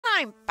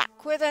I'm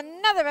back with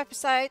another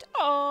episode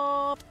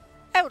of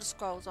Elder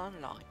Scrolls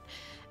Online.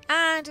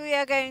 And we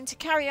are going to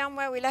carry on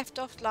where we left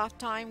off last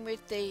time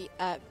with the,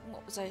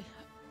 what was I,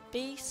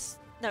 beast?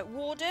 No,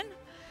 warden.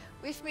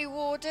 With me,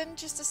 warden,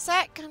 just a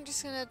sec. I'm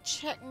just going to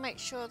check and make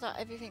sure that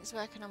everything's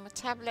working on my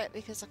tablet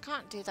because I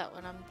can't do that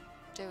when I'm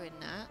doing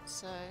that,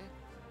 so...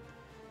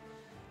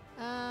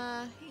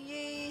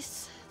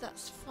 yes,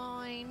 that's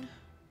fine.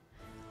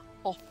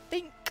 I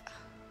think.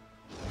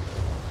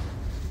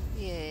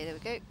 Yeah, there we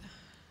go.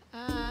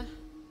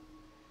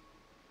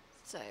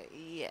 So,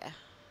 yeah.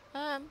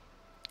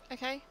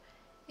 Okay.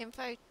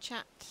 Info,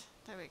 chat.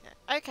 There we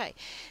go. Okay.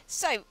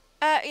 So,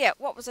 yeah,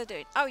 what was I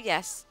doing? Oh,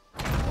 yes.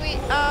 We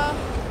are...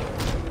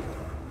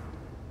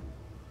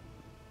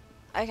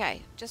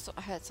 Okay, just thought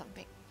I heard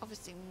something.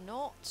 Obviously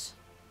not.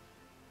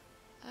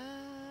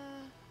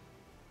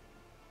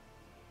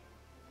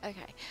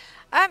 Okay.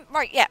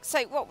 Right, yeah,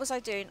 so what was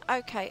I doing?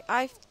 Okay,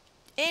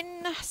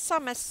 in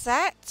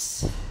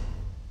Somerset.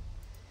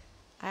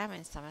 I am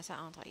in Somerset,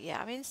 aren't I?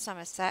 Yeah, I'm in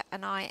Somerset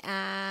and I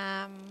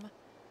am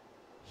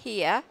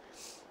here.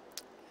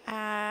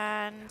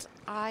 And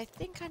I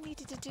think I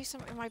needed to do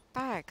something in my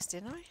bags,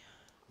 didn't I?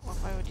 Or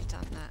have I already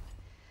done that?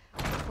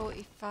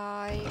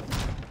 45.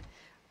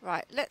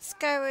 Right, let's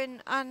go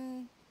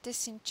and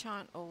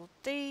disenchant all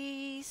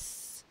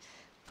these.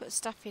 Put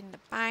stuff in the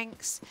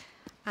banks.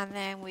 And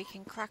then we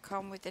can crack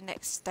on with the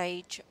next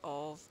stage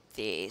of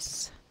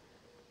this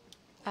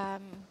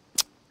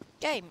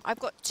game. I've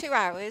got 2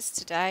 hours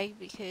today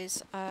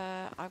because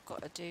I've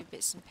got to do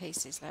bits and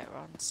pieces later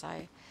on.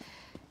 So,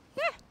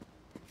 yeah.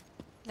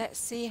 Let's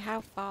see how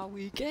far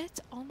we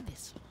get on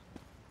this one.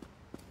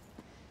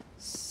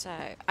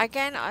 So,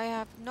 again, I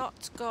have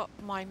not got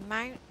my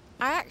mount.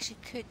 I actually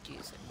could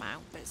use a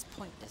mount, but it's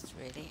pointless,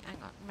 really.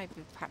 Hang on, maybe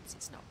perhaps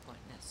it's not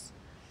pointless.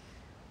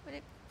 Would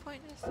it be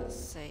pointless? Let's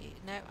see.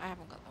 No, I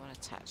haven't got the one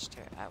attached to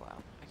it. Oh,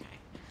 well, okay.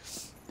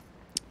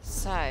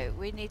 So,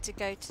 we need to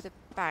go to the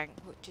bank,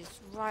 which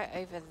is right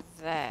over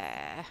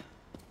there.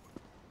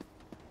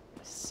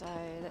 So,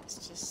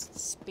 let's just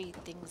speed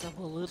things up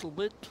a little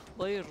bit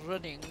by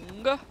running.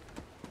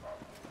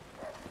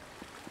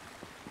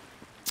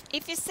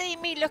 If you see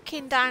me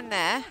looking down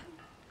there,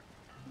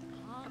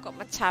 I've got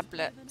my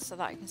tablet so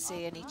that I can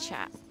see any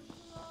chat.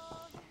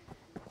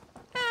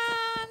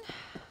 And,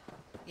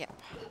 yep,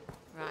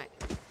 right.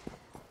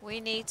 We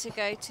need to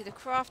go to the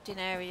crafting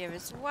area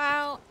as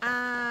well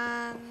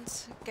and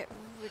get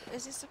rid...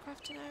 Is this the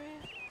crafting area?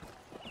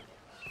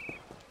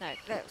 No,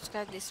 let's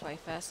go this way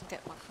first and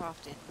get my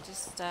crafting.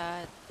 Just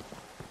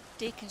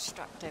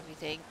deconstruct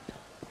everything.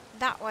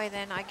 That way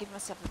then I give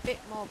myself a bit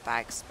more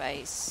bag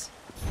space.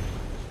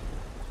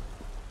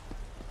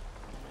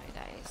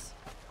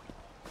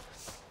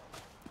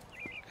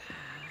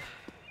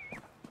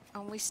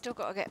 And we still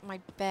got to get my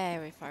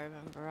bear, if I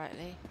remember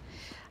rightly.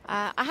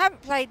 I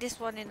haven't played this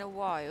one in a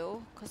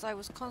while because I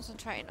was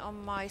concentrating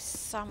on my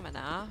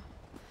summoner.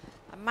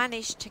 I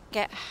managed to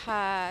get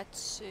her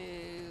to...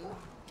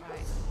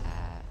 Right,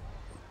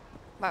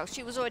 well,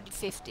 she was already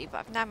 50, but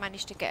I've now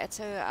managed to get her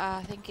to,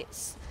 I think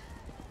it's...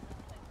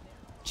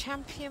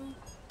 Champion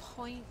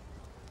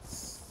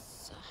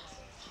points...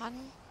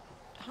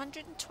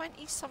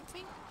 120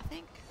 something, I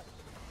think.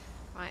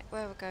 Right,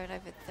 where we're going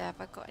over there. Have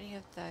I got any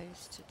of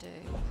those to do?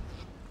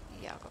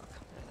 Yeah, I've got a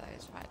couple of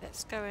those. Right,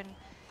 let's go and do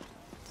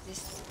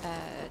this,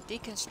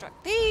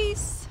 deconstruct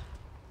these.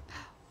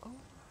 Oh,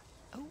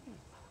 oh,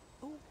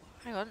 oh,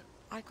 hang on.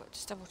 I've got to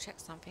just double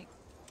check something.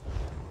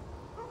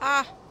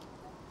 Ah!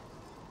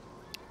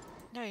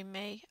 Knowing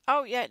me.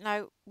 Oh, yeah,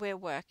 no, we're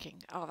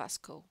working. Oh, that's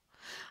cool.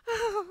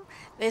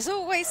 There's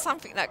always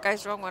something that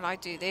goes wrong when I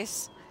do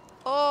this.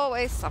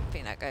 Always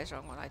something that goes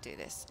wrong when I do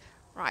this.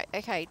 Right,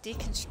 okay,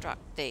 deconstruct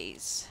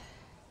these.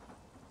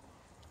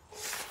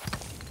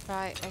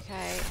 Right,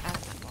 okay, and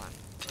that one.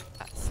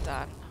 That's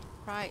done.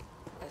 Right,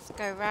 let's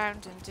go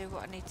around and do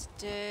what I need to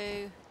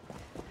do.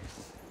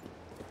 If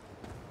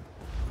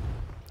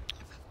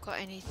I've got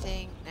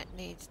anything that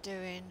needs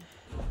doing.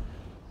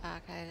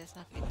 Okay, there's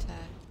nothing to...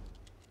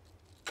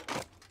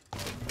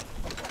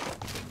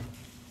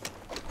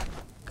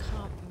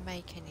 Can't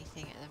make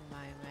anything at the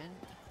moment.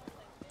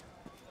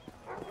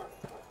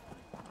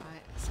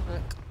 Right, let's have a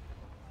look.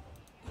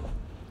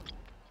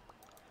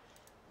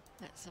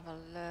 Let's have a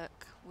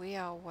look. We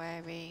are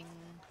wearing...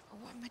 Oh,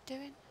 what am I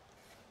doing?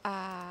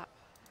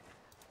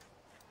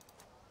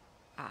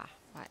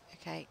 Right,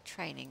 okay.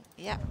 Training.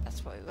 Yep,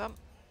 that's what we want.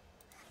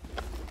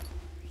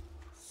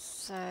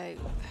 So,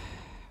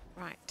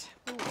 right.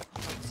 Ooh,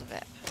 lots of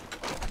it.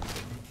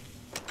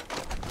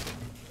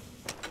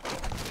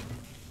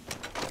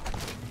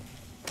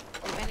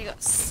 We've only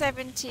got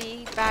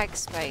 70 bag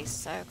space,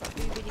 so I've got to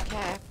be really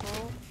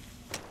careful.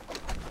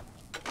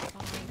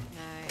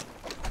 No.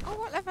 Oh,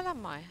 what level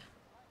am I?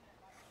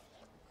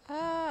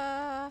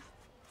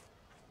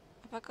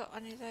 Have I got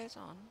any of those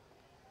on?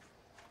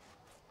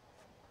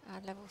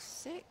 Level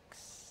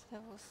 6.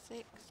 Level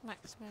 6.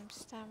 Maximum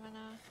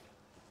stamina.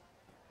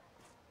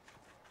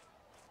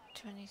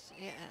 20.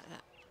 Yeah,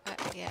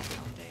 yeah,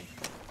 that'll do.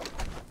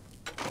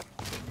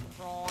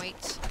 Right.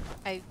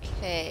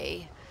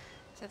 Okay.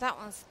 So that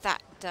one's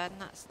that done.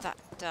 That's that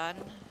done.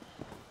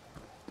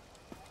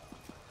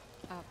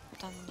 Oh,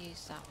 done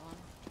use that one.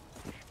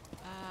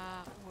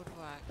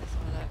 Woodwork. Let's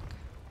have a look.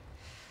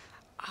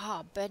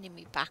 Ah, burning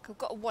me back. I've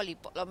got a Wally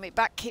bottle on me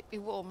back. Keep me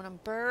warm and I'm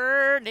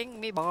burning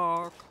me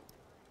back.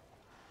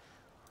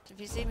 So if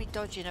you see me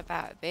dodging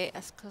about a bit,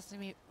 that's because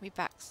me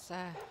back's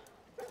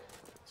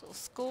sort of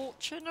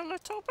scorching a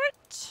little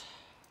bit.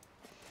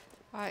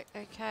 Right,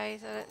 okay,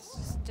 so let's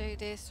just do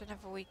this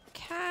whenever we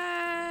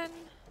can.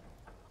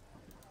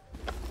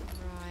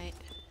 Right.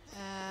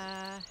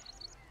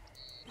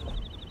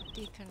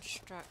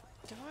 Deconstruct.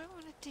 Do I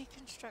want to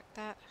deconstruct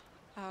that?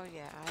 Oh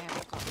yeah, I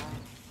have got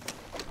that.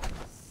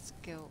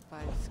 Skill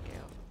by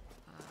skill.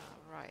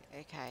 Right,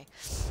 okay.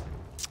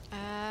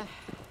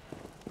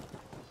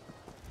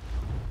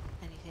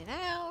 Anything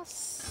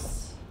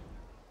else?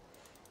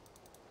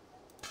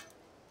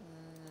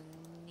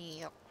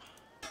 Nope.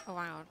 Oh,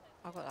 hang on.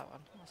 I've got that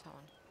one. What's that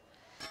one?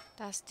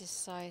 That's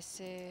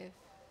decisive.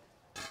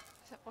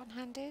 Is that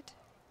one-handed?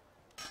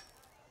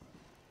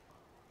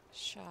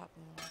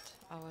 Sharpened.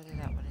 Oh, I'll do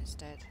that one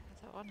instead.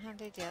 Is that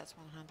one-handed? Yeah, that's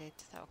one-handed.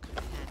 That'll come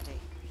in handy.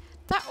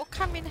 That will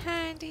come in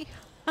handy.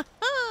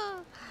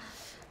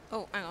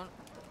 Oh, hang on.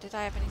 Did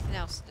I have anything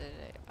else to do?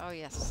 Oh,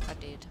 yes, I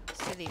did.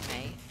 Silly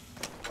me.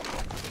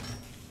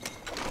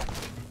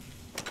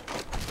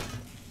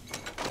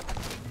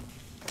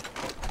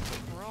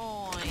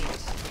 Right.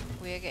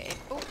 We're getting...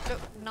 Oh,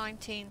 look,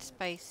 19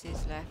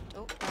 spaces left.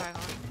 Oh, hang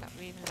on. That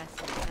was even less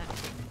than that.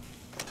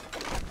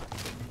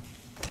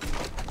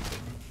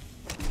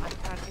 I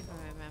can't even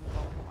remember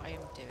what I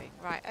am doing.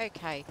 Right,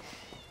 okay.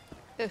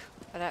 Ugh,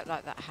 I don't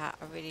like that hat.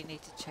 I really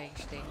need to change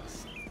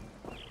things.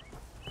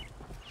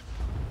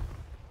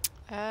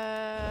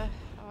 Have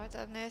I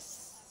done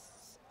this?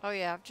 Oh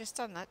yeah, I've just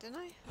done that, didn't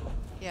I?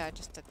 Yeah, I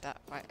just did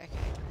that. Right,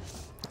 okay.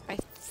 I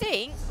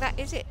think that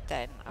is it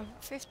then. I've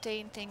got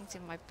 15 things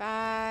in my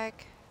bag.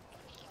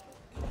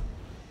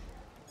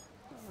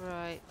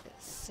 Right,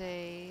 let's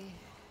see.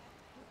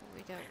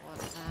 We don't want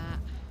that.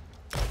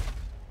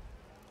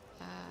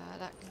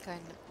 That can go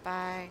in the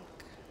bank.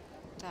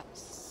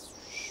 That's...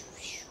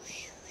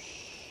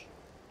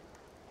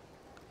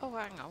 Oh,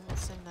 hang on,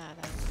 what's in there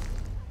then?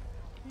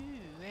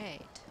 Ooh,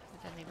 red.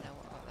 I don't even know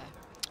what I've got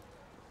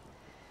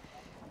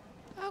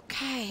there.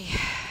 Okay.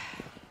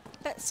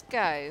 Let's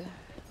go.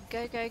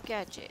 Go, go,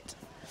 gadget.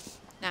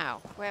 Now,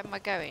 where am I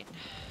going?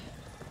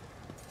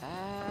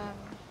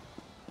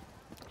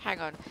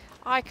 Hang on.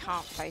 I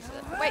can't face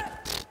it. Wait!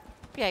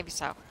 Behave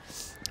yourself.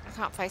 I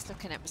can't face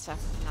looking at myself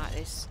like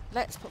this.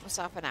 Let's put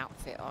myself an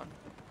outfit on.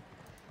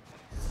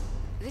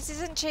 This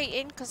isn't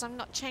cheating because I'm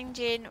not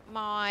changing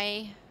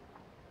my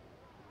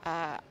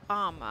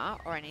armour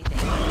or anything.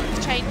 I'm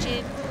just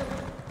changing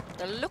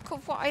the look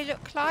of what I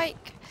look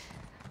like.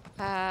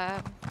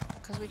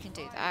 Because we can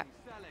do that.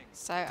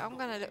 So I'm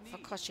going to look for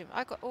costume.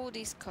 I've got all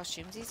these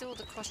costumes. These are all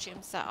the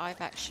costumes that I've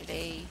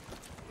actually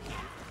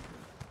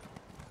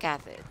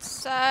gathered.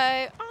 So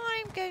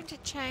I'm going to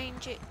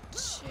change it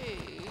to...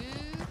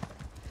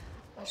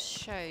 I'll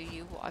show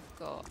you what I've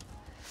got.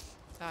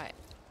 Right,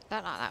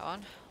 don't like that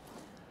one.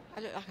 I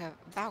look like a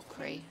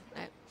Valkyrie.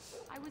 No.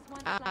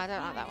 I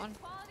don't like that one.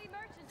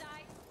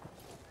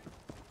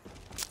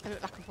 I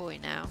look like a boy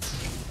now.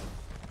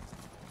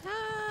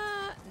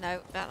 No,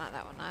 don't like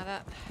that one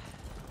either.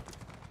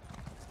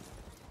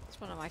 It's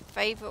one of my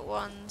favourite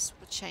ones.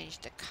 We'll change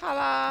the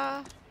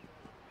colour.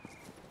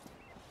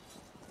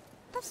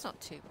 That's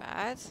not too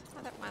bad.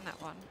 I don't mind that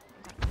one.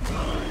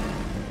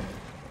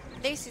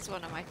 This is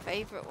one of my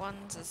favourite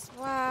ones as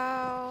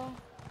well.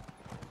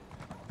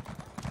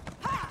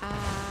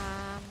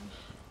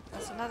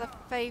 That's another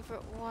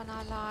favourite one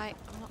I like.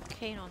 I'm not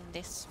keen on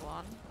this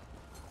one.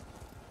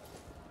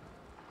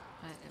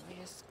 Right, let me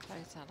just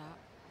close that up.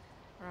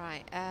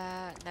 Right,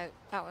 no,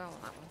 that one, I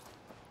want that one.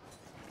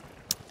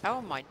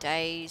 Oh my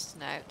days,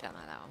 no, don't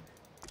like that one.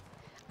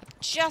 I've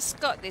just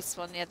got this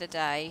one the other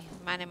day,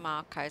 Man in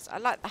Marco's. I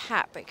like the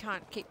hat, but you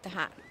can't keep the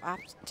hat. I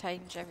have to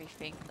change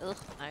everything. Ugh,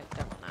 no,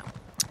 don't want that one.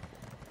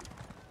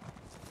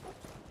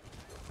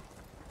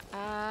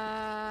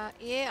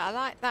 Yeah, I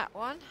like that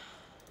one.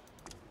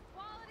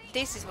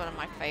 This is one of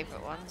my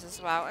favourite ones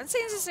as well. And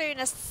since it's in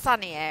a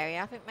sunny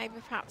area, I think maybe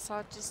perhaps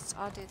I'll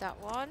do that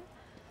one.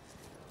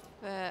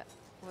 But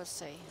we'll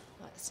see.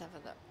 Let's have a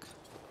look.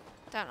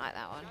 Don't like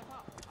that one.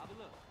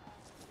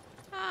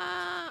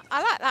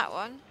 I like that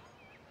one,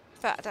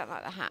 but I don't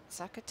like the hat,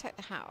 so I could take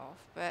the hat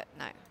off, but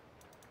no.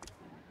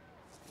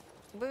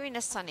 We're in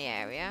a sunny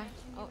area.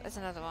 Oh, there's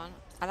another one.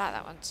 I like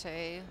that one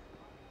too.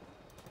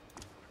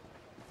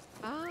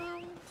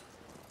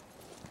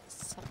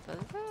 Let's have a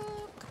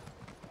look.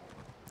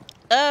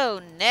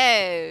 Oh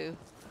no!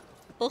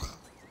 Ugh.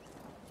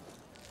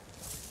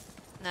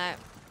 No.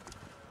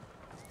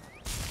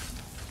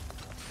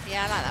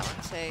 Yeah, I like that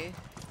one too.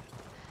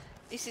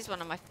 This is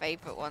one of my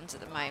favourite ones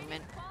at the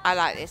moment. I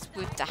like this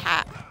with the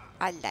hat.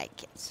 I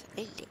like it.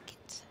 I like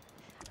it.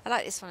 I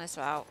like this one as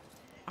well.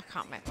 I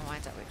can't make my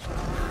mind up which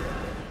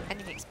one.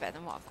 Anything's better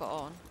than what I've got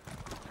on.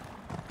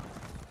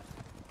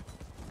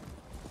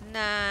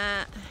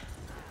 Nah.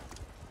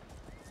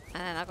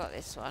 And then I got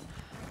this one.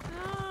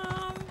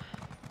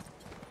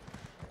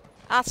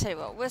 I'll tell you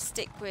what, we'll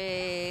stick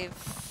with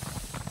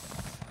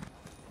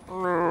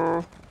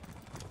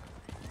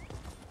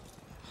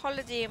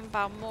Holiday in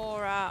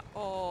Balmora,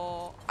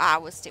 or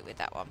we'll stick with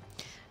that one.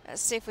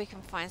 Let's see if we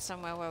can find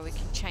somewhere where we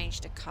can change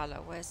the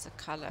colour. Where's the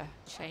colour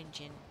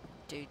changing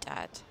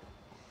doodad?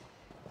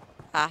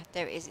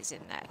 There it is, it's in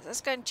there. Let's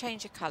go and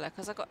change the colour,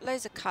 because I've got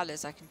loads of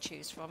colours I can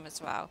choose from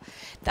as well.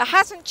 That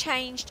hasn't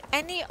changed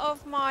any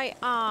of my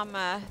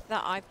armour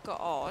that I've got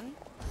on.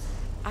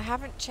 I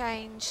haven't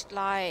changed,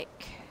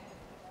 like,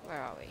 where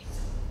are we?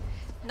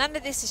 None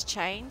of this has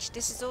changed.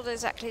 This is all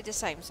exactly the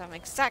same. So I'm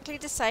exactly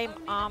the same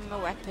armour,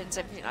 weapons,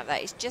 everything like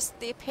that. It's just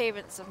the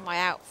appearance of my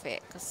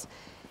outfit, because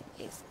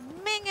it's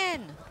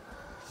minging.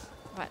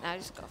 Right, now I've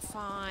just got to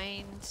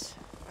find...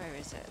 Where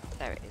is it?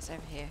 There it is,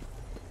 over here.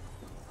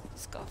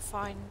 Just got to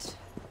find...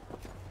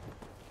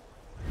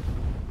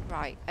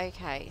 Right,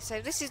 okay.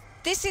 So this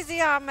is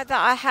the armour that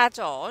I had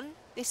on.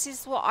 This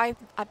is what I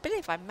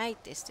believe I made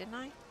this, didn't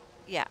I?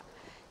 Yeah.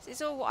 This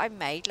is all what I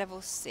made,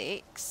 level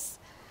 6.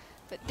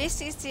 But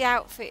this is the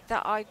outfit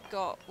that I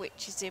got,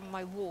 which is in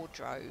my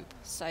wardrobe.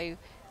 So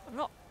I'm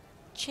not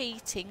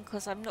cheating,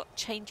 because I'm not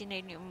changing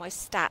any of my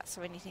stats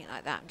or anything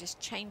like that. I'm just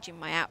changing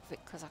my outfit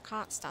because I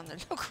can't stand the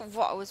look of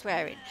what I was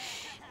wearing.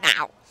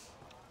 Now,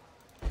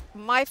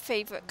 my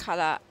favourite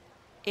colour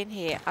in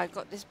here, I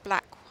got this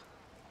black.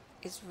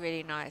 It's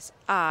really nice.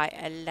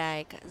 I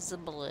like the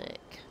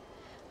black.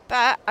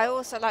 But I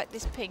also like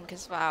this pink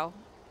as well.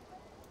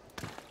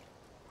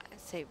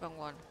 Let's see, wrong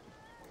one.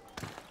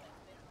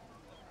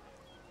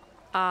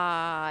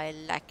 I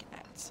like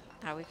that.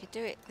 Now we could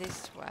do it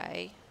this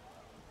way.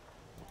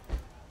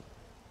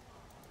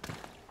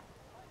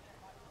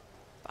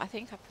 But I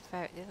think I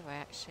prefer it the other way,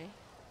 actually.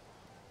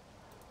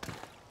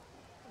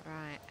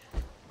 Right.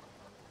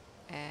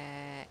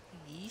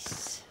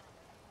 Yes.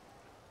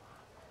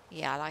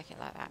 Yeah, I like it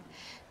like that.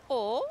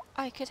 Or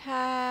I could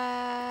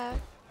have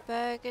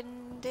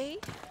burgundy.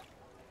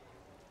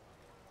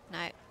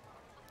 No.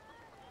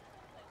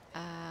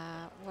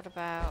 What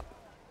about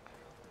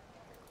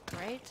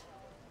red?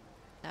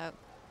 No.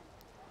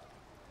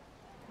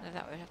 No,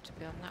 that would have to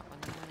be on that one,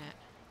 then, wouldn't it?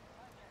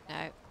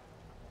 No.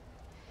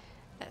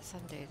 Let's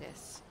undo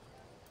this.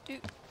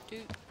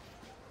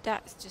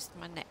 That's just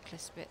my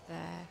necklace bit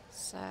there.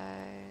 So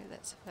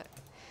let's have a look.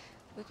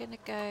 We're gonna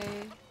go.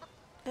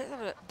 Let's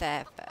have a look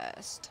there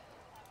first.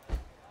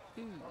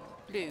 Ooh,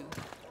 blue.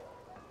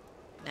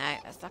 No,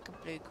 that's like a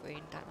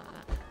blue-green. Don't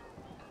like that.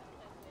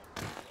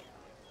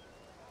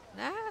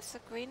 No, that's a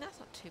green. That's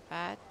not too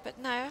bad. But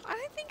no, I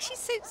don't think she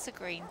suits the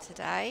green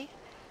today.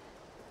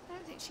 I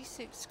don't think she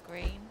suits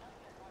green.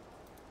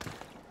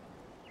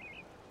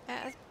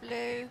 That's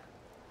blue.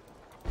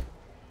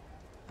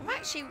 I'm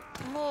actually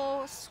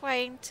more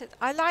swaying to...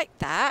 I like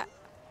that.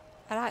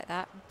 I like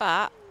that.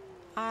 But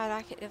I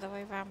like it the other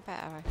way around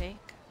better, I think.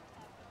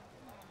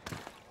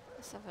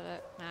 Let's have a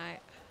look now.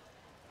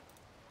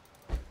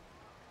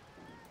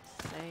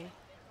 Let's see.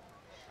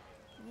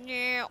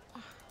 No.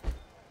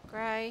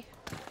 Grey.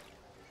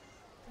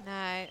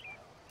 No.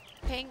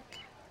 Pink.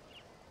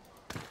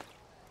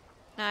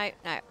 No,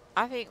 no.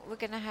 I think we're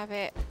going to have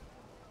it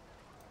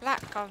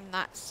black on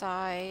that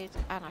side,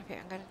 and I think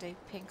I'm going to do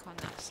pink on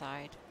that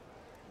side.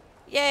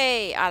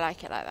 Yay! I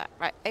like it like that.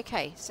 Right,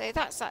 okay, so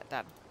that's that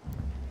done.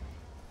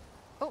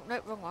 Oh, no,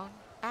 wrong one.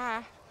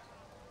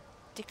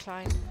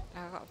 Decline.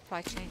 No, I've got to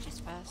apply changes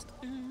first.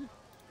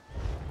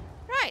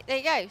 Right, there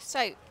you go.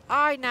 So,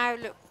 I now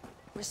look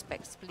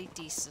respectably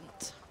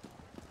decent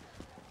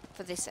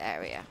for this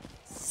area.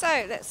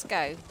 So, let's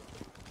go.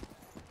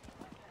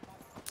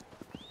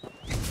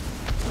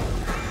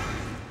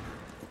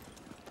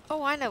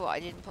 Oh, I know what I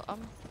didn't put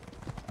on.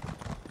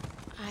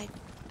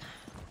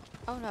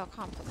 Oh no, I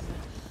can't put them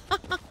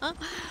in.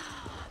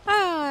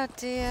 Oh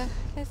dear.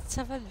 Let's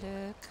have a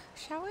look,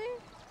 shall we?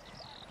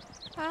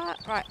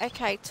 Right,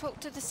 okay. Talk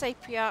to the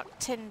Sapiarch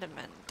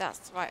Tinderman.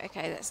 That's right,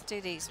 okay, let's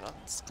do these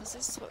ones, because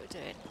this is what we're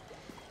doing.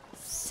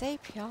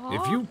 Sapiarch.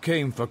 If you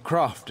came for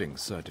crafting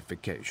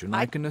certification,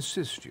 I can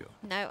assist you.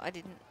 No, I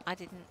didn't.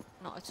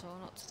 Not at all,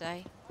 not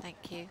today.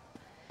 Thank you.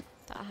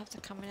 That'll have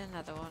to come in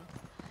another one.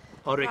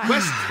 A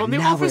request from the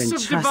now Office we're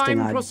of entrusting Divine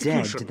our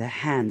Prosecution. dead to the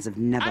hands of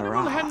Animal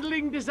Neverah.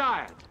 handling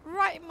desired.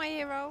 Right, my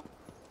hero.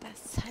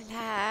 That's so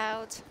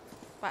loud.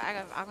 Right,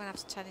 I'm going to have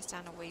to turn this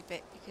down a wee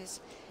bit,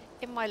 because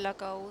in my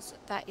luggles,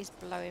 that is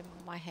blowing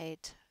my head.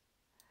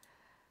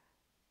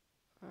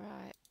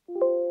 Right.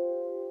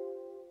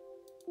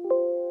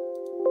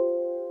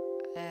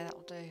 There,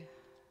 that'll do.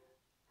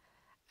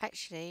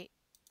 Actually,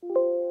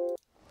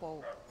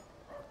 whoa.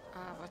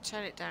 If I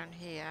turn it down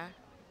here,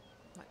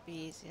 might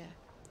be easier.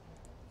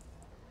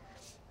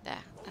 There,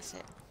 that's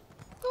it.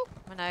 Ooh,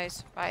 my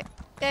nose. Right.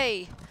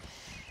 Yay.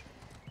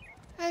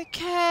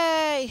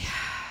 Okay.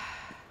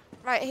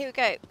 Right, here we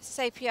go.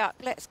 Sapiarch,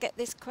 let's get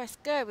this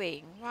quest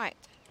going. Right.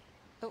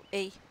 Oh,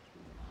 E.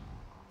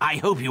 I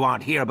hope you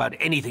aren't here about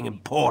anything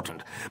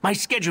important. My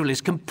schedule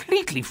is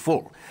completely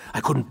full.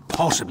 I couldn't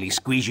possibly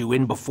squeeze you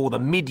in before the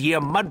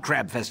mid-year mud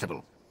crab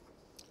festival.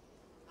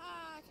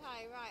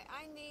 Okay, right.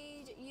 I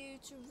need you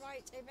to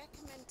write a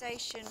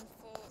recommendation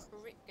for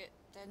Rickett,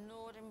 the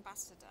Nord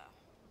Ambassador.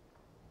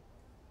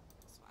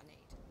 That's what I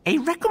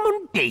need. A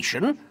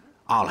recommendation?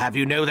 I'll have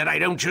you know that I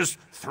don't just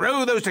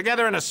throw those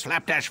together in a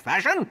slapdash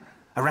fashion.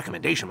 A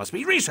recommendation must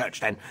be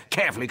researched and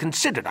carefully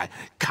considered. I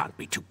can't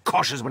be too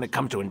cautious when it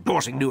comes to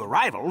endorsing new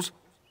arrivals.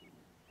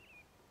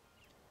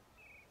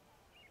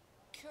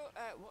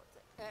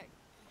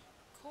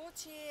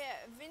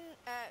 Courtier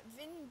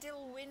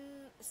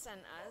Vindilwyn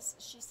sent us.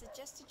 She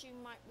suggested you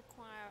might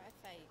require a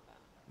favour.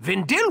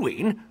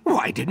 Vindilwyn?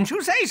 Why didn't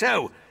you say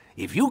so?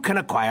 If you can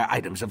acquire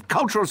items of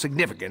cultural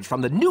significance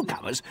from the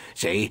newcomers,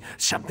 say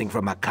something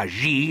from a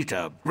Khajiit,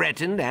 a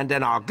Breton, and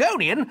an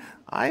Argonian,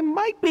 I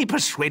might be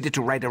persuaded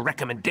to write a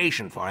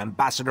recommendation for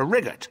Ambassador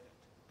Riggott.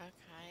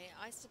 Okay,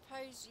 I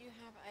suppose you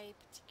have a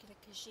particular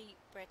Khajiit,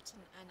 Breton,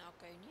 and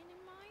Argonian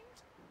in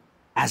mind?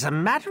 As a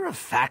matter of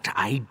fact,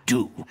 I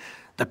do.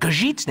 The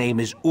Khajiit's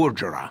name is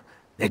Urjara.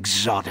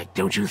 Exotic,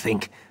 don't you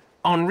think?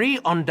 Henri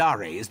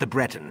Ondare is the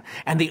Breton,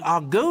 and the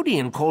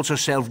Argonian calls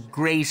herself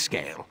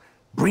Grayscale.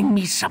 Bring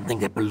me something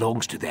that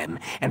belongs to them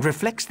and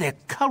reflects their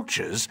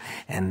cultures,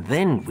 and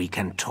then we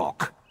can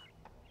talk.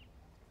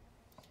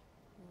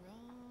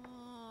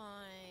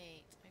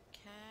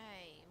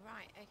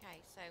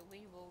 Okay, so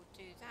we will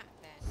do that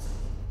then.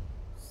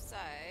 So,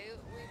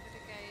 we're going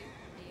to go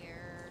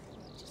here,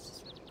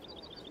 just around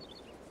the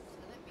corner. So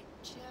let me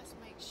just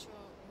make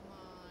sure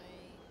my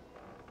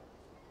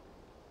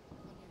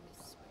volume is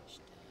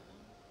switched down.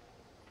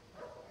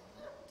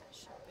 That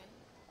should be.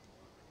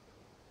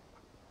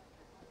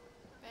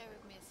 Bear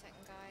with me a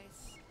second, guys.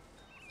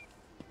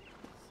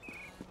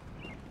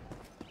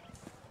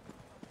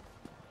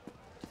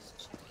 Just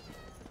checking.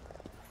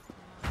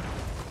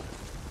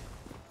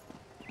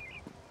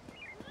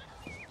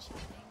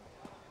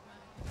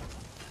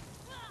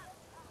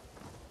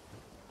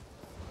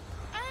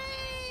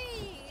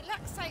 Hey!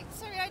 Luxate,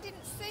 sorry I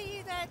didn't see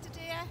you there,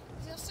 dear.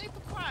 You're super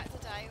quiet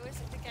today, or is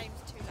it the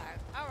game's too loud?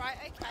 Alright,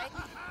 okay.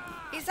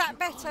 Is that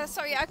better?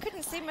 Sorry, I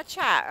couldn't see my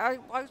chat. I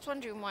was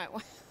wondering why it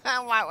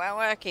weren't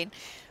working.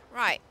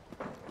 Right.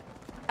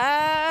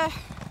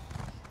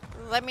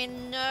 Let me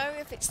know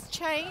if it's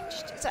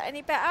changed. Is that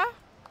any better?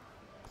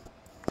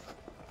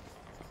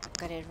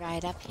 Got it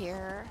right up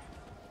here.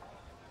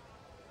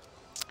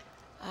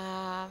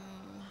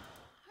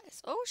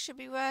 It's all should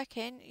be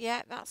working.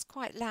 Yeah, that's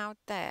quite loud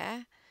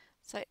there.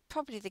 So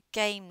probably the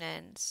game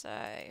then. So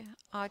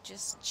I'll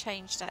just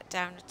change that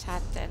down a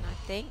tad then, I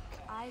think.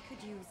 I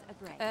could use a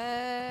break.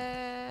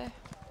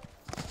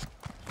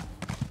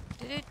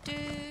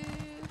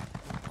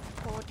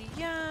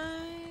 Audio,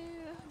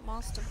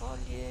 master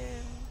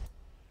volume.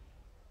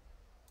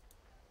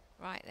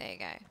 Right, there you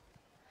go.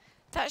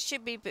 That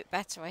should be a bit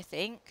better, I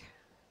think.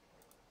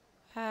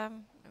 Let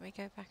me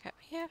go back up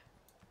here.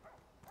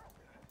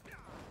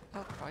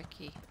 Oh,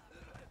 crikey.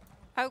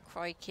 Oh,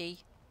 crikey.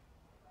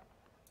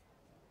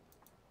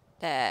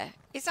 There.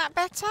 Is that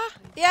better?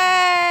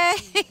 Yay!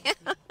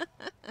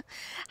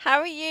 How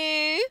are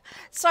you?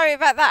 Sorry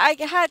about that.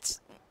 I had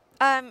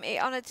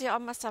it on I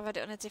must have had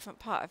it on a different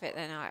part of it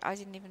then. I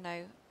didn't even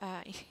know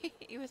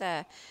you were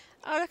there.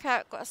 Oh, look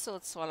out. Got a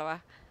sword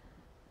swallower.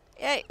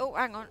 Yeah. Oh,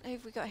 hang on. Who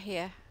have we got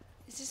here?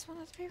 Is this one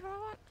of the people I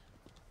want?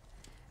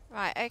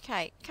 Right,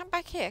 okay. Come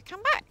back here.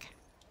 Come back.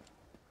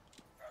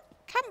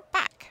 Come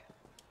back.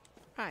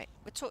 Right,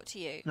 we'll talk to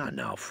you. Not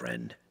now,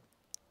 friend.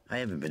 I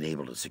haven't been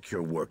able to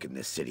secure work in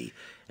this city,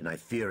 and I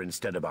fear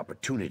instead of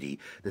opportunity,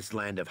 this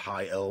land of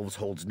high elves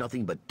holds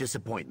nothing but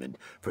disappointment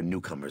for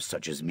newcomers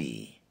such as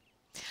me.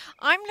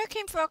 I'm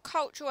looking for a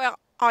cultural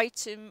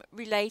item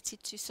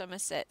related to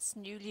Somerset's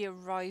newly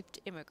arrived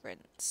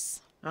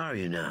immigrants. Are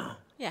you now?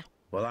 Yeah.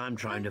 Well, I'm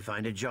trying to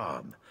find a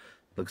job.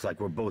 Looks like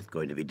we're both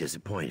going to be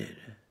disappointed.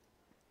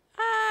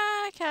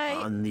 Okay.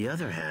 On the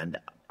other hand,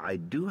 I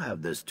do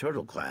have this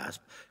turtle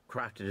clasp,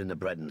 crafted in the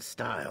Breton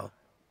style.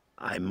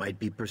 I might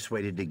be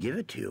persuaded to give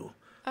it to you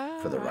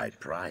for the right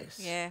price.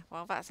 Yeah,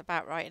 well, that's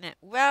about right, isn't it?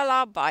 Well,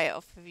 I'll buy it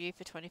off of you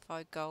for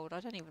 25 gold.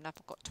 I don't even know if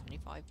I've got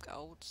 25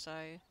 gold, so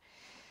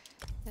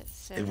let's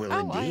see. It will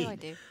indeed. I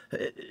do.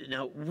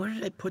 Now, where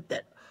did I put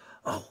that?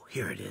 Oh,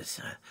 here it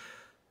is.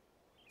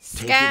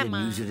 Take it and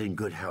use it in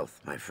good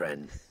health, my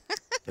friend.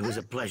 It was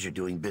a pleasure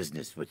doing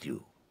business with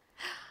you.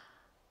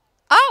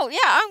 Oh, yeah,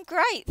 I'm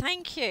great.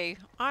 Thank you.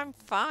 I'm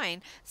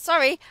fine.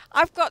 Sorry,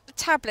 I've got the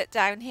tablet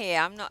down here.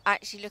 I'm not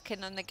actually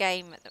looking on the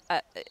game.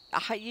 I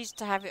used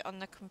to have it on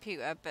the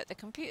computer, but the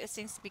computer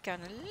seems to be going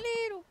a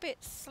little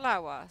bit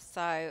slower.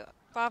 So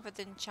rather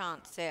than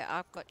chance it,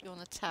 I've got you on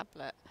the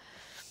tablet.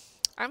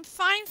 I'm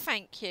fine,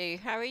 thank you.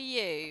 How are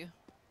you?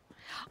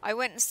 I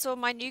went and saw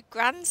my new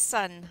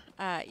grandson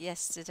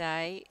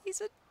yesterday.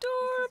 He's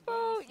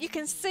adorable. You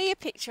can see a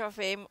picture of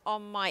him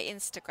on my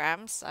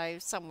Instagram. So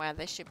somewhere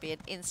there should be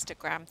an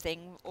Instagram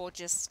thing, or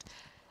just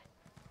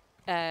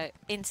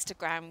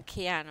Instagram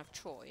Kianne of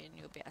Troy, and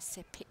you'll be able to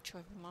see a picture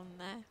of him on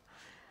there.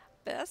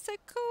 But that's so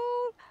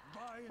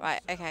cool.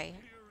 Right, okay.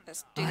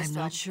 Let's do this I'm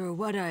one. not sure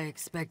what I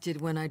expected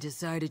when I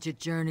decided to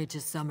journey to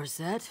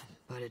Somerset,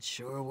 but it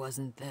sure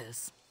wasn't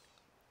this.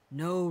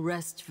 No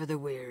rest for the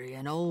weary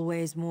and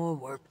always more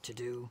work to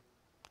do.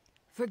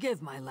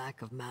 Forgive my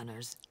lack of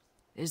manners.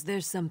 Is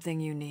there something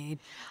you need?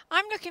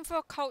 I'm looking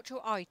for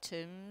cultural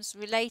items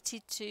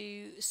related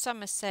to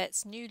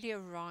Somerset's newly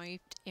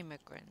arrived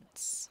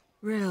immigrants.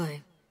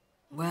 Really?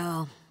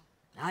 Well,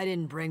 I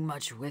didn't bring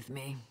much with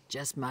me,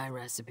 just my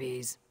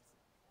recipes.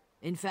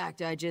 In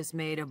fact, I just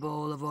made a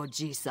bowl of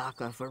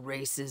ojisaka for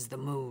Races the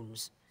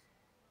Moons.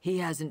 He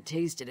hasn't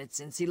tasted it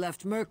since he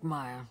left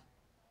Merkmire.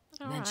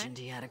 Mentioned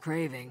he had a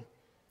craving.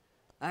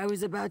 I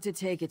was about to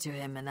take it to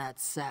him in that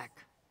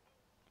sack.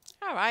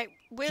 All right,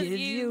 will Give you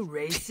you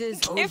Races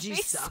give me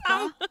ojisaka?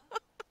 some?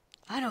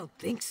 I don't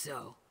think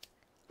so.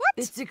 What?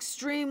 It's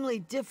extremely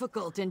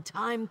difficult and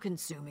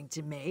time-consuming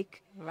to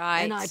make.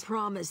 Right. And I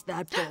promised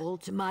that bowl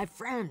to my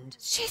friend.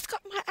 She's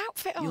got my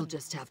outfit on. You'll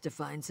just have to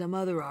find some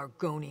other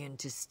Argonian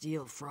to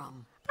steal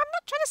from. I'm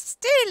not trying to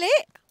steal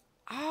it.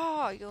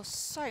 Oh, you're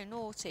so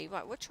naughty.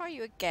 Right, we'll try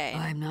you again.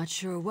 I'm not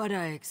sure what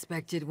I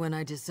expected when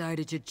I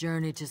decided to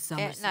journey to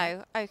Somerset.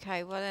 No,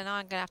 okay, well then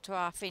I'm going to have to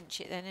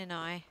half-inch it then, ain't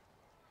I?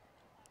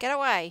 Get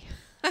away.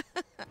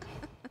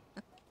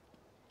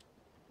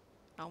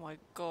 Oh my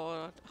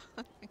god.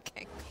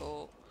 Okay,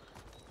 cool.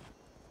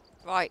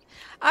 Right,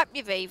 up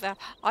your Viva.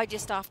 I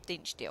just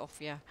half-inched it off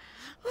you.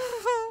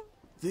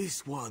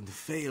 This one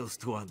fails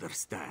to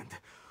understand.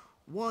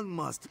 One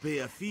must pay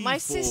a fee My for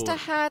sister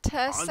had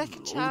her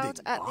second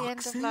child unloading at the end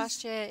of boxes?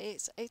 last year.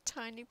 It's a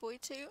tiny boy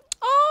too.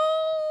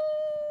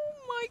 Oh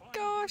my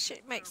gosh,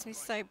 it makes me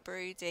so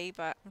broody,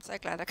 but I'm so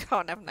glad I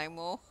can't have no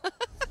more.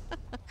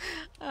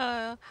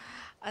 I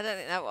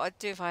don't know what I'd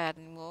do if I had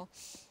any more.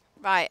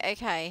 Right,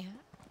 okay.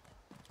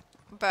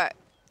 But,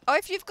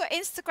 if you've got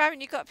Instagram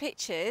and you've got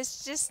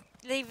pictures, just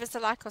leave us a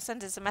like or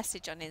send us a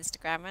message on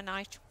Instagram and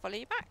I shall follow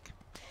you back.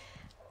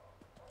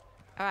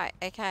 Alright,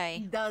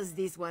 okay. Does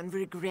this one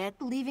regret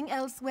leaving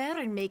elsewhere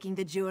and making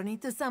the journey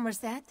to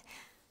Somerset?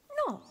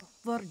 No,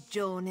 for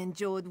Joan and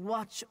Jode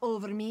watch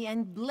over me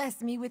and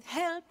bless me with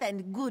health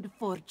and good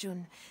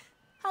fortune.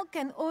 How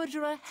can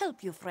Ordura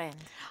help you, friend?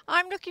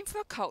 I'm looking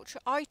for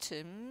cultural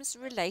items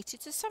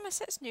related to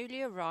Somerset's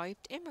newly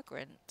arrived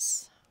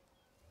immigrants.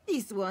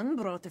 This one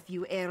brought a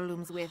few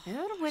heirlooms with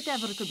her,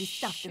 whatever could be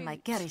stuffed in my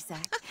carry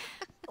sack.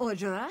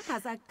 Ordura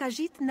has a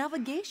Khajiit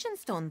navigation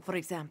stone, for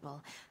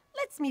example.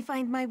 Lets me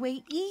find my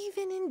way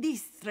even in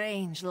this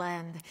strange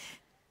land.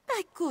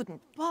 I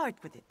couldn't part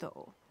with it,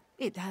 though.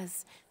 It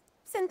has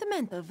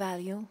sentimental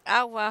value.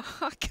 Oh, well,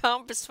 I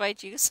can't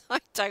persuade you because I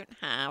don't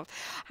have.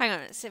 Hang on,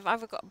 let's see if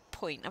I've got a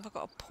point. Have I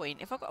got a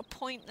point? If I've got a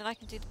point, then I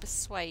can do the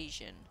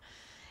persuasion.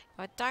 If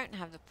I don't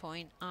have the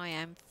point, I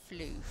am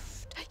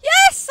floofed.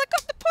 Yes, I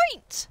got the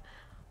point!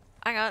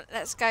 Hang on,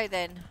 let's go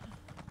then.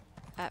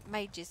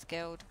 Mages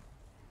Guild.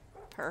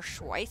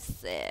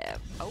 Persuasive.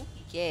 Oh,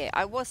 yeah.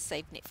 I was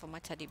saving it for my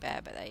teddy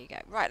bear, but there you go.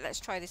 Right, let's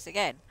try this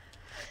again.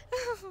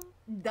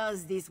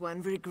 Does this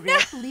one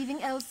regret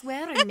leaving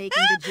elsewhere and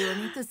making the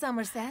journey to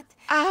Somerset?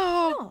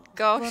 Oh, No,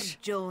 gosh.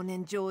 for Joan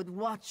and Jode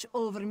watch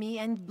over me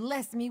and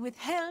bless me with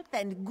health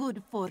and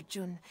good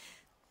fortune.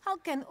 How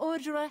can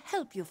Ordura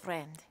help you,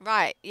 friend?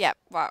 Right, yeah.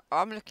 Right,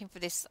 I'm looking for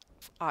this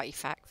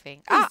artifact thing.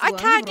 This Oh, I one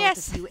can, brought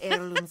yes. a few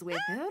heirlooms with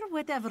her,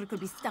 whatever could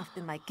be stuffed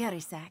in my carry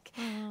sack.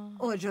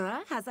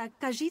 Ordura has a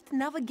Khajiit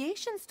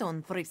navigation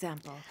stone, for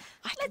example.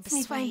 I can Lets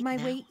me find persuade my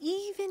now. way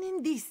even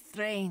in this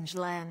strange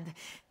land.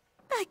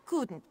 I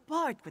couldn't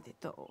part with it,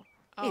 though.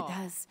 Oh. It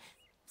has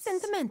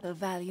sentimental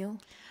value.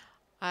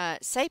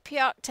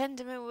 Sapiarch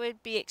Tenderman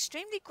would be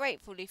extremely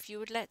grateful if you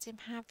would let him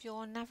have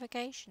your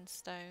navigation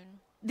stone.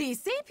 The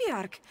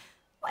Sapiarch?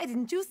 Why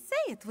didn't you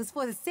say it was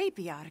for the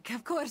Sapiarch?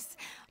 Of course,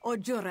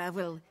 Ordura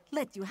will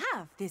let you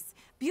have this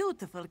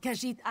beautiful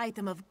Khajiit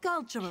item of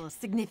cultural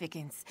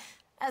significance,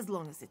 as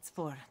long as it's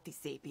for the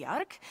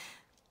Sapiarch.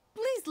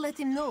 Please let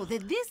him know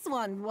that this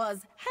one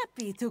was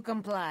happy to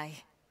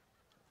comply.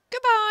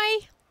 Goodbye!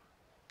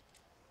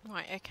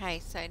 Right, okay,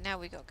 so now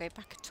we've got to go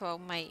back to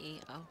old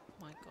matey. Oh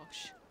my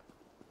gosh.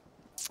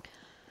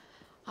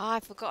 Oh, I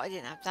forgot I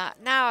didn't have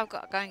that. Now I've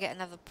got to go and get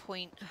another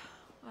point.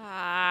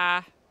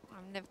 Ah,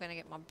 I'm never going to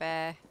get my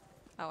bear.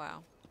 Oh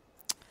well.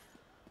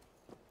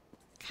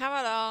 Come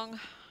along.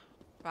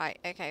 Right,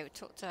 okay, we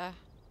talked to...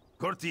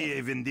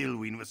 Courtier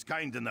Vindilwyn was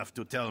kind enough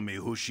to tell me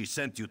who she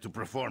sent you to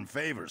perform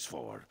favors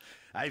for.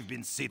 I've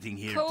been sitting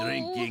here Cool.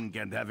 drinking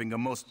and having a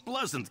most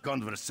pleasant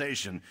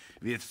conversation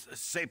with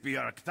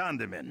Sapiarch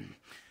Tandeman.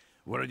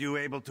 Were you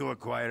able to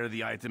acquire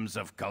the items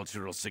of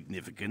cultural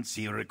significance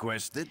he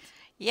requested?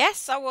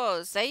 Yes, I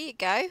was. There you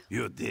go.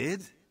 You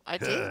did? I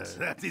did.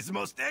 That is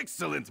most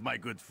excellent, my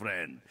good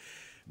friend.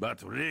 But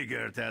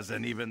Rigert has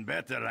an even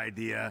better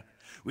idea.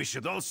 We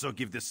should also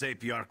give the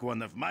Sapiarch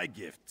one of my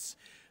gifts.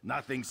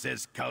 Nothing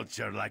says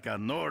culture like a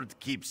Nord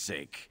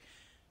keepsake.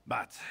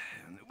 But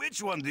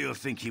which one do you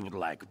think he would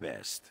like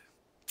best?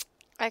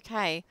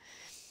 Okay.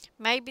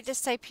 Maybe the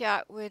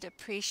Sapiarch would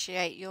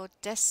appreciate your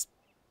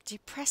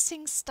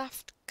depressing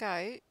stuffed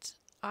goat.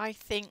 I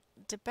think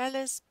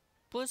Debella's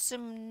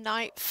bosom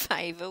knight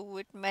favour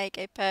would make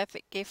a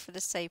perfect gift for the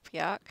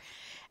Sapiarch.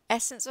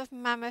 Essence of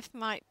mammoth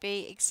might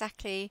be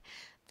exactly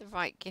the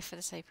right gift for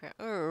the Sapiarch.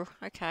 Oh,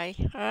 okay.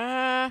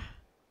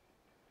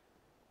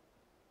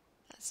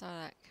 Let's have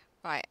a look.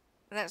 Right.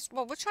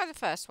 We'll try the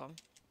first one.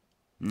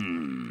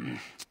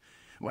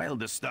 While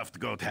the stuffed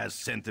goat has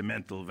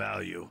sentimental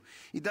value,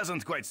 it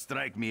doesn't quite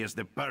strike me as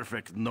the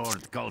perfect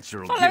Nord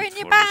cultural gift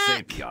for the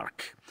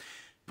Sapiarch.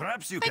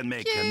 Perhaps you can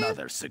make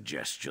another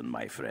suggestion,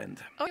 my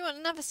friend. Oh, you want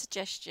another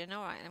suggestion?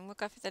 All right, then we'll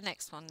go for the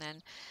next one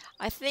then.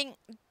 I think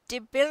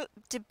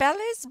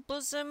Debella's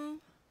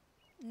bosom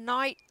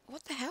knight...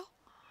 What the hell?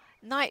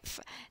 Knight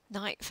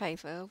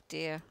favour. Oh,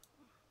 dear.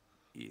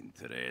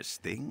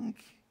 Interesting.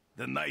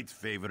 The knight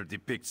favor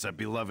depicts a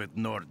beloved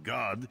Nord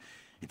god.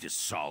 It is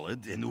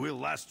solid and will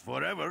last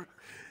forever.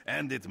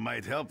 And it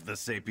might help the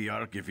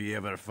Sapiarch if he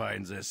ever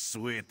finds a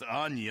sweet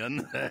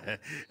onion.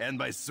 And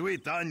by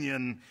sweet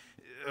onion,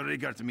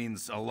 Rigert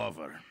means a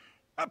lover.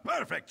 A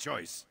perfect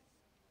choice.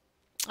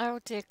 Oh,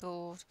 dear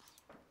God.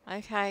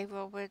 Okay,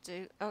 well, we'll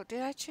do... Oh,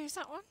 did I choose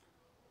that one?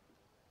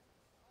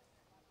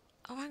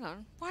 Oh, hang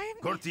on. Why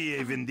haven't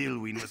Courtier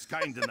Vendilwyn was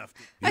kind enough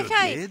to...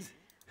 Okay. You did?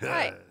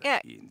 Right, yeah.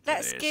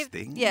 Let's give...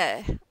 Interesting.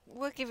 Yeah,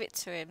 we'll give it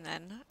to him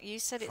then. You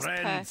said it's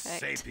Friend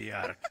perfect.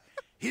 Sapiarch,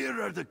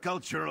 here are the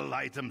cultural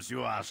items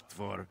you asked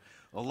for,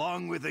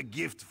 along with a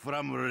gift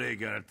from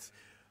Rigert.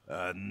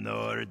 A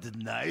Nord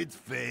knight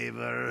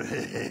favor.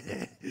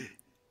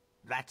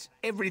 That's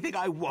everything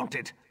I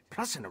wanted.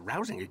 Plus an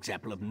arousing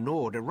example of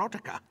Nord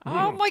erotica.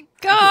 Oh my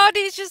God,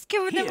 he's just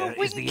given him a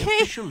Here is the winky.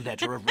 official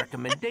letter of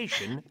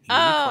recommendation you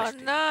Oh,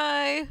 requested.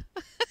 no.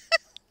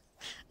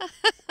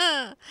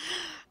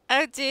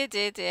 Oh,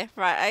 dear.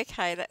 Right,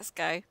 okay, let's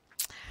go.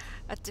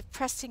 A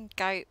depressing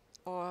goat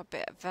or a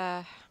bit of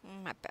a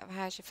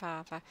how's your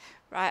father?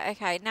 Right,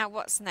 okay, now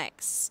what's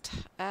next?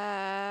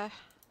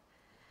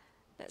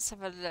 Let's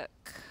have a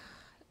look.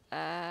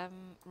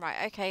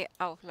 Right, okay.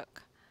 Oh,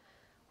 look.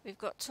 We've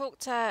got Talk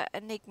to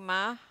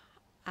Enigma,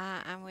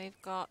 and we've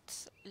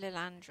got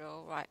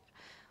Lilandrel. Right.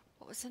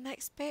 What was the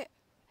next bit?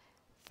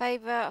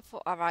 Favour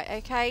for... Alright,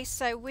 okay.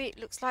 So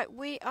looks like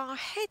we are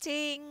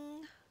heading...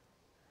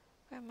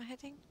 Where am I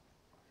heading?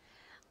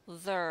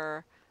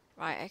 There.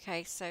 Right,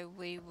 okay. So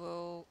we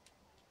will...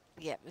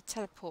 Yeah, the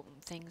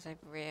teleporting thing's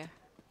over here.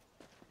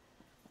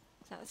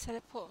 Is that the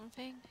teleporting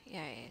thing?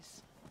 Yeah, it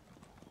is.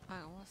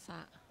 Hang on, what's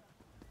that?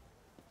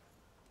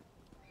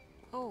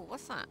 Oh,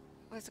 what's that?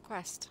 Where's the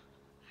quest?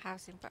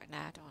 Housing, but no,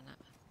 I don't want that.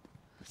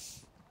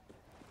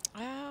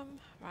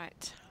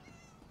 Right.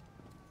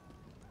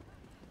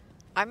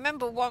 I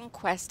remember one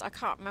quest. I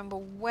can't remember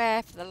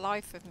where for the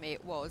life of me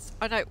it was.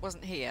 I know it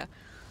wasn't here.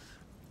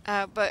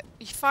 But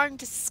you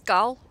found a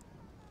skull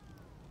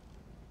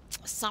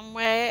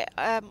somewhere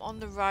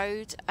on the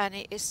road, and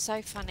it is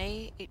so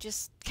funny. It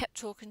just kept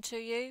talking to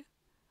you.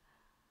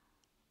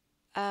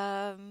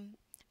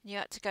 You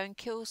had to go and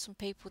kill some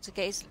people to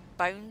get his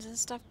bones and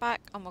stuff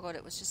back. Oh my God,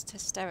 it was just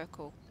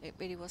hysterical. It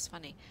really was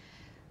funny.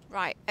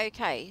 Right,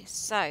 okay,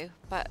 so,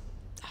 but,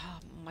 oh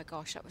my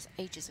gosh, that was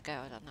ages ago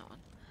I done that one.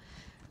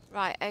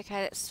 Right,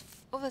 okay, let's,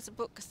 oh, there's a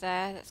book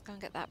there. Let's go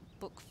and get that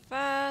book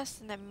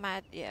first, and then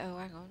yeah, oh,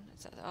 hang on.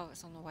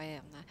 It's on the way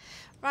on there.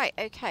 Right,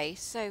 okay,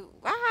 so,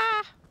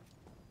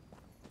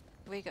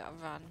 we gotta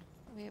run.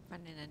 We're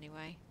running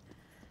anyway.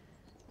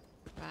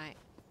 Right.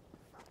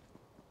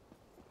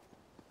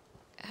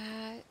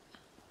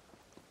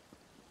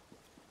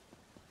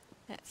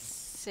 Let's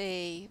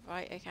see.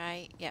 Right,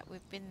 okay. Yeah,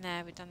 we've been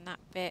there. We've done that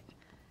bit.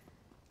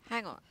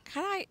 Hang on.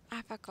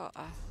 Have I got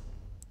a...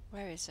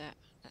 Where is it?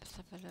 Let's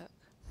have a look.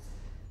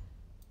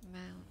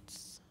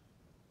 Mounts.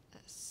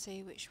 Let's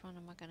see which one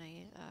am I going to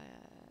use.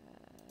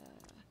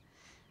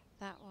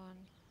 That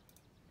one.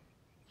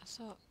 I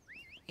thought...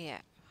 Yeah.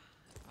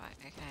 Right,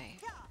 okay.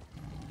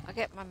 I'll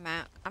get my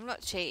mount. I'm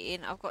not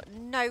cheating. I've got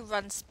no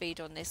run speed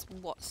on this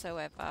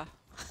whatsoever.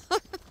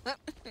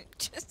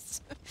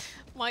 Just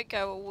might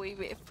go a wee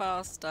bit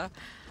faster.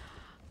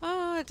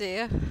 Oh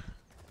dear.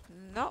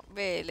 Not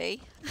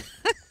really.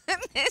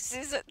 This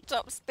is at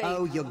top speed.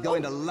 Oh, you're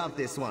going to love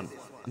this one.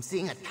 I'm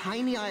seeing a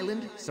tiny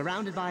island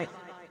surrounded by...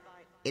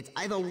 It's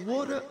either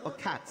water or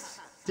cats.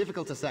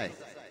 Difficult to say.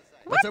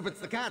 Let's hope it's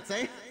the cats,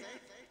 eh?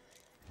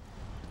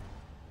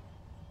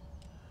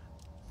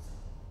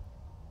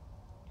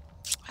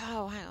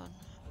 Oh, hang on.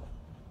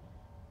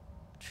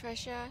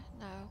 Treasure?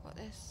 No, I've got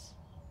this.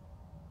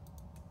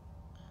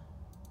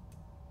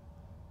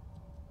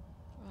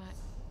 Right.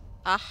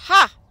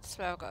 Aha! That's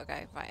where I've got to go.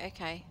 Right,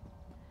 okay.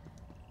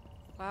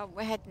 Well,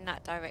 we're heading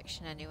that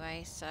direction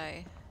anyway, so...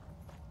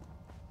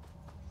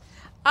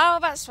 Oh,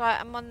 that's right.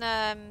 I'm on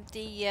the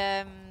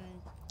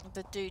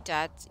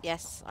doodad.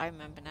 Yes, I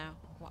remember now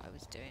what I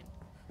was doing.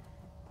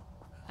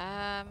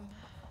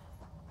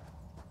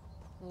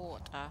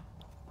 Water.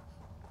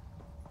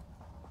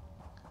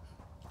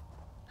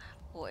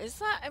 What is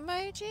that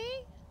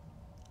emoji?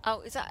 Oh,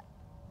 is that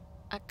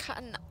a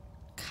cutting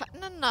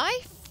a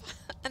knife?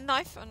 A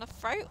knife on a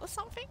throat or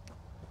something?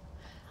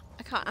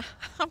 I can't.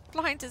 I'm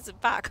blind as a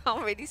bat. I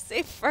can't really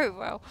see very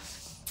well.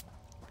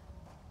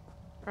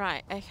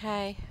 Right,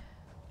 okay.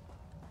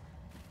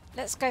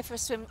 Let's go for a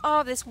swim.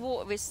 Oh, this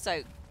water is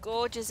so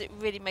gorgeous. It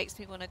really makes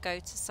me want to go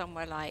to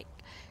somewhere like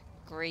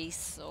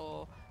Greece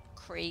or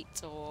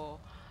Crete or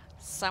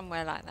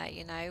somewhere like that,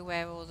 you know,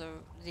 where all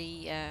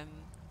the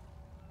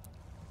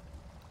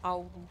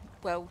old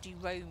wealthy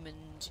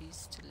Romans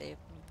used to live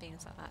and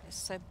things like that. It's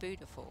so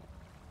beautiful.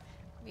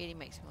 Really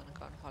makes me want to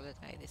go on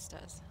holiday, this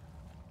does.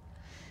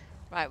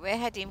 Right, we're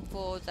heading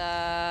for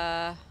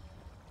the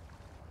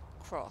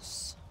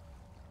cross.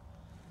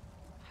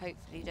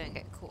 Hopefully don't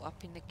get caught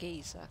up in the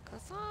geyser,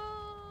 because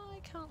I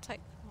can't take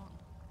them on.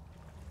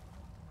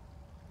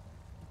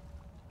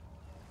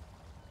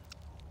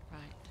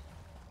 Right.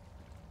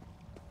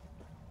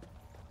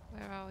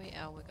 Where are we?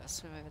 Oh, we've got to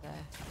swim over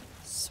there.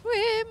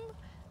 Swim!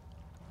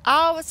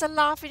 Oh, it's a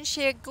laughing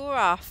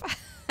Gore.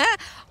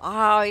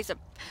 Oh, he's a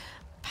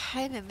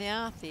pain in the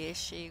arse, he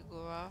is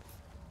Gore.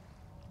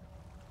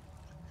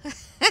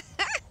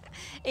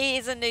 He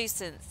is a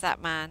nuisance,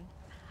 that man.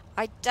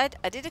 I did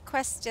a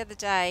quest the other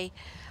day,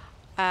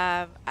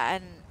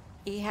 and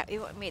he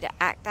wanted me to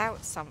act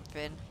out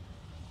something,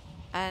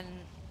 and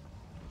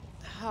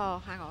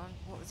oh, hang on,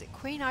 what was it?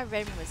 Queen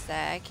Irene was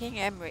there, King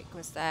Emmerich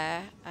was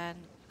there, and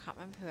I can't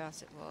remember who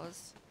else it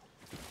was.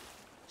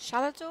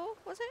 Shalador,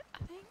 was it? I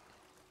think.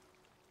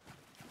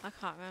 I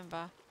can't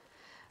remember.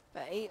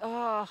 But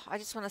I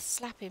just want to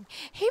slap him.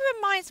 He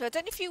reminds me, I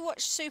don't know if you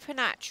watch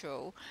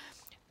Supernatural,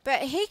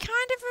 but he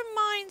kind of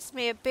reminds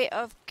me a bit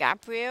of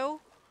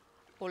Gabriel,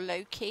 or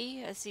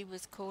Loki, as he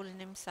was calling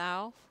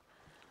himself.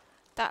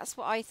 That's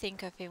what I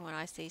think of him when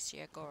I see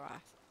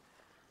Gore.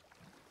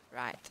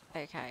 Right,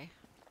 okay.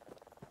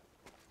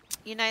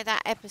 You know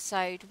that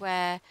episode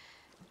where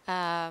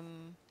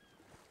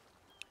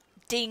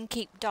Dean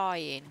kept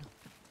dying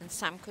and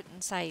Sam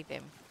couldn't save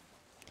him?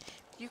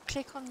 If you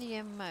click on the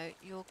emote,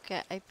 you'll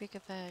get a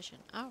bigger version.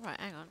 Oh, right,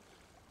 hang on.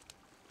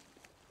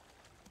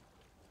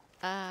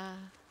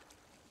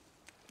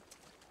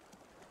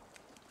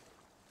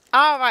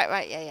 Oh,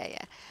 right,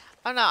 yeah.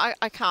 Oh, no,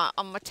 I can't.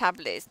 On my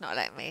tablet, it's not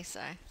letting me, so.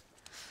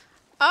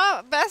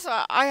 Oh, that's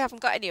right. I haven't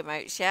got any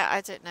emotes yet.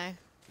 I don't know.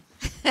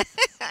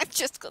 I've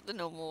just got the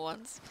normal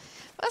ones.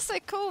 That's so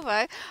cool,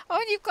 though. Oh,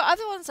 and you've got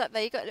other ones up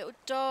there. You've got a little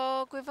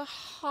dog with a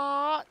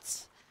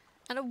heart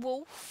and a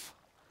wolf.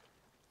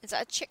 Is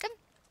that a chicken?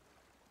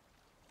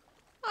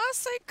 Oh,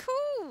 so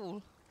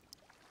cool.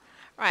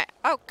 Right,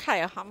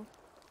 okay. I'm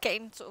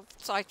getting sort of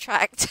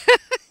sidetracked.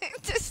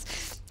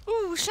 Just,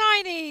 ooh,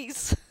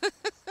 shinies.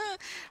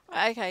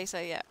 Right, okay, so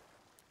yeah.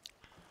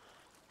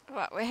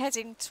 Right, we're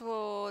heading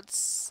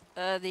towards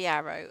the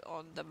arrow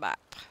on the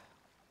map.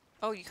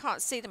 Oh, you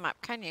can't see the map,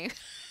 can you?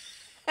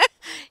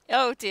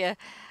 Oh dear.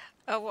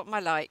 Oh, what am I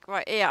like?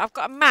 Right, here, I've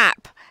got a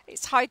map.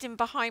 It's hiding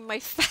behind my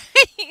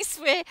face.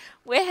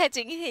 We're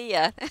heading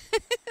here.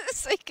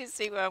 So you can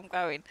see where I'm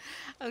going.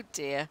 Oh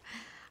dear.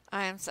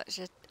 I am such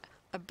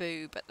a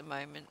boob at the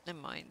moment. Never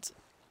mind.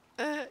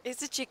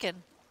 It's a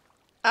chicken.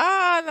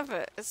 Ah, I love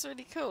it. It's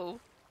really cool.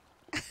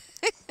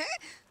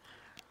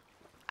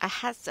 I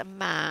has a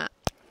map.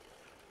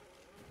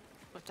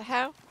 What the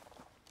hell?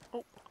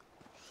 Oh.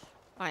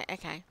 Right,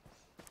 okay.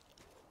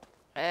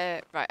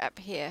 Right, up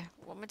here.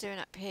 What am I doing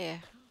up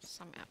here?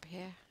 Something up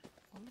here.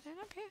 What am I doing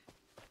up here?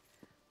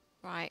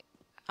 Right.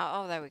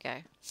 Oh, there we go.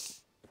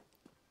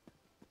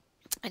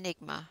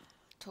 Enigma.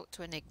 Talk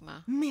to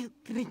Enigma. Milk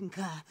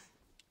drinker.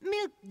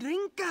 Milk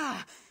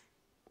drinker.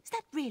 Is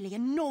that really a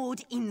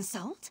Nord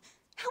insult?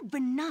 How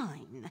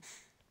benign.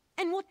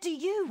 And what do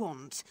you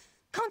want?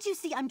 Can't you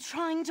see I'm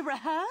trying to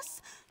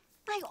rehearse?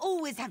 I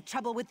always have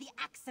trouble with the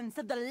accents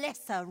of the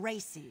lesser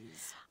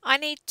races. I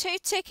need 2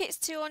 tickets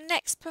to your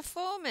next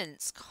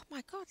performance. Oh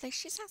my god,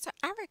 she sounds so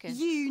arrogant.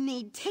 You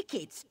need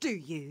tickets, do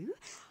you?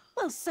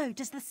 Well, so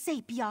does the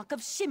Sapiarch of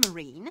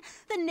Shimmerine,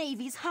 the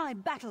Navy's High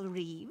Battle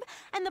Reeve,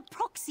 and the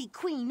Proxy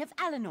Queen of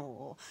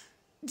Alinor.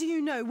 Do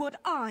you know what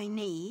I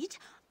need?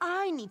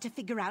 I need to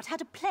figure out how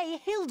to play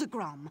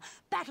Hildegrom,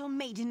 Battle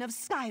Maiden of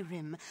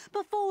Skyrim,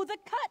 before the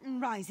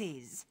curtain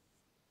rises.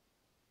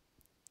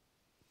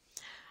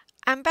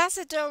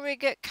 Ambassador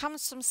Riggott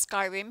comes from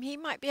Skyrim. He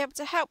might be able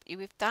to help you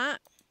with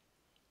that.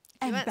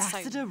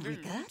 Ambassador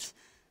Riggott?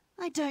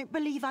 I don't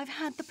believe I've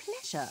had the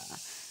pleasure.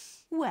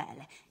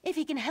 Well, if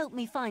he can help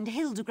me find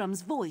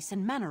Hildegrom's voice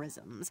and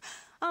mannerisms,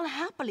 I'll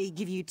happily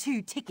give you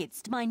 2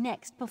 tickets to my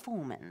next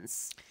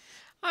performance.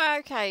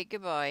 Okay,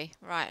 goodbye.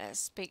 Right,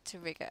 let's speak to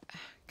Riggott.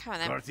 Come on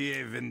then.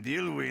 Courtier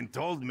Vendilwyn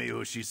told me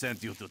who she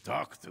sent you to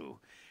talk to.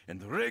 And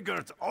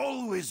Riggott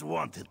always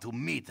wanted to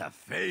meet a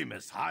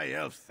famous high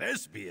elf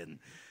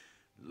thespian,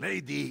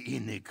 Lady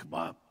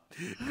Enigma.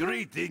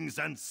 Greetings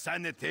and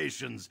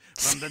salutations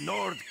from the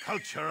Nord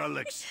Cultural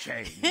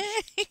Exchange.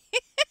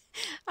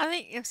 I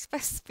think you're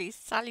supposed to be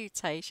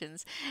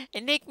salutations.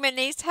 Enigma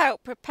needs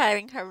help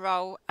preparing her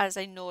role as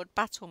a Nord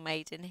battle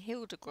maiden,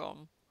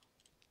 Hildegrom.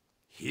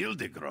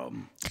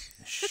 Hildegrom?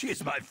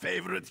 She's my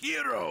favorite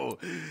hero.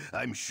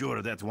 I'm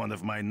sure that one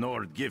of my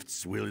Nord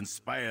gifts will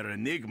inspire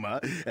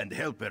Enigma and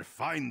help her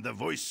find the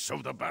voice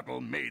of the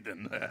Battle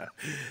Maiden.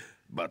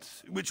 But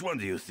which one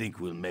do you think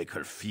will make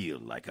her feel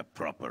like a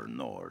proper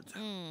Nord?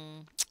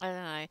 I don't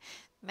know.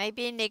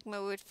 Maybe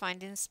Enigma would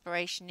find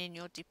inspiration in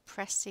your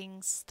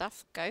depressing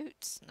stuffed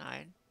goats?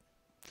 No.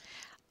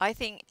 I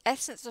think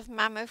Essence of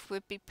Mammoth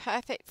would be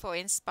perfect for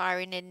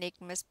inspiring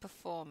Enigma's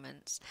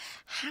performance.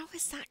 How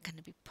is that going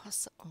to be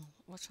possible?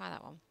 We'll try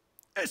that one.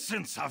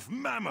 Essence of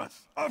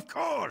Mammoth, of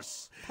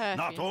course! Perfume.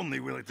 Not only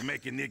will it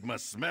make Enigma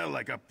smell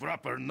like a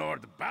proper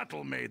Nord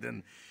battle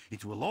maiden,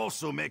 it will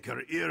also make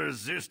her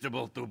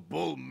irresistible to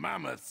bull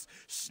mammoths,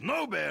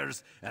 snow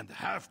bears, and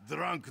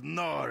half-drunk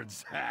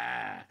Nords.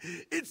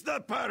 It's the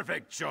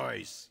perfect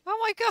choice! Oh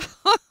my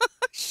god!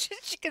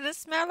 She's going to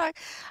smell like...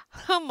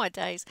 Oh my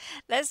days.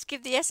 Let's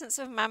give the Essence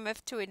of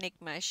Mammoth to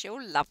Enigma. She'll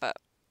love it.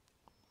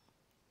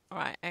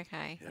 Right,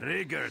 okay.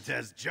 Rigert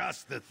has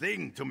just the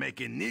thing to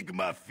make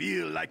Enigma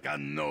feel like a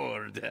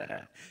Nord.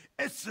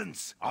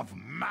 Essence of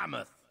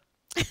Mammoth.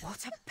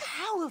 What a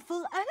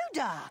powerful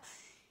odor!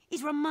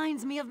 It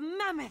reminds me of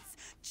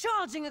mammoths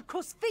charging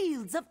across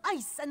fields of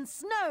ice and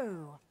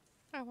snow.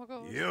 Oh my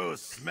god. You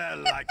smell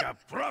like a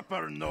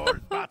proper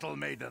Nord battle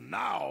maiden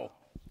now.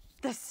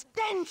 The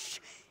stench!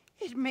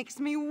 It makes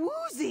me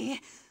woozy,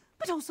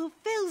 but also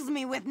fills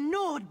me with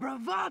Nord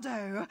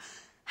bravado.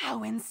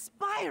 How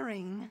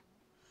inspiring!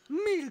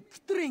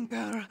 Milk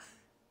drinker.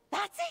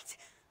 That's it!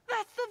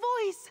 That's the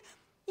voice!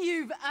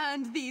 You've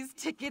earned these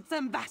tickets,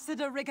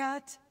 Ambassador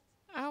Rigert.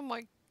 Oh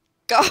my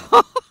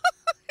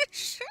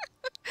gosh!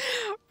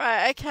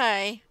 Right,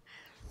 okay.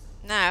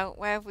 Now,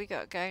 where have we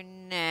got to go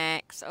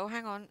next? Oh,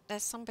 hang on.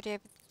 There's somebody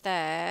over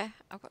there.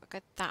 I've got to go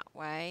that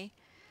way.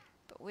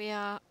 But we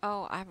are...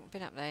 Oh, I haven't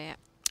been up there yet.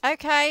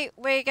 Okay,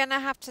 we're going to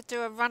have to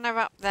do a runner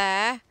up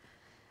there.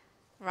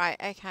 Right,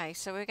 okay.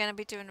 So we're going to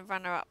be doing a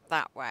runner up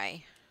that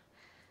way.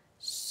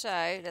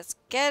 So, let's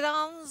get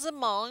on the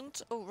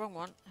mount. Oh, wrong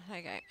one. There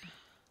you go.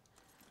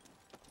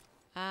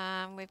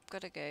 We've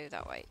got to go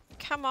that way.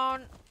 Come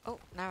on. Oh,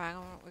 no, hang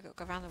on. We've got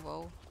to go around the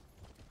wall.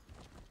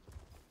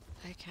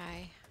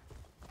 Okay.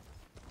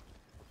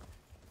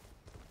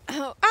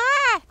 Oh,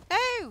 ah!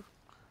 Oh!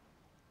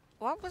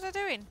 What was I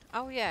doing?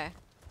 Oh, yeah.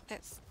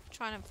 Let's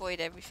try and avoid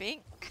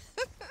everything.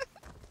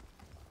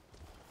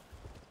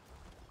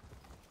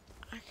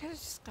 I could have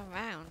just gone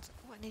round.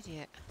 What an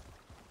idiot.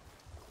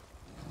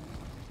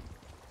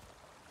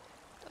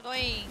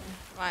 Annoying.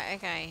 Right,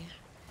 okay.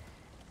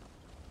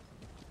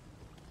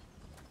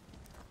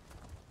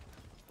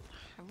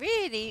 I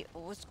really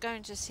was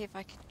going to see if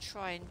I could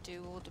try and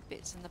do all the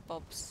bits and the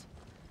bobs.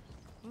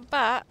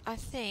 But I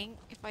think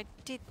if I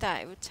did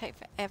that, it would take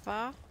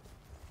forever.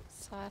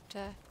 So I have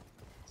to...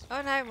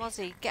 Oh no,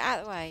 Mozzie, get out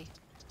of the way.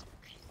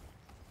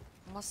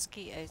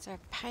 Mosquitoes are a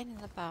pain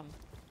in the bum.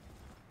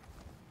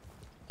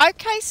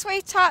 Okay,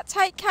 sweetheart,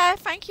 take care.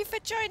 Thank you for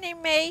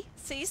joining me.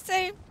 See you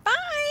soon.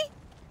 Bye.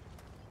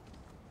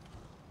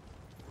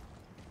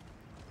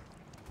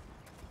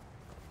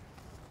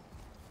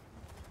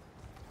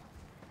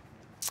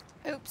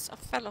 Oops, I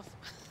fell off.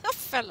 I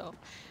fell off.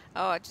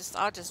 Oh,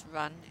 I'll just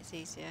run. It's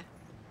easier.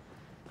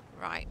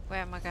 Right, where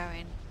am I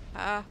going?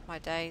 Ah, my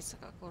days.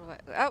 I've got to go all the way.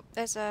 Oh,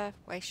 there's a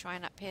way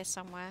shrine up here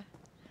somewhere.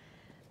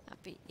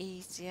 That'd be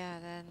easier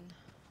then.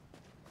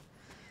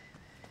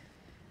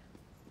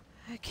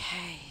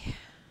 Okay.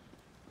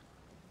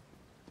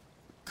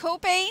 Cool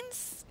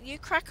beans. You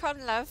crack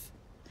on, love.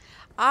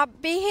 I'll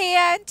be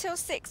here until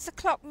 6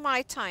 o'clock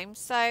my time.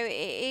 So it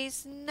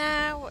is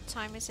now. What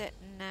time is it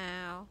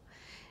now?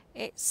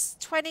 It's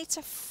 20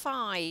 to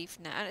 5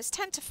 now. And it's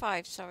 10 to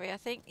 5, sorry, I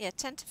think. Yeah,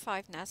 10 to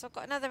 5 now. So I've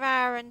got another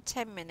hour and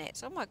 10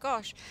 minutes. Oh my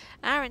gosh.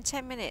 An hour and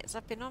 10 minutes.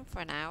 I've been on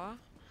for an hour.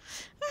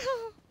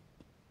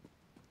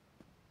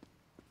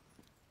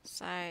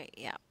 So,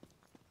 yeah.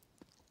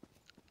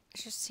 I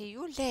shall see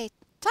you later.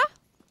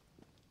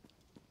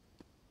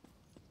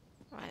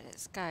 Right,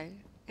 let's go.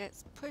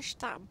 Let's push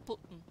that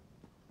button.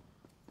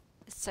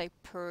 It's so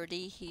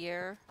pretty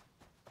here.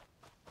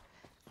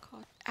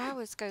 God,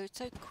 hours go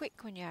so quick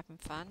when you're having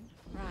fun.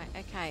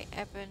 Right, okay,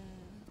 Evan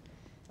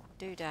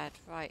Doodad.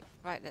 Right,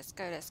 let's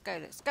go, let's go,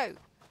 let's go.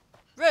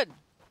 Run!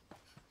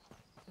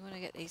 We want to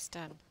get these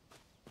done.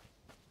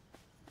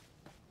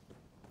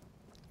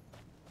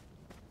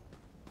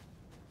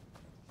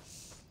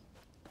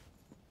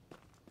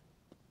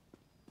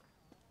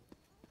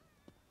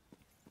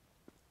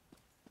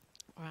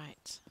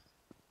 Right.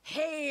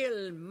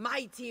 Hail,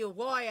 mighty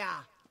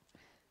warrior!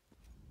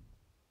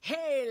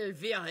 Hail,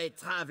 weary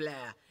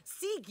traveler!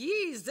 Seek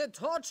ye the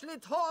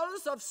torchlit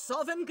halls of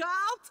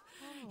Sovngarde?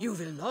 You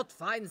will not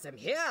find them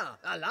here,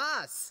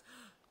 alas!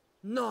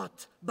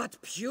 Naught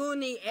but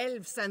puny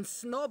elves and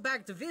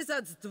snow-backed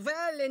wizards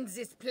dwell in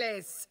this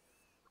place.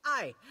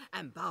 I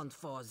am bound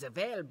for the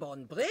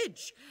Whalebone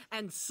Bridge,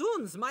 and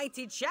soon's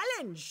mighty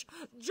challenge.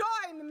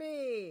 Join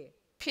me!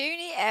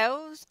 Puny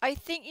elves? I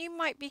think you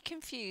might be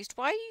confused.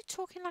 Why are you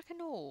talking like a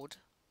Nord?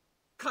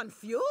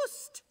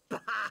 Confused? Bah!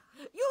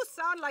 You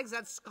sound like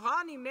that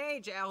scrawny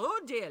mage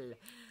Erudil.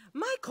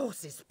 My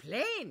course is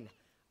plain.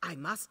 I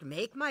must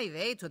make my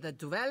way to the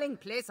dwelling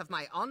place of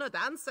my honored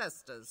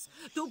ancestors,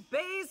 to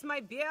bathe my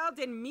beard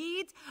in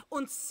mead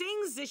and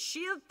sing the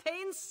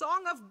shield-pain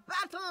song of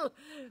battle.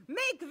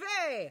 Make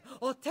way,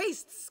 or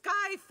taste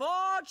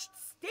sky-forged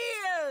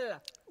steel.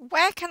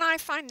 Where can I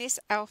find this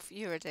elf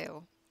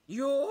Uradil?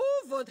 You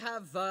would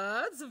have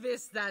words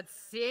with that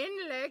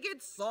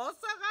thin-legged sorcerer?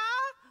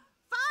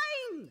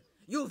 Fine!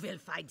 You will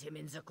find him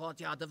in the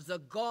courtyard of the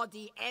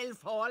gaudy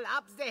elf hall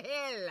up the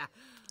hill.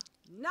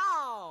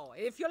 Now,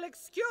 if you'll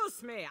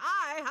excuse me,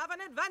 I have an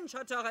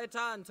adventure to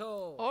return to.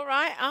 All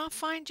right, I'll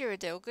find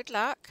Uradil. Good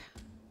luck.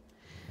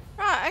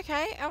 Right,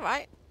 okay, all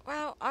right.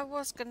 Well, I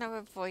was going to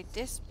avoid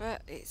this,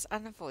 but it's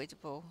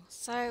unavoidable.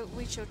 So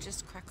we shall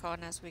just crack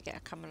on as we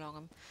come along.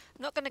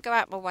 I'm not going to go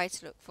out my way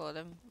to look for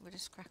them. We'll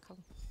just crack on.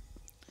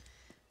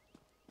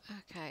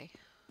 Okay.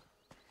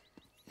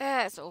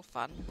 Yeah, it's all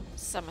fun.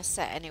 Summer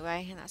set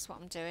anyway, and that's what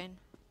I'm doing.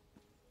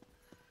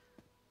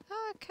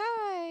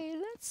 Okay,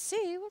 let's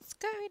see what's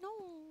going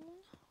on.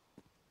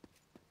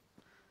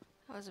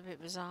 That was a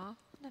bit bizarre.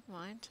 Never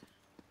mind.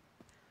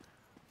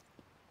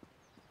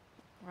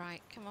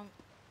 Right, come on.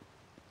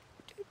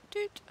 Doot,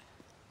 doot.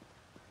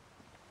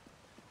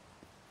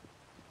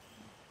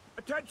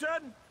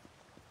 Attention!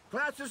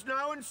 Class is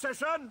now in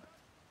session.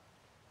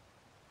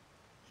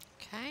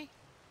 Okay.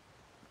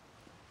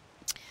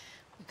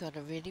 We got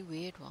a really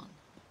weird one.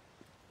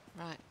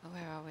 Right,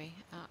 where are we?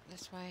 Out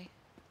this way.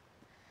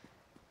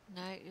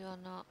 No, you're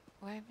not.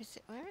 Where is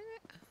it? Where is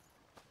it?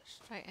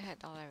 Straight ahead.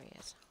 Oh, there he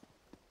is.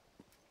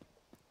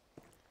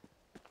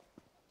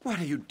 What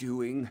are you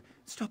doing?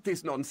 Stop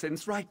this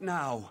nonsense right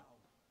now.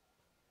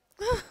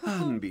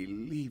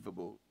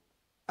 Unbelievable.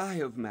 Eye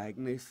of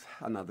Magnus,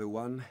 another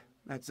one.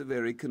 That's a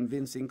very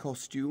convincing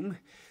costume.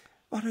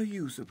 What are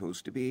you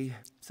supposed to be?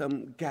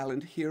 Some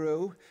gallant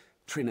hero?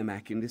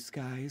 Trinimac in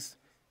disguise?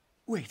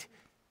 Wait,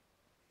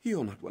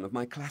 you're not one of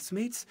my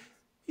classmates.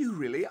 You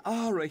really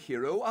are a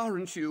hero,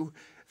 aren't you?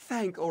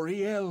 Thank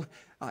Auriel.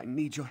 I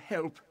need your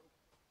help.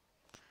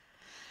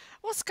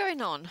 What's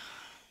going on?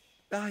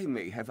 I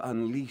may have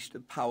unleashed a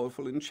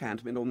powerful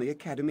enchantment on the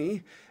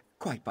Academy.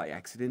 Quite by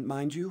accident,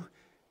 mind you.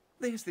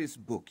 There's this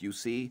book, you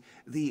see,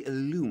 The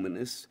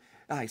Illuminous.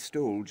 I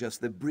stole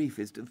just the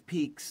briefest of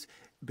peeks.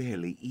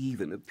 Barely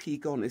even a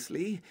peek,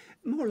 honestly.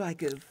 More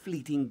like a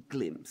fleeting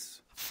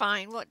glimpse.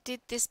 Fine, what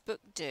did this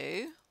book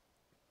do?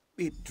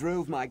 It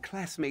drove my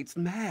classmates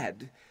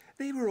mad.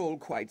 They were all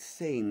quite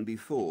sane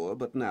before,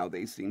 but now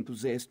they seem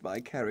possessed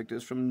by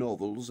characters from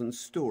novels and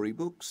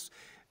storybooks.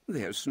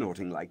 They're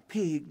snorting like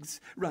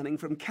pigs, running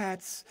from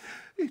cats.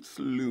 It's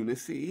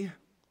lunacy.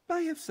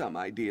 I have some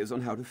ideas on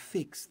how to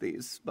fix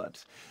this,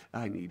 but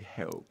I need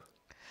help.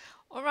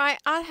 All right,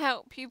 I'll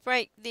help you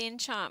break the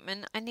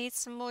enchantment. I need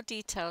some more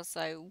details,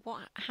 though.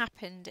 What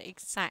happened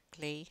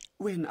exactly?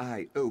 When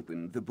I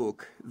opened the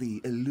book,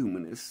 The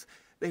Illuminous,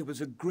 there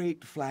was a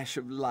great flash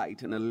of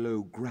light and a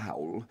low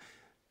growl.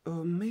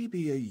 Or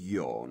maybe a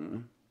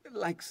yawn.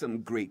 Like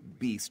some great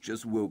beast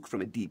just woke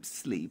from a deep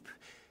sleep.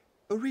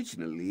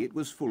 Originally, it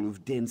was full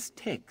of dense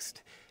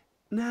text.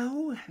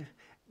 Now,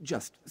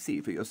 just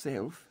see for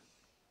yourself.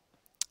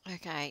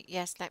 Okay,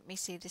 yes, let me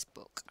see this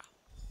book.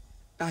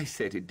 I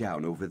set it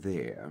down over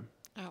there.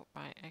 Oh,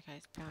 right, okay,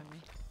 it's behind me.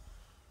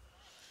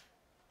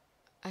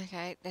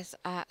 Okay, there's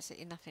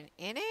absolutely nothing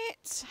in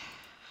it.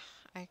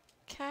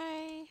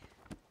 Okay.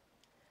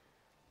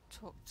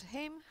 Talk to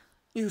him.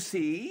 You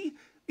see?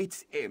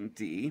 It's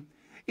empty.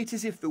 It's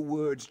as if the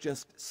words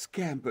just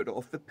scampered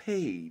off the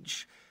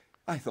page.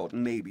 I thought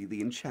maybe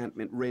the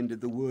enchantment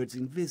rendered the words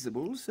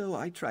invisible, so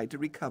I tried to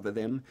recover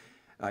them.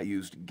 I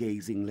used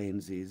gazing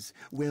lenses,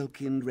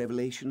 Welkind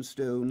revelation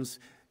stones,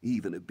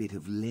 even a bit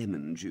of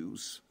lemon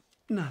juice.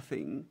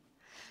 Nothing.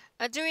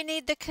 Do we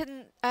need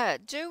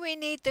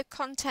the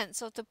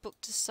contents of the book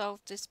to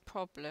solve this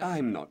problem?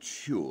 I'm not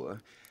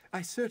sure.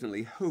 I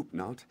certainly hope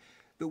not.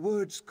 The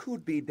words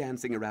could be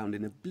dancing around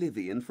in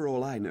oblivion for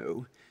all I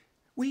know.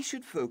 We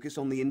should focus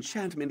on the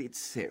enchantment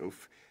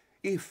itself.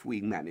 If we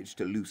manage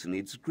to loosen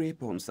its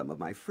grip on some of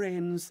my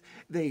friends,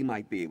 they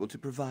might be able to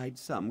provide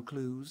some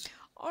clues.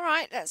 All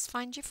right, let's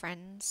find your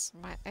friends.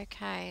 Right,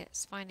 okay,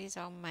 let's find his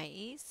old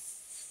mates.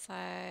 So,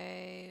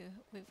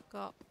 we've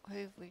got...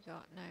 Who've we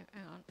got? No,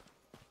 hang on.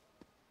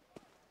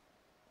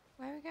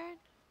 Where are we going?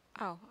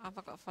 Oh, have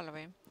I got to follow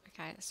him?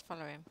 Okay, let's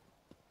follow him.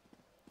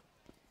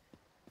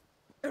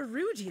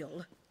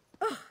 Erudil?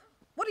 Oh,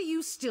 what are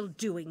you still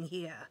doing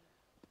here?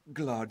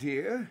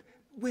 Glardier,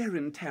 where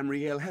in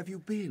Tamriel have you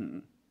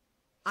been?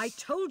 I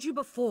told you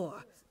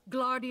before,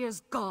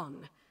 Glardier's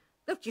gone.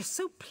 Look, you're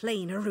so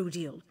plain,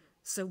 Erudil.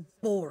 So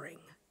boring.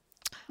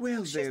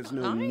 Well, She's there's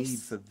not no nice. need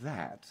for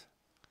that.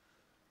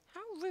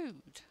 How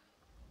rude.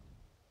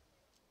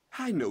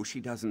 I know she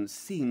doesn't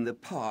seem the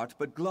part,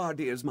 but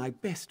Glardier's my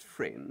best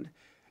friend.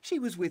 She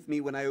was with me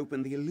when I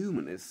opened the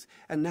Illuminous,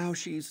 and now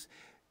she's...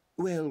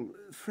 Well,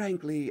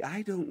 frankly,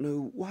 I don't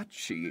know what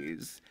she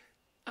is.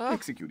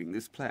 Executing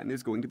this plan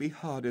is going to be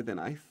harder than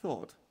I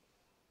thought.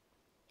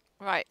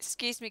 Right,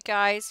 excuse me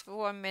guys for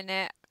 1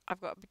 minute. I've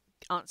got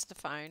to answer the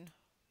phone.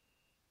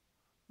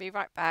 Be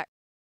right back.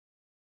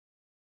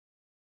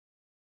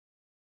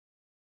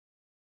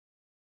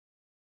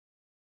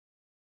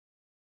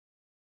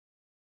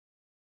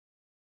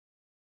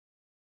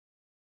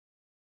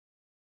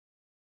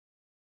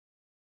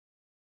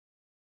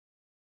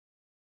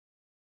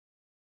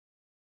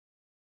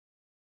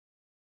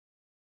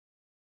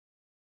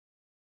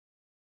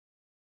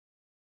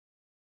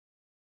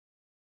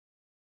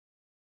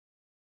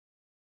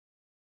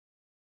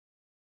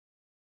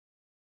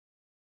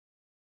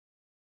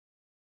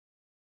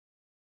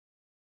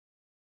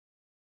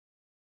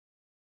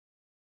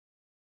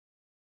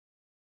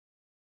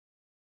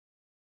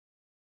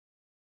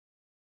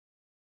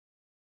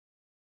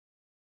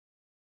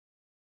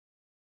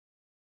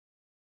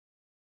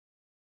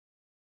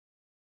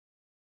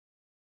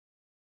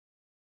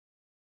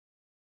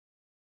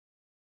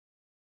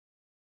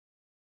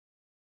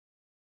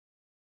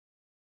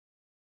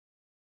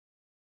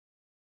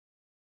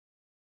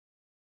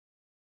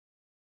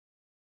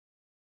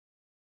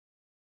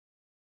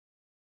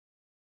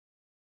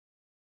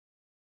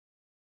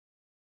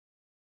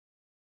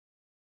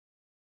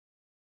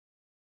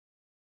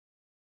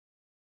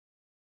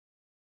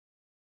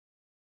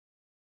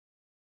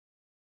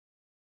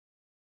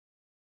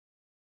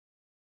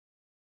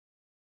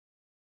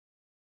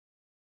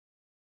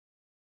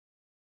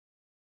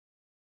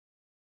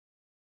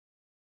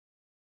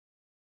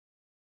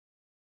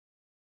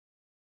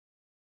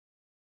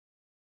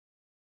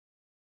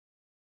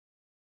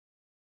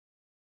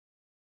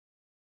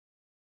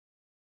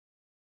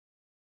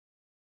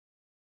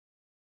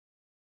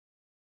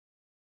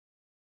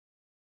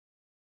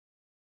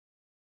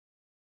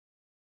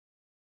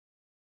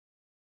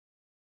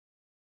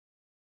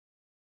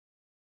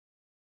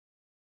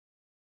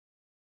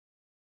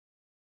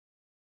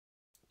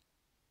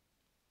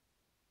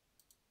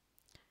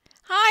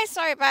 Hi,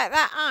 sorry about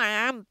that. I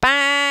am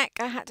back.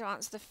 I had to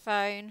answer the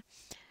phone.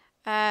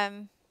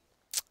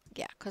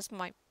 Yeah, because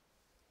my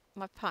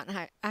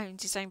partner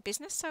owns his own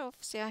business, so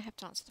obviously I have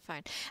to answer the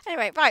phone.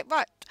 Anyway, right.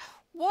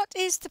 What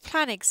is the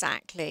plan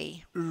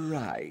exactly?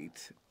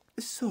 Right.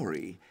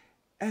 Sorry.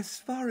 As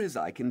far as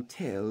I can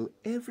tell,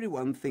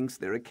 everyone thinks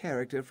they're a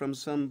character from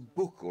some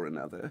book or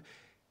another.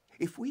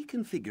 If we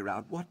can figure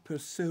out what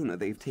persona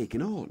they've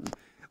taken on,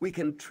 we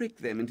can trick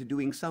them into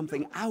doing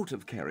something out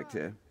of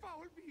character.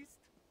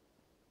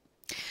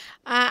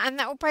 And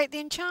that will break the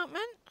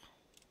enchantment?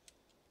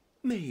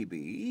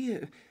 Maybe.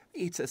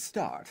 It's a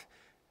start.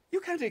 You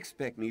can't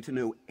expect me to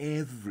know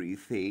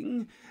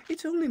everything.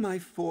 It's only my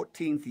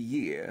 14th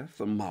year,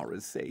 for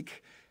Mara's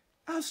sake.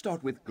 I'll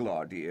start with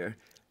Glaudir,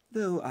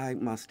 though I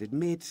must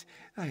admit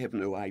I have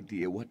no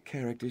idea what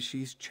character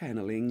she's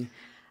channeling.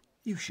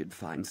 You should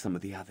find some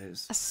of the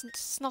others. A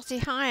snotty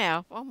high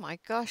elf. Oh my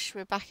gosh,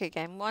 we're back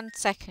again. 1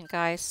 second,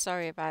 guys.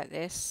 Sorry about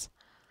this.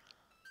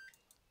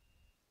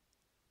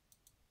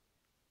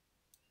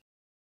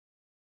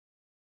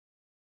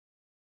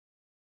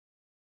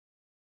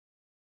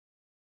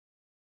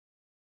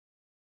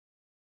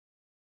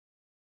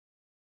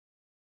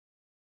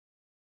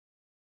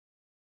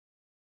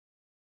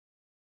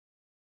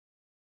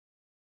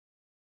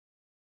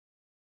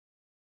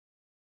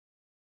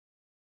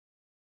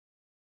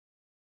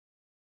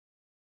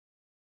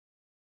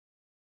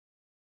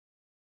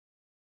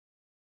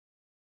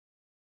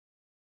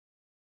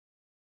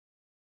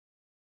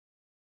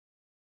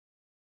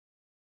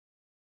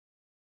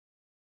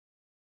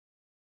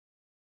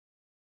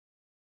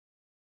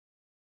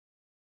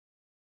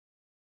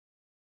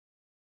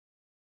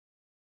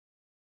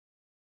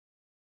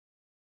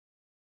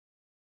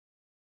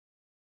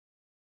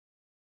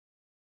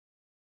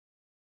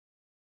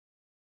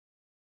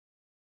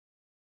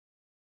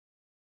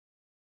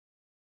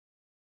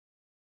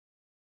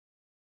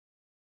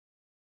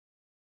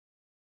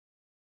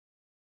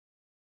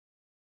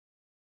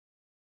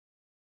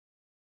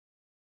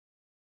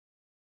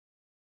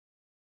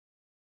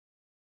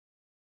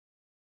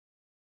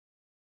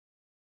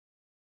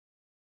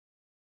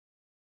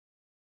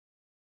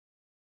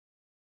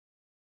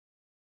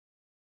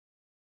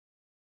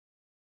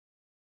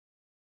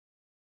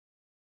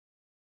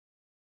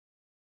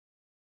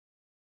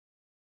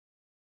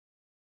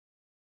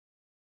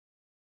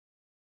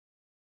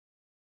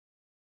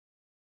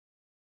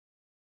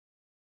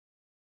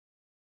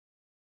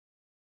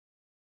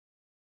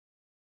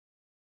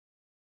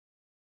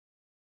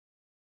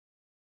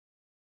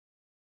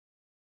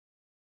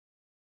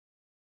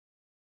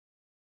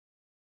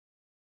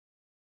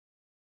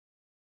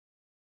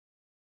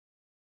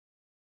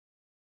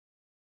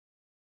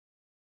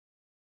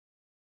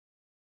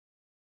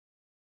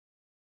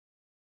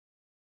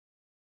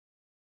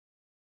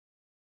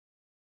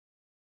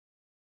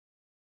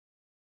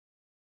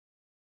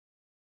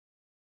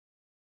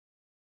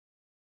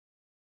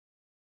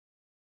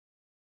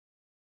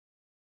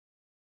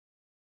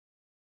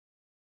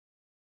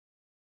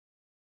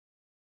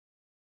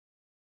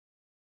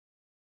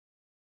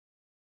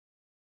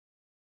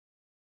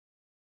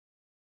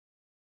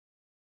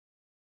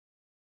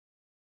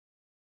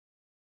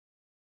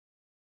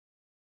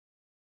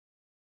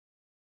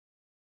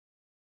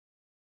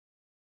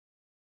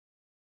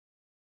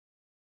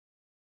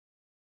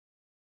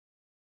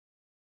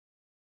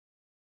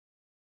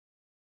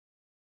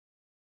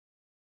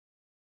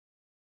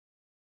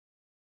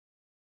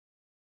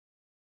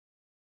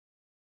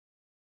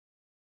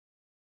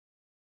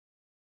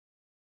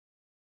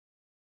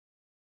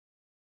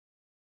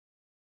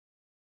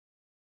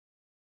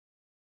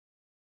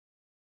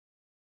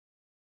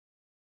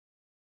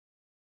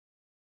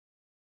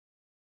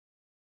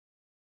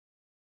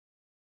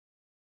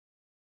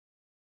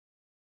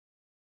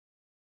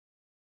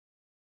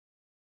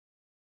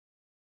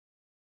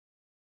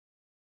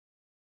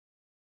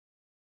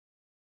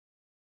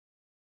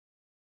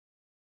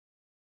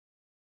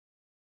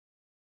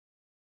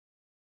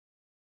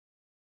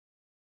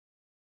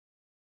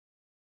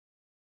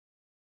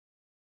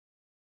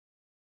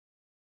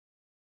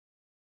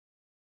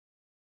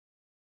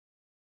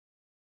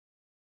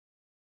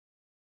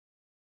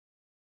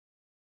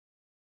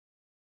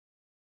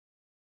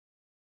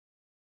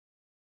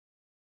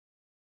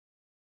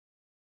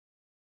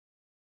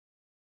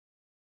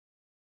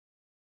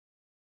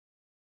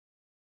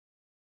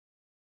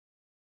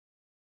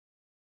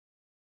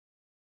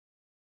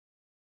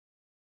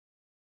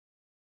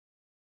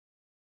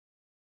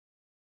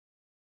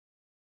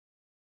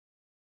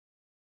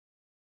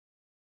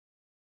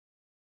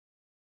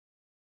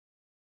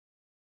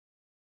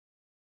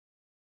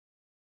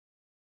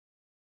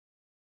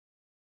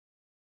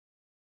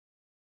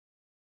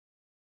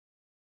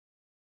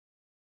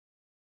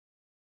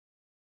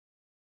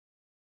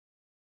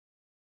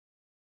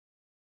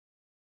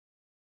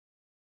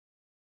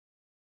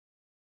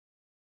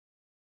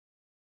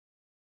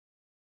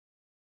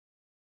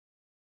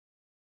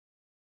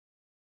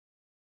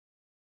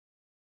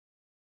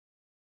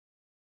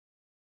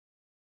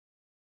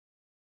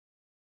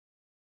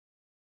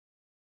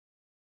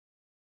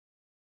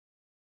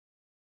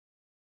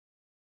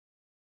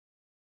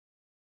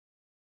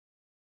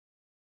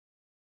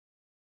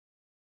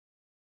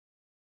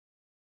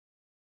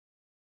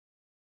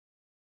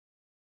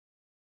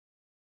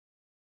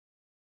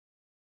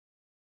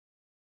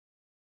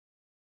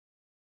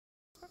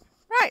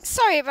 Right,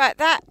 sorry about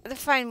that. The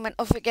phone went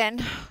off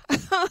again.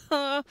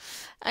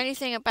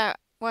 Anything about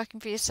working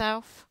for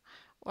yourself?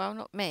 Well,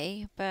 not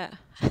me, but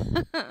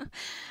I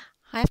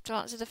have to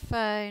answer the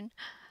phone.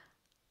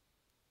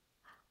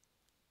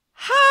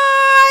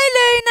 Hi,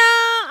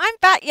 Luna! I'm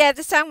back. Yeah,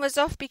 the sound was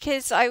off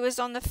because I was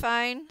on the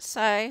phone,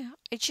 so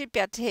it should be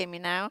able to hear me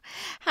now.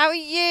 How are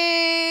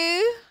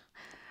you?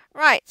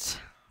 Right,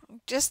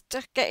 just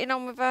getting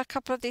on with a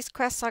couple of these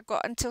quests. I've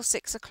got until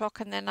 6 o'clock,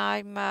 and then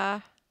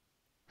I'm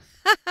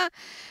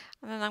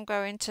and then I'm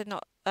going to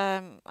not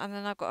and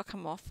then I've got to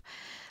come off.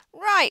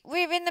 Right,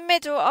 we're in the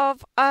middle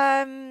of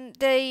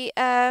the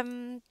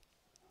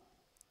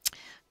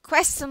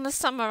quest on the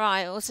Summer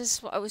Isles. This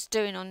is what I was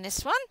doing on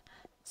this one.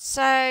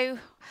 So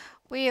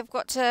we have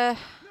got to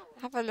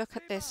have a look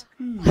at this.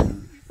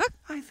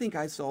 I think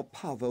I saw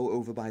Pavo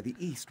over by the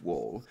east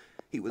wall.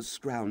 He was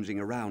scrounging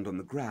around on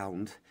the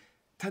ground.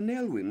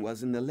 Tanelwyn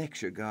was in the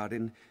lecture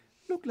garden.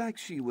 Looked like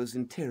she was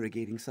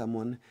interrogating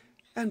someone.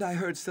 And I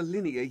heard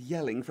Selinia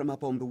yelling from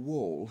up on the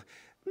wall.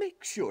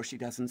 Make sure she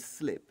doesn't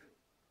slip.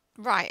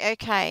 Right,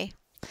 okay.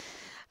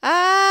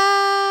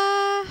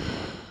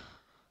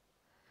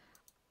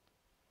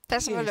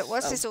 Let's have a look.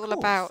 What's this all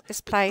about, this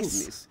place?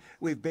 Goodness,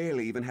 we've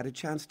barely even had a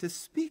chance to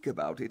speak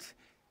about it.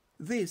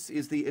 This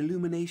is the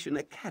Illumination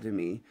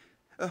Academy,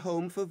 a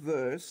home for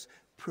verse,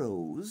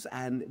 prose,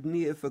 and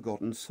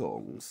near-forgotten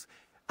songs.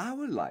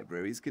 Our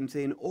libraries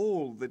contain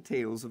all the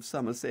tales of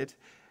Somerset.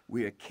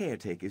 We're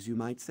caretakers, you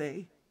might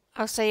say.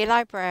 Oh, so you're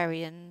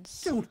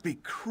librarians. Don't be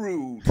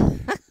crude.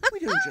 We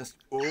don't just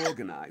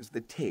organize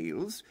the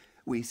tales.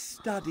 We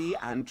study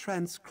and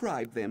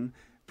transcribe them,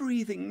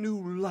 breathing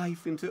new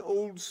life into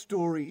old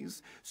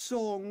stories,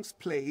 songs,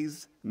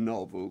 plays,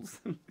 novels.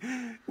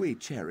 We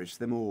cherish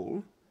them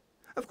all.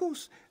 Of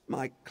course,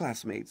 my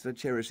classmates are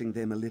cherishing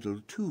them a little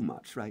too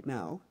much right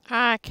now.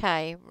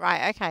 Okay,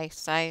 right, okay.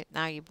 So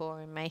now you're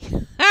boring me.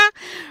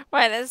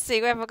 Right, let's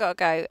see. Where have I got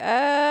to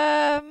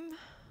go?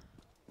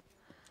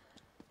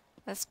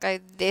 Let's go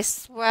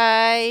this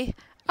way.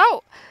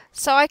 Oh,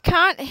 so I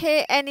can't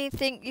hear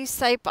anything you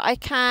say, but I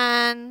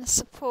can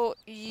support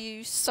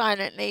you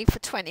silently for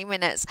 20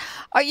 minutes.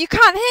 Oh, you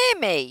can't hear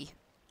me?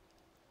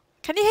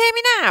 Can you hear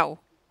me now?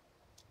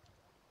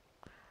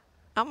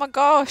 Oh my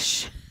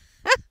gosh.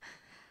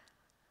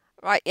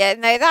 Right, yeah,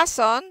 no, that's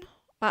on.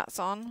 That's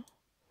on.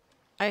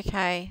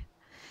 Okay.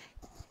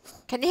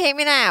 Can you hear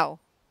me now?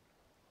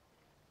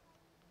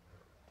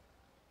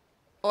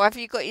 Or have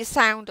you got your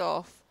sound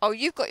off? Oh,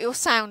 you've got your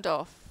sound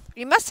off.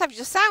 You must have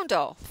your sound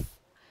off.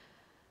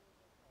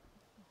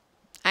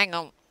 Hang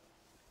on.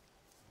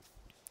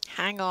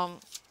 Hang on.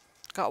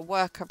 Got to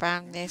work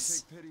around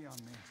this. Take pity on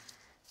me.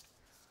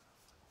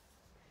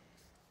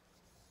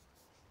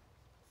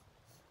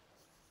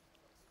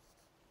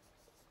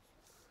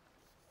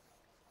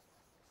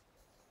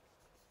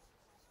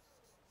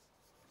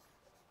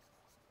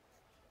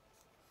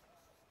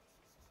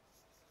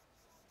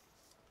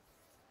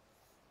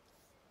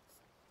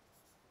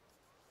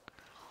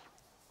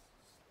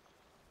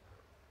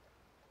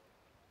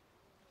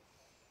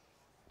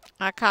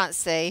 I can't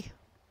see.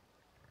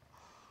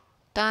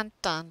 Dun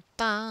dun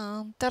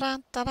dun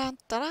dun dun dun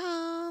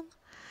dun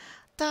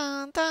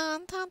dun dun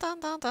dun dun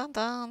dun dun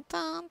dun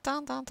dun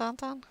dun dun dun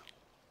dun.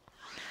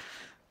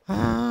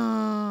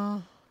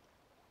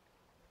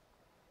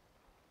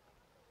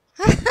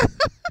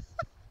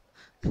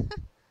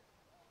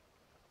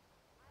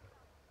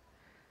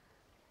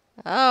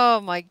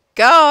 Oh my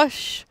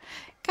gosh!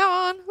 Come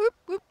on, whoop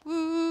whoop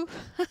whoop.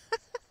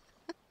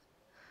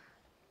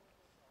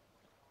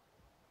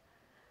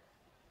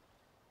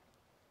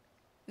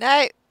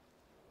 No.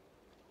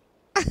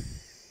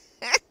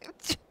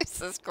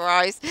 Jesus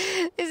Christ.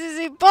 This is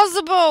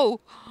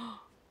impossible.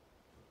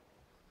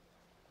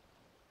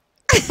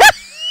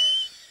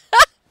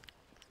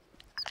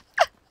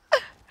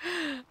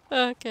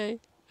 Okay.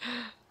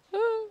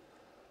 Oh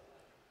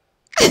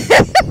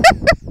yeah,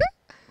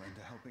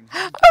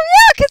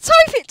 I can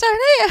type it down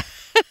here.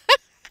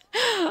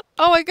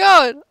 Oh my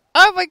god.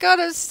 Oh my god,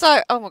 I'm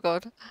so... Oh my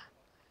god.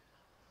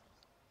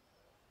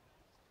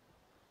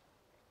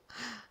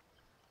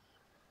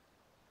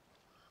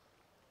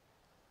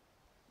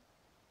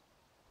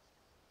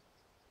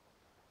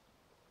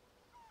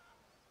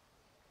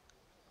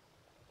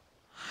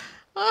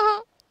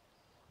 Uh-huh.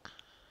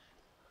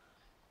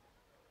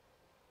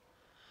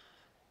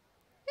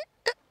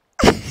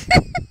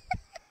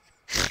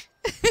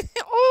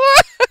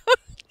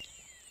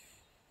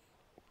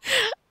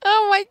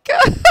 Oh my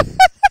god.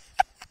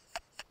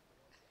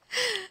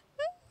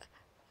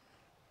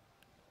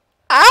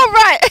 All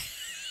right.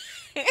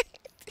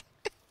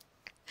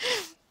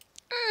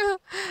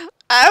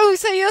 Oh,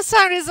 so your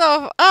sound is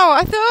off. Oh,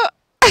 I thought.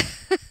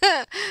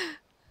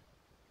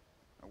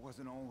 I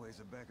wasn't always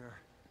a beggar.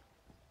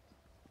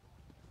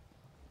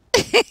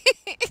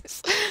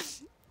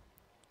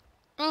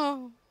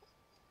 Oh.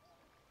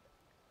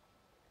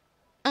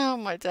 Oh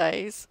my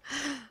days.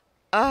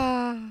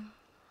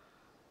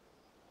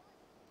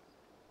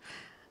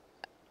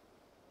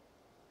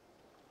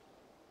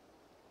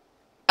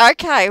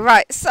 Okay,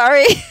 right,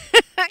 sorry.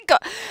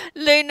 Got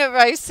Luna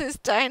Rosa's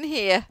down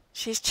here.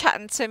 She's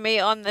chatting to me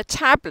on the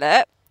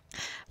tablet.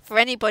 For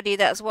anybody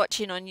that's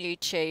watching on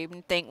YouTube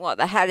and think what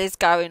the hell is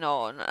going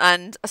on,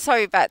 and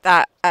sorry about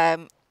that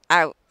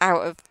out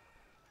of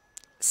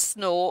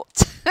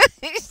snort.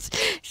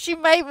 She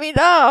made me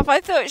laugh.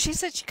 I thought she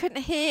said she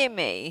couldn't hear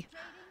me.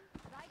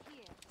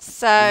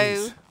 So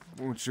Please,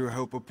 won't you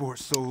help a poor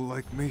soul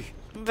like me?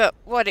 but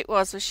what it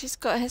was she's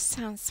got her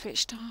sound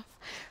switched off.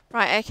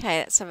 Right, okay,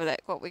 let's have a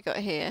look what we got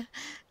here.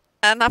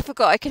 And I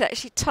forgot I could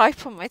actually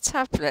type on my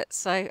tablet,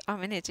 so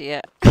I'm an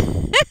idiot.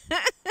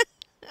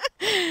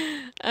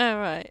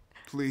 Alright.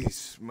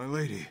 Please, my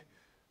lady,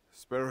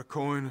 spare a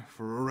coin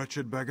for a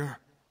wretched beggar.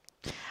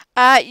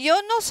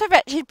 You're not a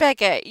wretched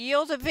beggar.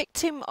 You're the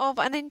victim of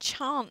an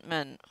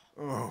enchantment.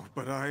 Oh,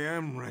 but I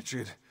am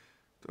wretched.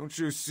 Don't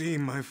you see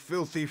my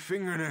filthy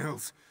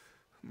fingernails?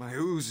 My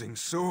oozing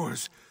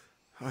sores?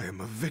 I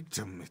am a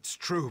victim, it's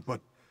true,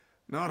 but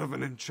not of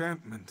an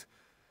enchantment.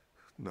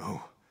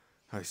 No,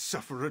 I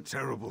suffer a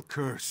terrible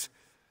curse.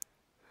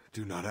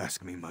 Do not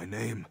ask me my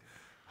name.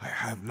 I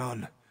have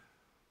none.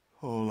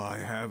 All I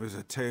have is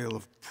a tale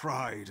of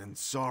pride and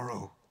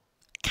sorrow.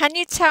 Can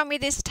you tell me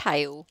this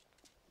tale?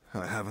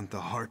 I haven't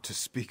the heart to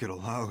speak it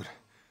aloud.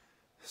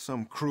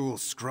 Some cruel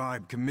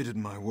scribe committed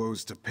my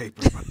woes to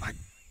paper, but I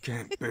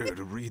can't bear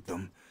to read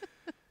them.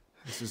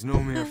 This is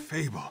no mere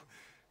fable.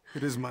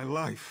 It is my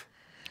life.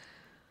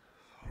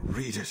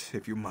 Read it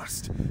if you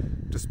must.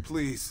 Just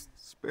please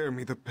spare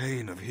me the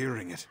pain of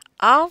hearing it.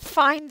 I'll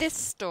find this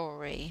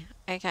story.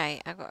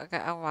 Okay, I've got to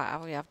go. Oh, right,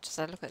 we have to just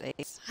look at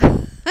these.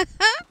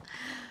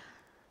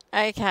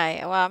 Okay,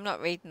 well, I'm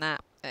not reading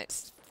that.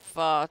 It's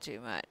far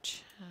too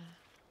much.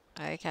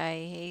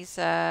 Okay, he's,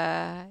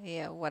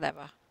 yeah,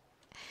 whatever.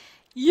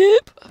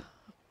 Yep.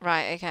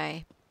 Right,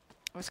 okay.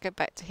 Let's go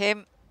back to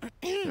him.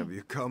 Have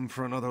you come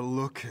for another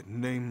look at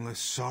nameless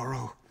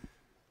sorrow?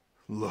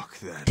 Look,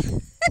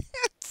 then.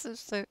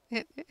 so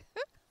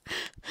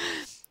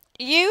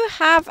You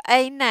have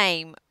a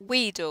name,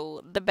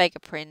 Weedle, the Beggar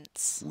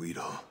Prince.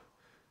 Weedle.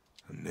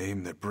 A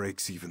name that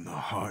breaks even the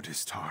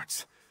hardest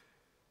hearts.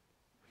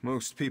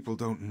 Most people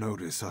don't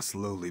notice us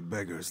lowly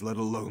beggars, let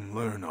alone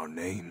learn our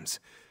names.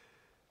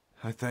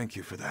 I thank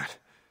you for that.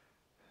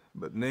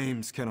 But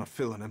names cannot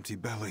fill an empty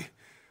belly.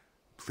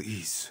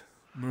 Please,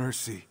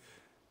 mercy,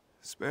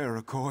 spare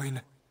a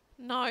coin.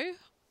 No,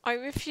 I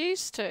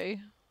refuse to.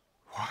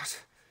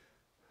 What?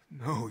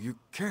 No, you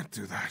can't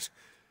do that.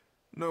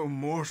 No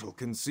mortal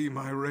can see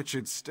my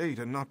wretched state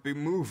and not be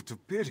moved to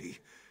pity.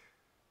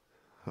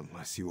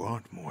 Unless you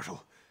aren't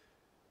mortal.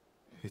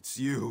 It's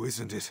you,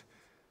 isn't it?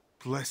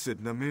 Blessed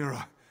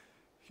Namira.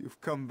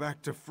 You've come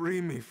back to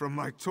free me from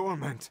my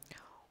torment.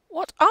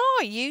 What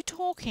are you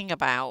talking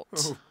about?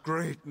 Oh,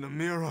 great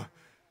Namira.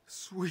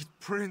 Sweet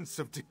prince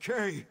of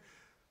decay.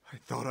 I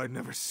thought I'd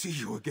never see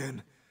you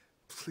again.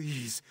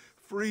 Please,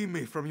 free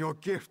me from your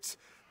gifts.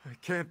 I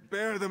can't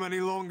bear them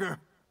any longer.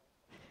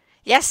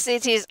 Yes,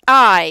 it is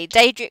I,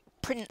 Daedric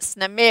Prince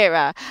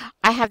Namira.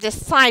 I have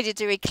decided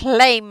to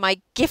reclaim my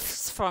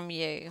gifts from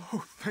you.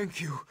 Oh,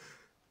 thank you.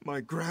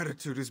 My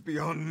gratitude is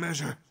beyond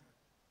measure.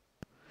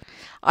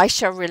 I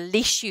shall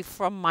release you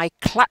from my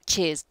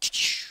clutches.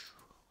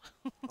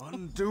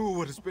 Undo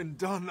what has been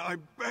done, I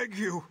beg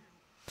you.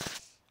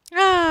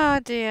 Oh,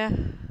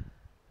 dear.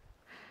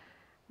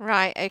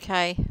 Right,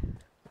 okay.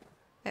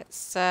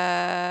 Let's,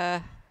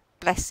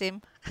 bless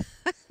him.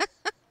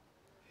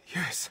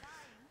 Yes,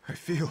 I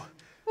feel...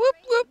 Whoop,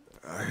 whoop.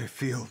 I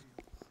feel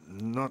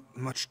not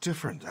much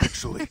different,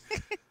 actually.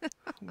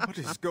 What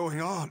is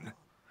going on?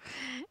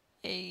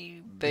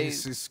 Hey, boo.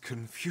 This is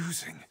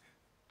confusing.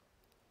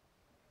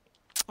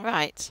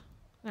 Right.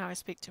 Now I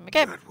speak to him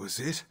again. That was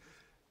it?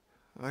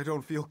 I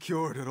don't feel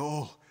cured at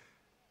all.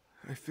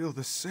 I feel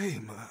the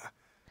same.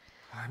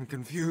 I'm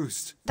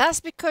confused.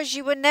 That's because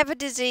you were never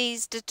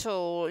diseased at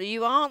all.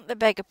 You aren't the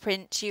Beggar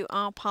Prince, you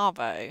are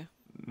Parvo.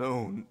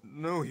 No,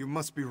 you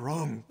must be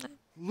wrong.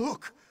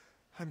 Look!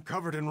 I'm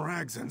covered in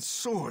rags and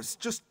sores.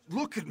 Just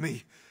look at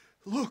me.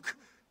 Look.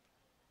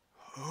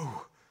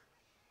 Oh.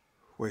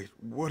 Wait,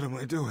 what am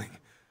I doing?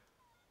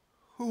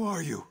 Who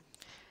are you?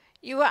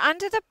 You were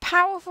under the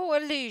powerful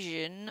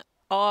illusion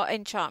or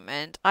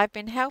enchantment. I've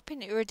been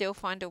helping Uradil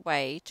find a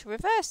way to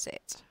reverse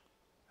it.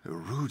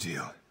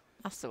 Uradil?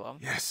 That's the one.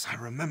 Yes, I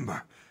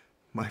remember.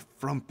 My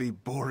frumpy,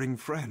 boring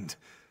friend.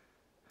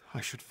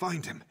 I should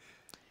find him.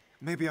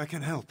 Maybe I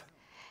can help.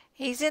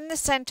 He's in the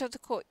centre of the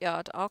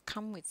courtyard. I'll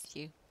come with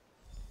you.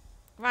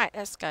 Right,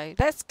 let's go.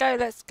 Let's go,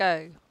 let's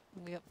go.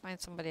 We'll find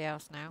somebody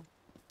else now.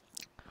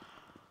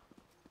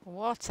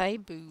 What a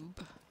boob.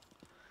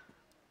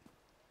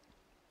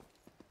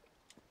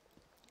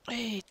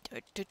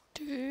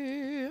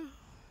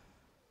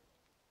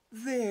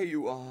 There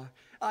you are.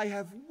 I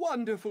have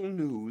wonderful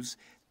news.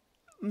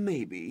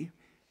 Maybe.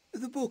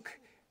 The book,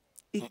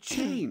 it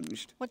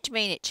changed. What do you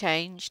mean it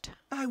changed?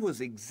 I was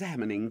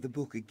examining the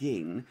book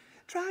again,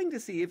 trying to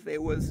see if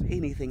there was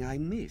anything I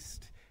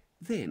missed.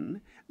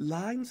 Then,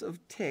 lines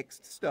of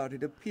text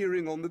started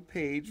appearing on the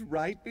page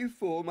right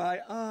before my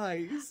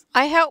eyes.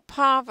 I helped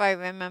Parvo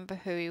remember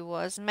who he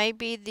was.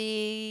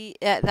 Maybe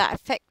that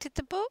affected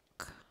the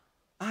book?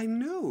 I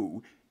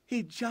know.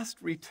 He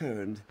just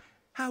returned.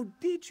 How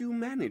did you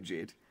manage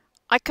it?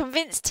 I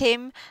convinced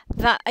him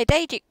that a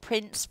Daedic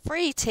prince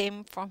freed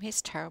him from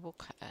his terrible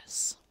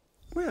curse.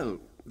 Well,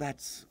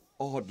 that's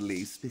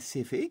oddly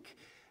specific,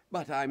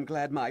 but I'm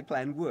glad my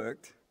plan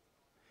worked.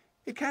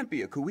 It can't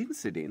be a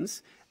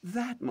coincidence.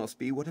 That must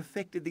be what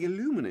affected the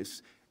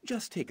Illuminus.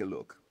 Just take a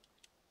look.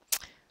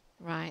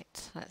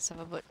 Right, let's have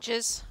a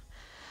butcher's.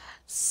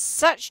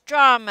 Such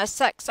drama,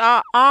 such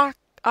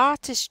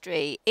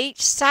artistry.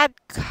 Each sad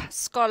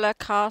scholar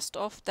cast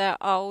off their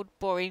old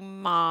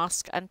boring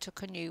mask and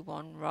took a new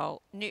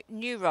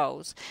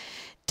roles.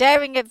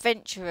 Daring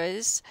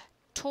adventurers,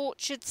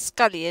 tortured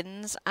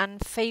scullions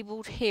and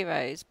fabled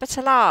heroes. But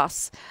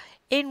alas,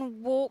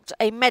 in walked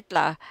a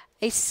meddler,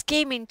 a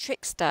scheming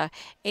trickster,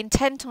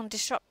 intent on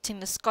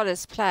disrupting the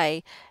scholars'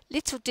 play.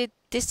 Little did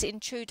this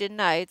intruder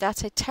know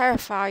that a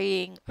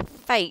terrifying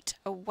fate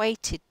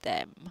awaited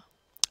them.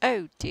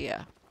 Oh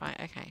dear. Right,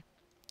 okay.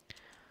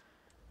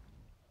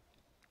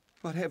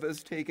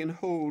 Whatever's taken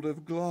hold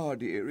of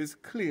Gladir is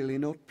clearly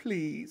not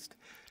pleased.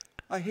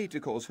 I hate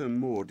to cause her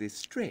more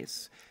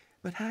distress,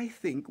 but I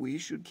think we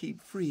should keep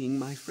freeing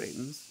my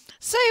friends.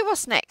 So,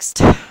 what's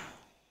next?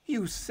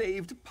 You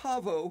saved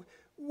Pavo.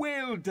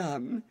 Well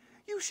done.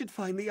 You should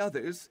find the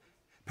others.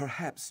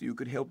 Perhaps you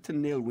could help to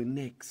Nelwyn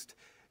next.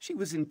 She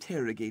was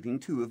interrogating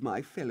 2 of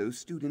my fellow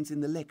students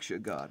in the lecture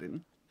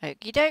garden.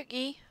 Okie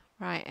dokie.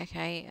 Right,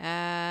 okay.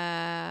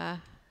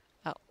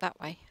 Oh, that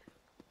way.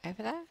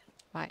 Over there?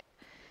 Right.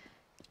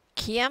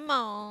 Come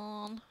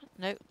on.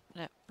 No,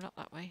 not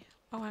that way.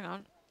 Oh, hang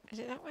on. Is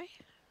it that way?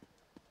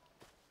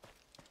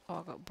 Oh,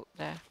 I've got a book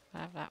there. I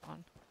have that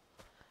one.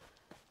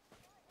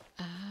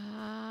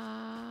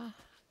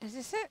 Is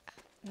this it?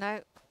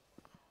 No.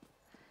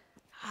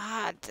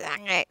 Ah,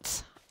 dang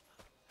it.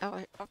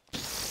 Oh,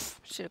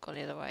 should have gone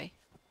the other way.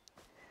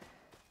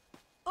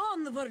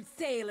 Onward,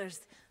 sailors!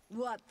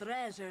 What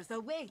treasures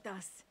await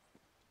us?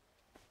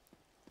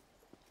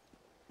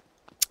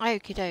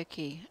 Okie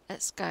dokie.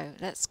 Let's go,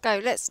 let's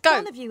go, let's go!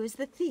 One of you is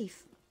the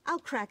thief. I'll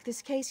crack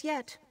this case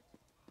yet.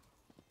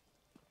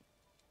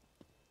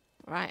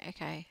 Right,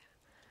 okay.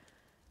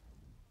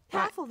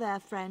 Careful there,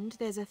 friend.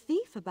 There's a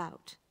thief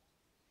about.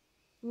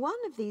 One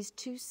of these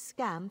 2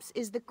 scamps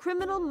is the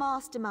criminal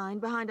mastermind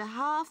behind a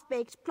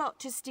half-baked plot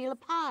to steal a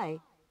pie.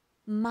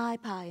 My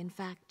pie, in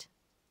fact.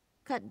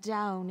 Cut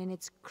down in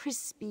its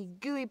crispy,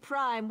 gooey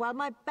prime while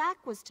my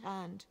back was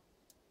turned.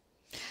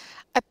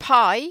 A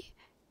pie?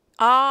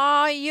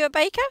 Are you a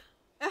baker?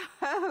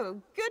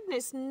 Oh,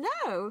 goodness,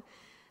 no.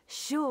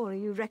 Sure,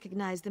 you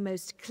recognize the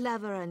most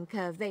clever and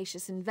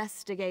curvaceous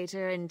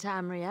investigator in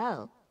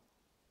Tamriel.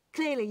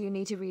 Clearly you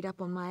need to read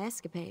up on my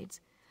escapades.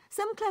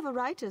 Some clever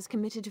writers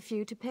committed a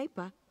few to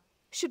paper.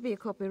 Should be a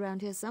copy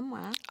around here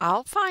somewhere.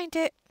 I'll find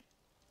it.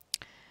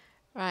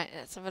 Right,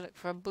 let's have a look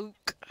for a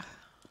book.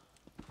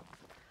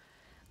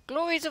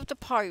 Glories of the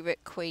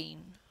Pirate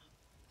Queen.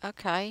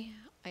 Okay.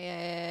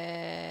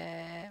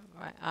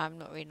 Right, I'm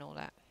not reading all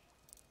that.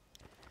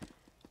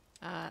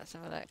 Let's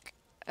have a look.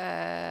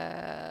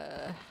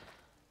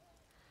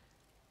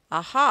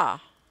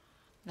 Aha!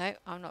 No,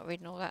 I'm not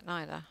reading all that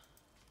neither.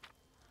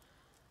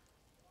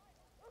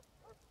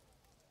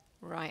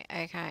 Right,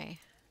 okay.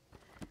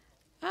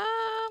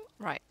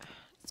 Right.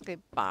 Let's go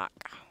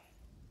back.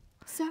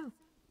 So,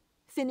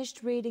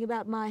 finished reading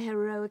about my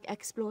heroic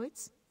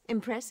exploits?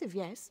 Impressive,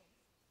 yes?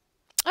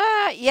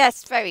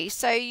 Yes, very.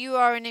 So you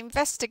are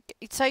Investigator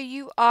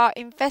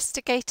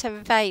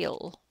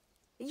Vale.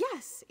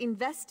 Yes,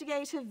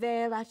 Investigator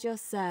Vale at your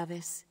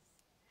service.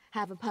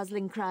 Have a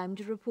puzzling crime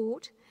to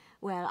report?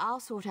 Well,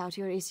 I'll sort out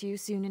your issue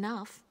soon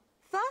enough.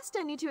 First,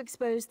 I need to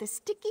expose the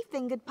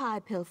sticky-fingered pie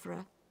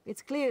pilferer.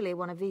 It's clearly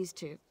one of these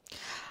 2.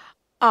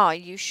 Are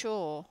you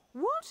sure?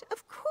 What?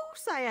 Of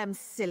course I am,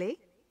 silly.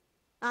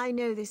 I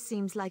know this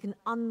seems like an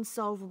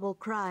unsolvable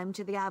crime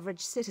to the average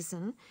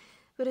citizen,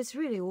 but it's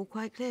really all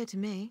quite clear to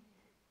me.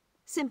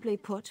 Simply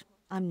put,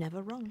 I'm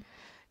never wrong.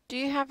 Do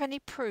you have any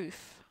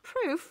proof?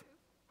 Proof?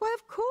 Why,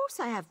 of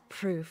course I have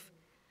proof.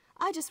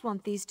 I just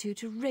want these 2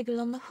 to wriggle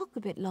on the hook a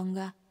bit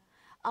longer.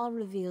 I'll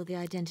reveal the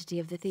identity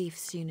of the thief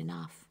soon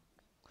enough.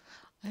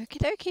 Okie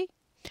dokie.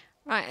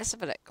 Right, let's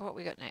have a look. What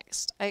we got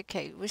next?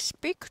 Okay, we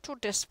speak to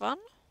this one.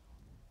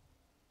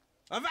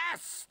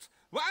 Avast!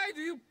 Why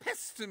do you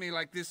pester me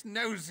like this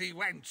nosy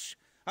wench?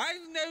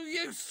 I've no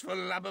use for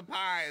lubber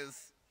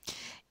pies.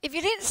 If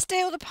you didn't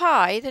steal the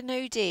pie, then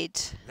who did?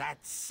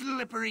 That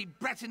slippery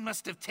Breton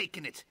must have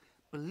taken it.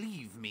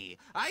 Believe me,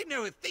 I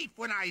know a thief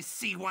when I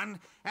see one,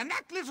 and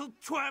that little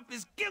twerp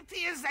is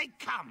guilty as they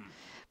come.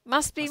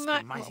 Must be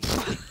mighty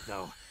quick,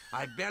 though.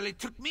 I barely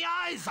took me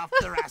eyes off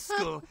the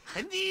rascal,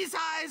 and these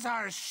eyes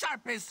are as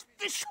sharp as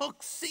fish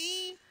hooks,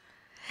 see?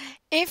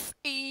 If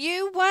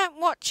you weren't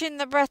watching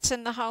the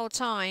Breton the whole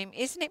time,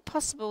 isn't it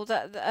possible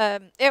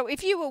that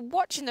if you were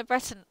watching the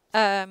Breton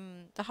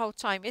the whole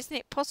time, isn't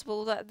it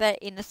possible that they're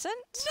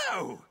innocent?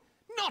 No,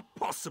 not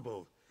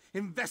possible.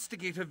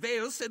 Investigator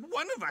Vale said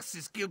one of us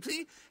is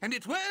guilty, and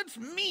it weren't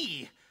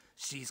me.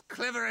 She's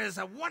clever as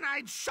a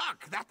one-eyed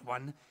shark, that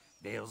one.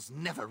 Vale's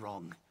never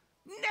wrong.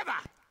 Never!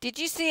 Did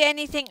you see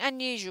anything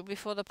unusual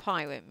before the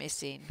pie went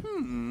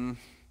missing?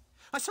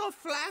 I saw a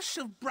flash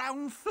of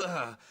brown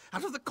fur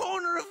out of the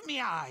corner of me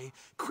eye,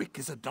 quick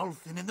as a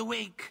dolphin in the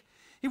wake.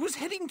 It was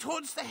heading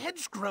towards the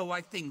hedgerow,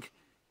 I think.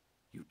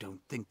 You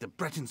don't think the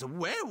Breton's a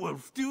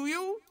werewolf, do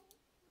you?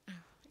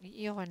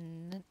 You're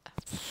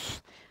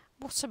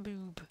what a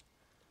boob.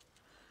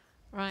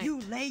 Right. You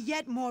lay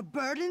yet more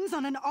burdens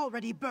on an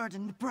already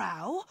burdened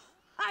brow?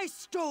 I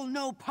stole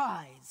no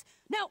pies.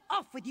 Now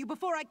off with you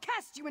before I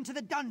cast you into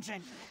the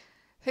dungeon.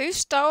 Who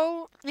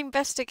stole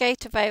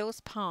Investigator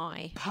Vale's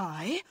pie?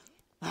 Pie?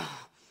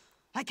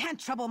 I can't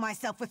trouble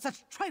myself with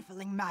such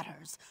trifling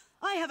matters.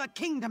 I have a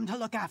kingdom to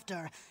look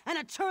after, and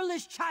a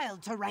churlish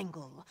child to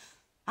wrangle.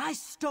 I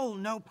stole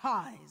no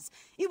pies.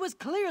 It was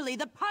clearly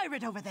the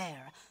pirate over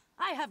there.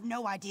 I have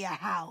no idea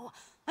how.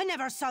 I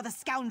never saw the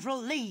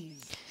scoundrel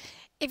leave.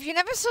 If you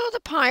never saw the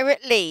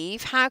pirate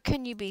leave, how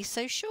can you be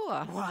so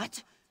sure?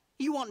 What?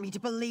 You want me to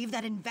believe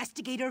that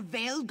Investigator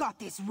Vale got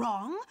this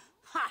wrong?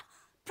 Ha!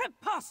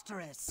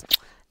 Preposterous!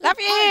 Love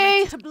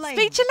you! To blame.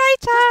 Speak to you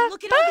later! Just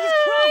look at all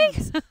Bye.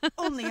 these crumbs!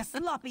 Only a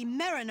sloppy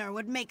mariner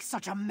would make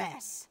such a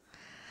mess.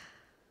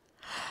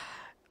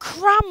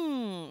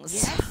 Crumbs!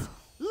 Yes?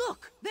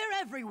 Look, they're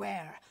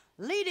everywhere.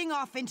 Leading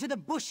off into the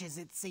bushes,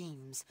 it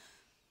seems.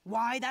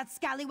 Why that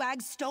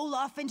scallywag stole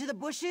off into the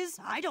bushes,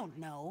 I don't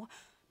know.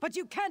 But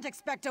you can't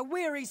expect a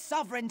weary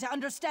sovereign to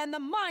understand the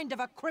mind of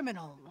a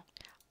criminal.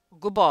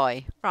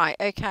 Goodbye. Right,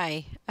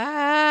 okay.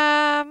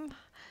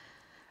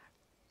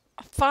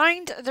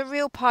 Find the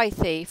real pie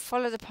thief.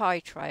 Follow the pie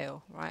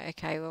trail. Right,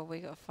 okay, well, we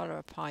got to follow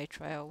a pie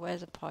trail.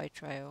 Where's a pie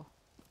trail?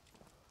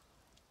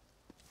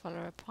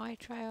 Follow a pie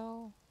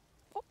trail.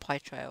 What pie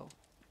trail?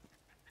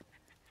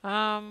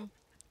 Hang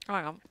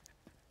on.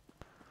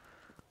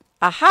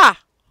 Aha!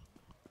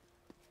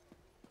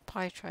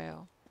 Pie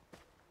trail.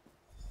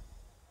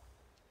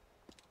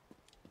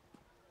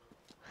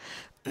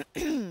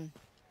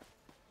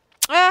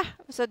 Ah,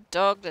 it was a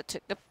dog that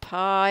took the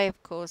pie.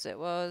 Of course it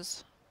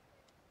was.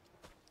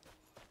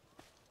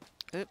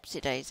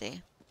 Oopsie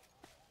daisy.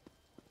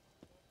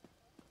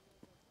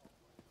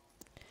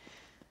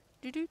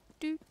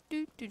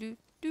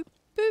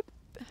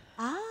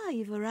 Ah,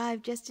 you've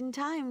arrived just in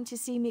time to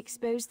see me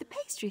expose the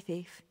pastry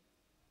thief.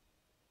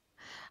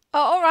 Oh,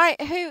 all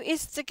right. Who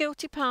is the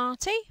guilty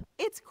party?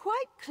 It's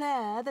quite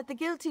clear that the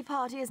guilty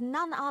party is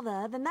none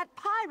other than that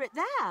pirate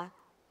there.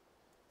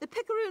 The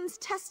picaroon's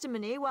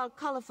testimony, while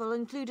colourful,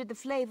 included the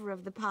flavour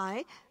of the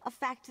pie, a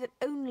fact that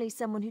only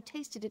someone who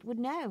tasted it would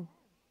know.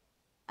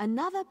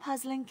 Another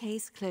puzzling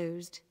case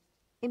closed.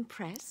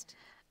 Impressed?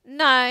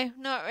 No,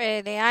 not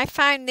really. I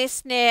found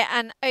this near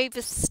an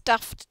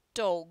overstuffed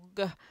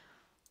dog.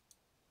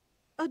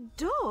 A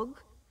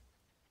dog?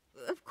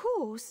 Of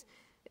course.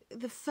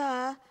 The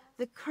fur,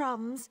 the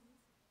crumbs.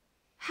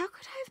 How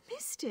could I have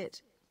missed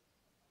it?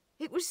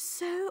 It was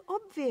so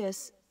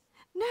obvious.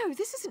 No,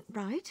 this isn't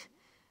right.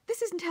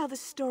 This isn't how the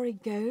story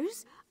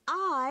goes.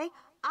 I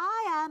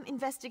am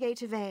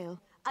Investigator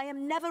Vale. I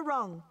am never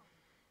wrong.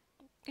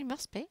 You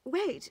must be.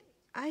 Wait,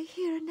 I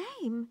hear a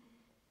name.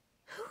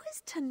 Who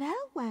is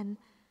Tanelwen?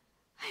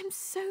 I'm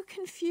so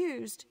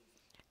confused.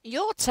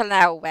 You're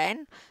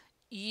Tanelwen.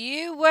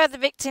 You were the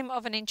victim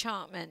of an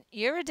enchantment.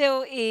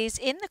 Uradil is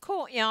in the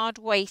courtyard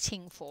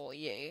waiting for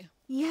you.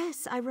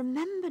 Yes, I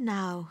remember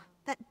now.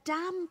 That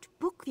damned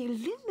book, the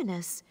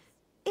Illuminous.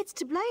 It's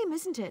to blame,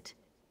 isn't it?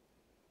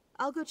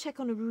 I'll go check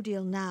on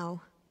Uradil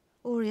now.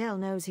 Auriel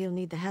knows he'll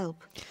need the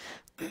help.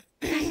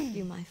 Thank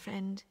you, my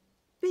friend.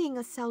 Being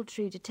a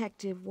sultry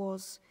detective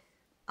was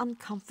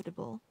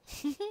uncomfortable.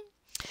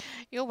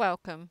 You're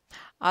welcome.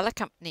 I'll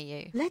accompany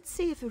you. Let's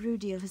see if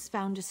Uradil has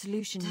found a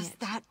solution Does yet.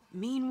 that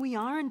mean we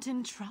aren't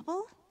in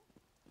trouble?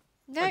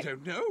 No. I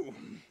don't know.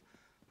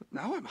 But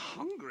now I'm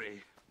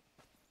hungry.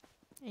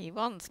 He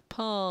wants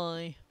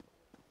pie.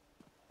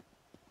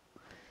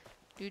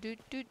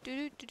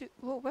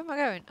 Oh, where am I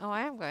going? Oh,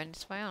 I am going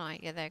this way, aren't I?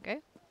 Yeah, there we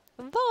go.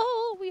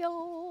 There we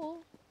are.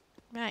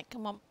 Right,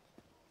 come on.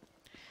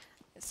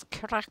 Let's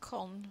crack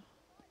on.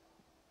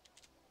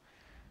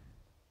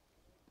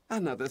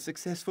 Another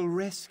successful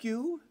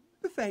rescue?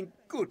 Thank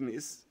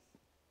goodness.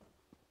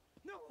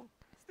 No,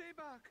 stay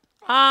back.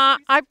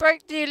 I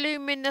broke the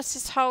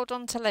Illuminous' hold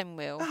on to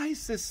Lenwheel. I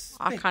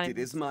suspected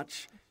as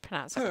much.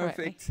 Pronounce that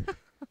correctly. Perfect.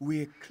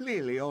 We're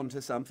clearly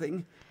onto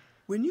something.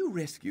 When you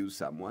rescue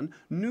someone,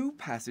 new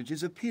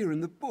passages appear in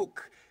the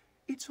book.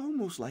 It's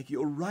almost like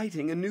you're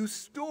writing a new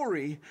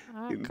story.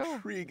 Oh, cool.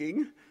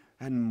 Intriguing,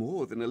 and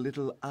more than a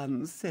little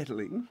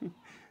unsettling.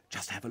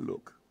 Just have a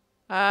look.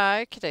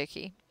 Okie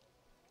dokie.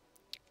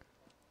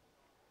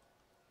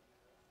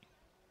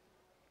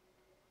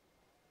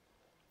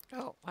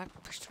 Oh, I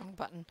pushed the wrong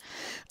button.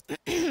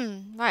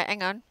 Right,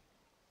 hang on.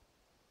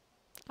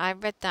 I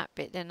read that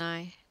bit, didn't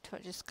I?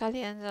 Torture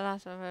Scullions, the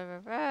last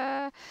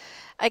one.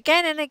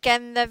 Again and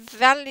again, the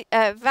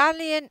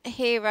valiant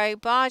hero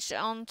barged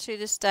onto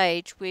the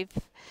stage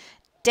with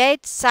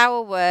dead,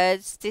 sour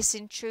words. This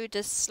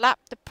intruder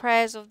slapped the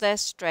prayers of their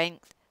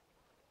strength.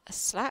 A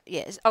slap?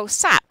 Yes. Oh,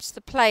 saps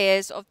the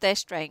players of their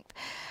strength.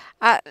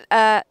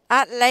 At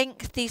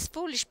length, these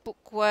foolish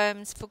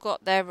bookworms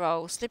forgot their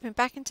role, slipping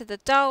back into the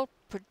dull,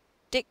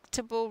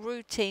 predictable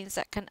routines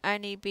that can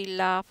only be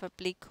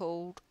laughably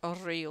called a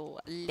real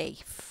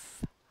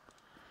life.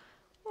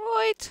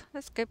 Right,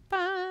 let's go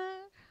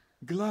back.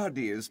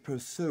 Glardia's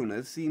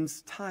persona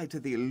seems tied to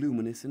the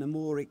Illuminous in a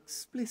more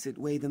explicit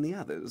way than the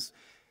others,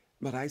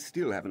 but I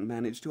still haven't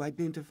managed to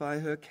identify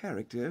her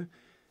character.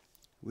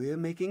 We're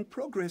making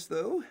progress,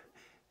 though,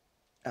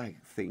 I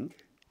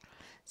think.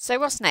 So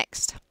what's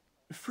next?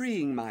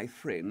 Freeing my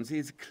friends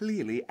is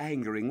clearly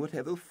angering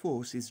whatever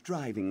force is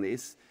driving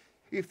this.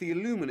 If the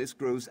Illuminous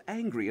grows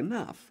angry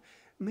enough,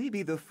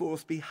 maybe the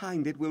force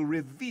behind it will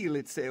reveal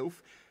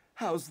itself.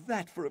 How's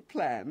that for a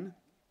plan?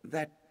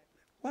 That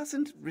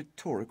wasn't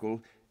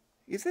rhetorical.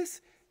 Is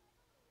this?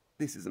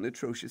 This is an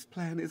atrocious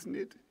plan, isn't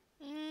it?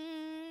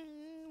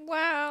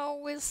 Well,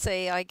 we'll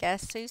see, I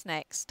guess. Who's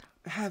next?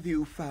 Have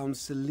you found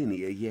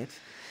Selinia yet?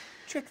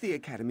 Check the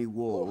academy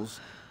walls.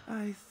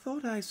 I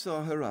thought I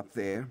saw her up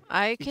there.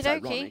 Okie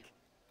dokie.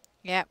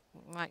 Yep,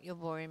 right, you're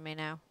boring me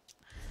now.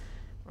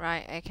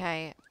 Right,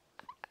 okay.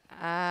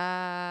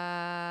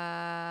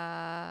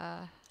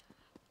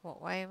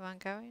 What way am I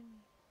going?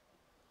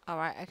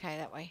 Alright, okay,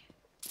 that way.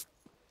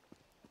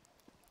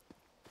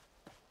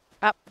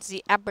 Up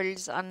the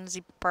apples and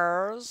the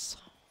pears.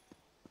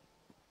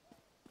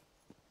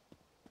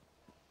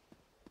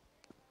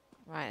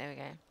 Right, there we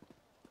go.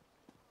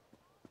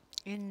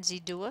 In the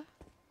door.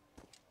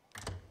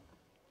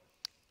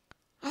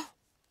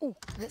 Oh,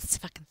 let's see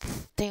if I can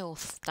steal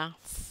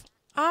stuff.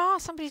 Ah,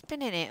 somebody's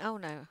been in it. Oh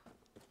no.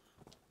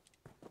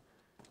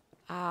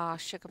 Ah,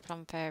 sugar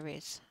plum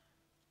fairies.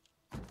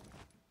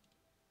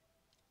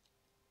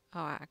 Oh,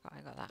 I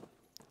got that.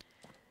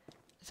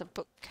 It's a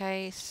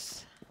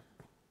bookcase.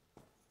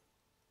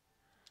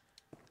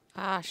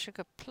 Ah,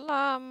 sugar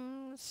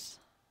plums.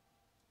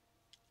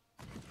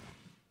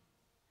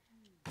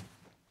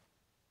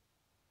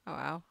 Oh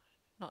well,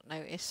 not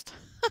noticed.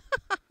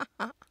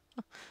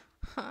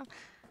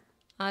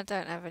 I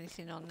don't have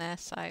anything on there,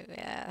 so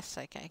yeah, that's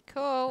okay.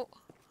 Cool.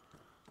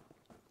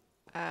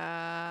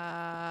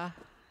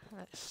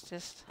 Let's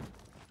just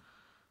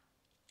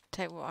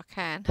take what I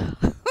can.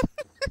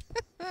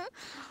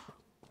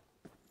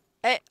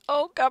 It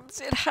all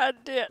comes in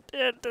handy at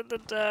the end of the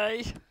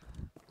day.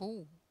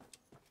 Ooh.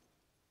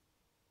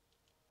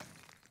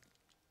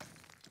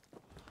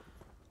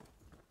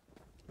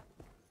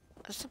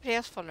 Is somebody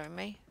else following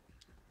me?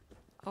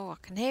 Oh, I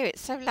can hear it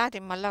so loud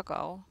in my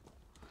logo.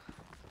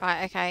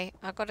 Right, okay,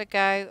 I gotta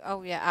go.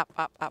 Oh yeah,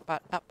 up.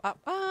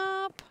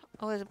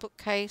 Oh, there's a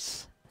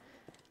bookcase.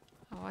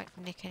 I won't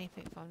nick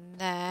anything from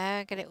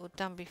there. Get it all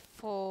done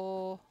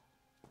before.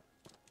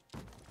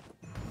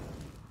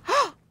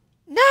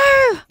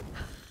 No!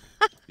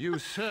 You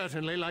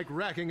certainly like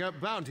racking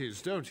up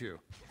bounties, don't you?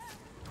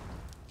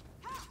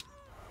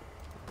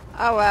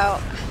 Oh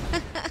well.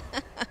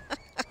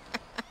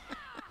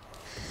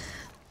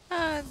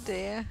 Oh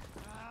dear.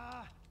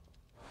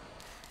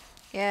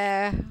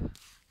 Yeah.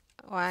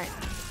 Right.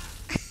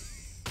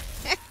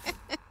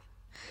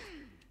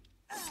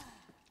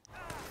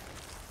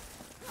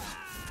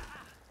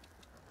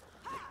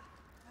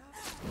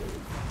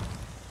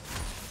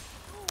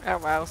 Oh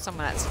well,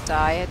 someone had to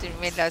die. I didn't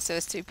realise there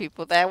was two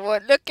people there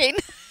weren't looking.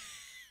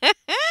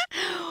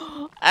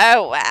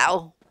 Oh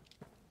well.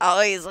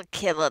 Oh, he's a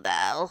killer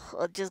now.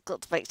 I've just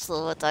got to make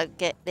sure I don't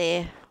get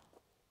near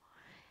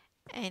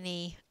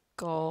any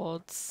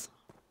gods.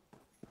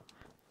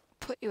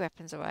 Put your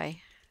weapons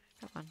away.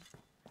 Come on.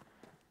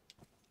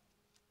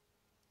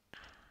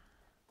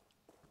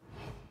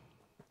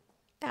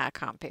 I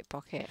can't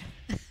pickpocket.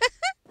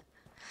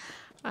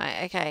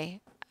 Right, okay.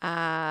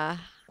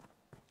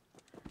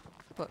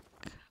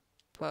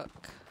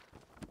 Book.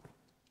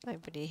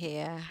 Nobody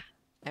here.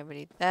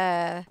 Nobody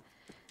there.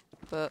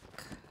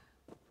 Book.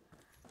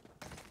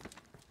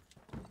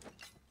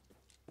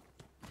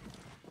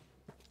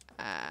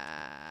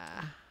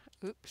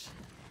 Oops.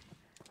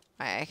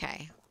 Right,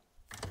 okay.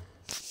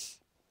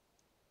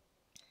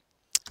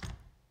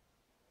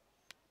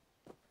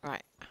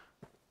 Right.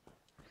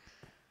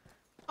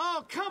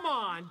 Oh, come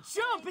on!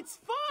 Jump! It's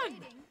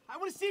fun! I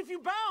want to see if you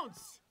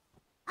bounce!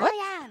 What?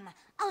 I am.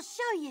 I'll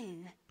show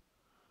you.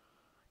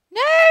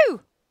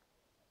 No!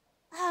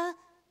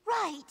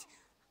 Right.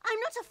 I'm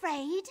not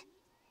afraid.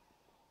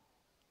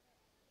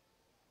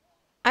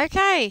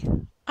 Okay.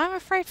 I'm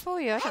afraid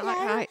for you. I don't Hello. like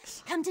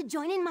heights. Come to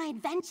join in my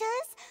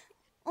adventures?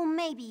 Or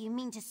maybe you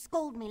mean to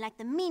scold me like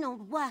the mean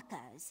old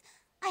workers.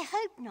 I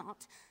hope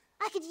not.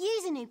 I could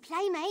use a new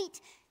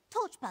playmate.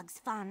 Torchbug's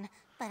fun,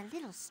 but a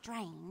little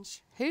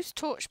strange. Who's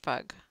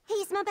Torchbug?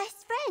 He's my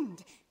best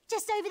friend.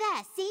 Just over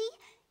there, see?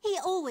 He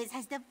always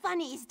has the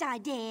funniest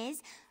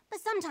ideas,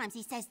 but sometimes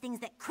he says things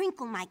that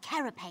crinkle my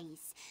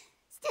carapace.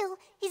 Still,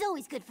 he's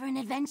always good for an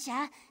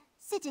adventure.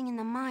 Sitting in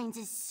the mines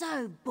is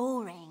so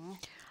boring.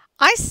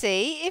 I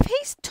see. If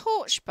he's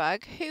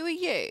Torchbug, who are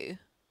you?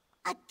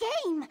 A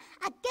game!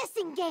 A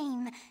guessing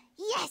game!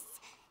 Yes!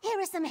 Here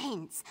are some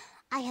hints.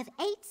 I have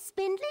 8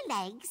 spindly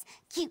legs,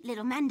 cute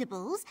little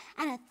mandibles,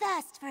 and a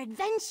thirst for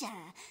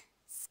adventure.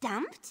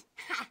 Stumped?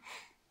 Ha!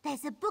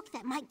 There's a book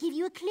that might give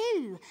you a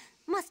clue.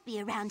 Must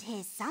be around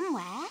here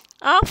somewhere.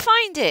 I'll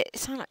find it. It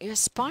sounds like you're a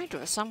spider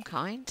of some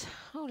kind.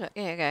 Oh, look,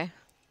 here you go.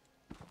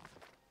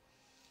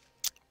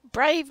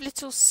 Brave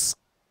little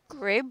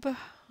scrib.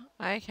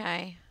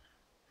 Okay.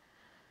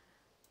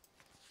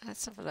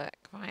 Let's have a look.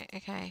 Right,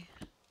 okay.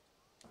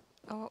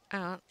 Oh,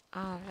 and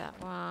I'll have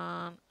that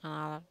one. And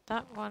I'll have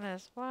that one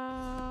as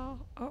well.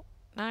 Oh,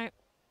 no.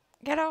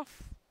 Get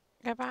off.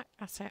 Go back.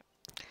 That's it.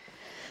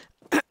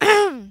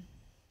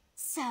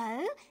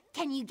 So,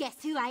 can you guess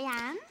who I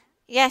am?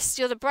 Yes,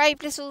 you're the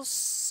brave little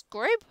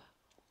scrib.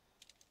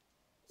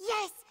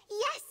 Yes,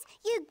 yes,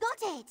 you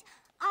got it.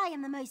 I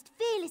am the most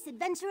fearless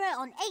adventurer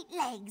on 8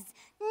 legs.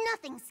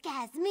 Nothing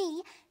scares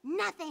me.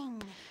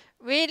 Nothing.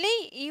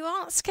 Really? You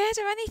aren't scared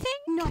of anything?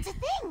 Not a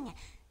thing.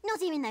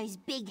 Not even those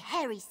big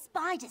hairy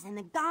spiders in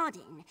the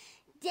garden.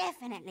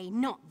 Definitely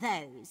not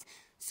those.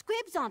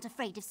 Scribs aren't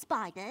afraid of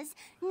spiders.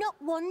 Not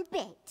one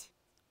bit.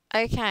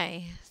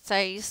 Okay, so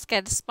you're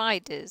scared of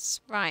spiders.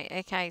 Right,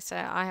 okay, so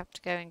I have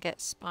to go and get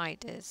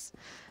spiders.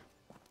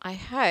 I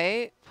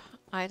hope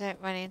I don't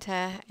run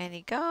into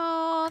any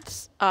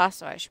guards. Oh,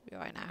 sorry, I should be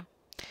right now.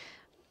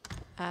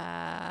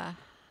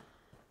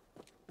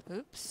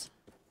 Oops.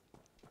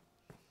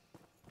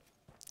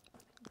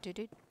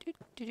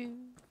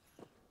 Do-do-do-do-do.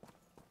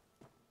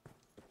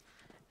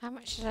 How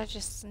much did I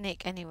just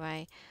sneak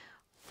anyway?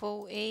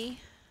 40,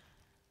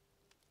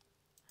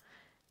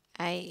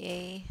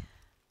 80,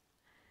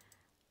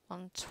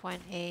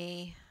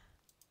 120,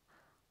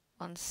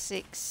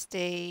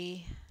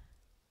 160,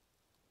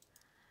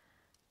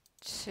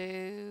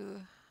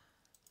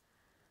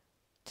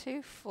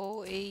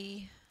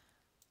 240,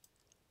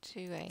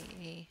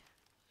 280.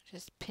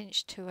 Just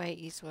pinch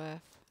 280's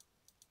worth.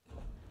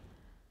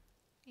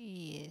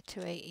 Yeah,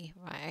 280.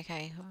 Right,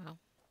 okay, well.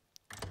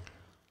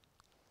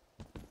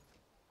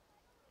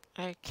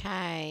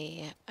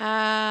 Okay.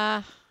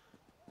 Right,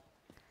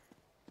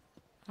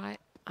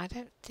 I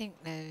don't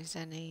think there's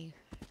any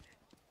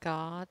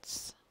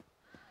guards.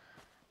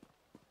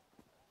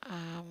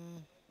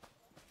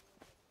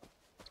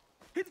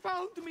 It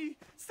found me!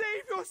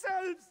 Save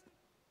yourselves!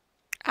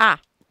 Ah.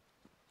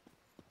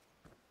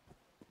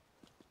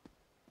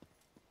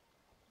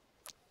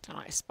 Don't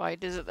like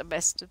spiders at the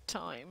best of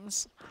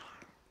times.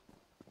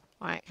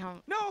 Right, come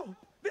on. No!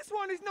 This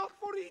one is not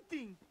for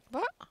eating!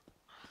 What?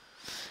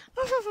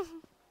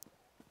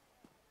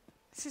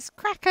 This is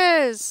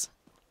crackers!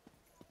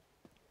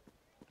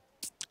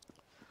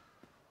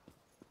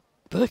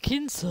 Back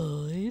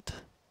inside.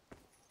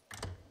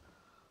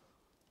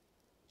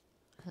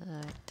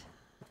 Right.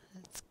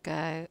 Let's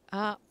go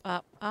up,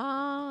 up,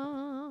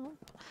 up.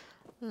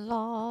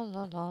 La,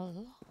 la, la,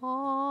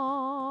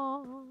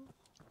 la.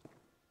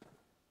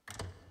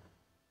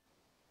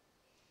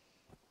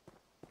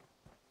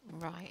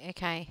 Right,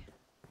 okay.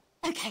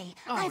 Okay,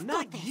 oh, I've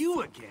not got this.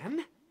 you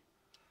again.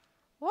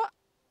 What?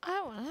 I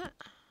don't want that.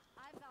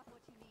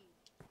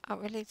 Oh,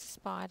 release a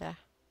spider.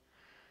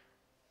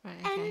 Right,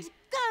 okay. And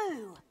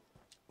go!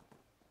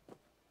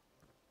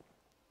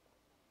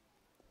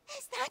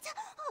 Is that a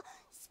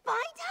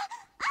spider?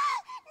 Ah!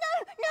 No,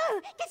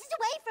 no! Get it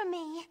away from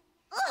me!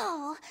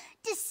 Oh,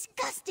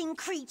 disgusting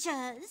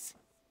creatures!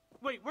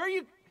 Wait, where are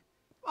you?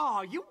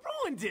 Oh, you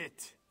ruined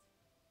it!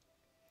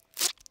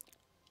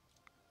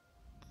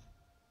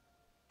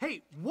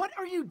 Hey, what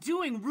are you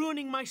doing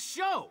ruining my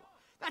show?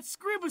 That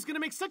scrib was gonna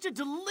make such a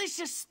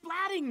delicious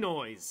splatting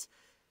noise.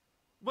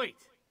 Wait,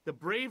 the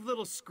brave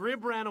little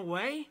scrib ran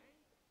away?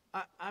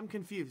 I'm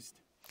confused.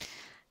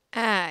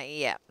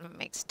 Yeah, that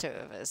makes 2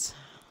 of us.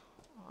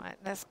 Alright,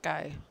 let's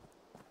go.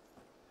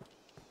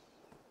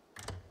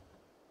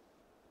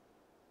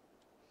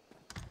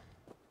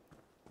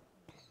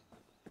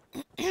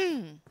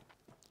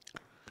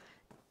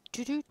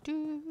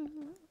 Do-do-do.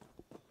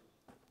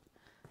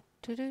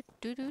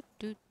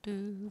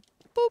 Do-do-do-do-do-do.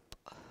 Boop.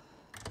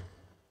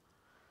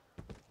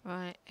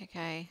 Right,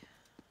 okay.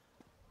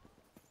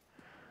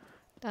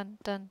 Dun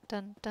dun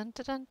dun dun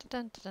dun dun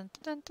dun dun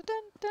dun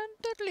dun dun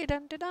dun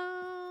dun dun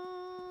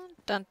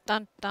dun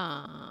dun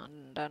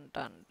dun dun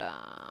dun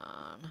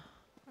dun.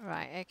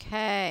 Right,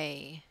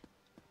 okay.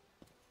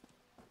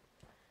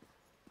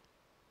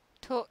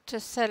 Talk to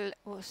Cel.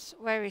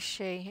 Where is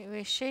she? Who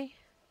is she?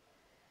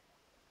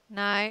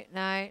 No,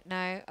 no,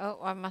 no. Oh,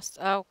 I must.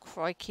 Oh,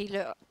 crikey!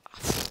 Look.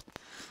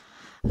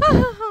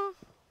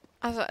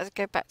 I thought I'd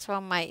go back to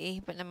our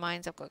matey, but never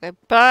mind. I've got to go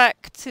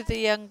back to the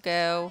young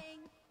girl.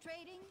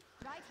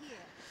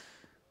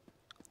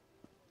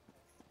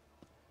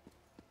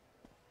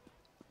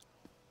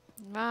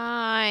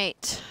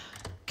 Right.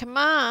 come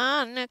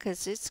on,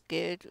 because it's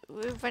good.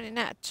 We're running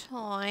out of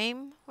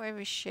time. Where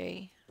is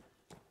she?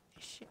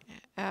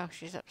 Oh,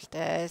 she's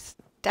upstairs.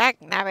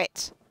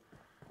 Dagnabbit.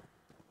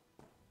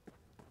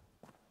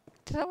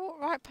 Did I walk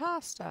right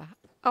past her?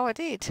 Oh, I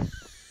did.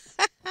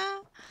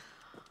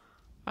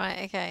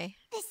 Right, okay.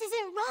 This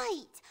isn't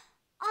right.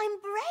 I'm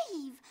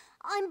brave.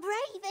 I'm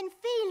brave and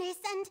fearless,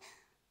 and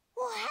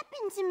what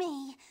happened to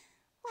me?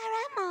 Where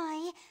am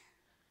I?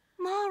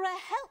 Mara,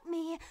 help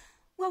me.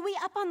 Were we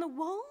up on the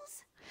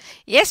walls?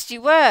 Yes,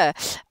 you were.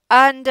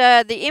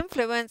 Under the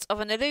influence of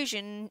an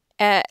illusion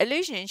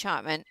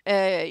enchantment.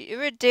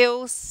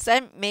 Uridil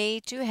sent me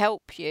to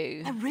help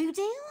you.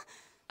 Uridil?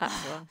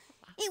 That's the one.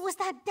 It was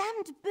that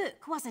damned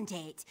book, wasn't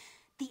it?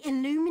 The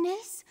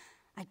Illuminus?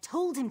 I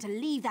told him to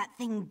leave that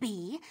thing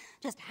be.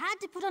 Just had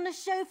to put on a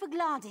show for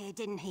Gladir,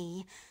 didn't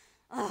he?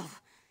 Ugh.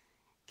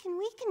 Can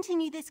we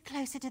continue this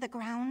closer to the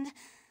ground?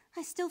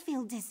 I still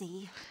feel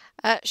dizzy.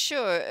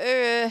 Sure.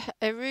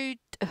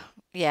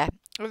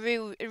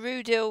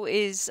 Urudil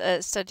is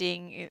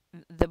studying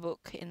the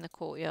book in the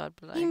courtyard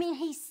below. You mean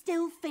he's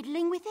still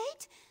fiddling with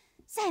it?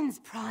 Sans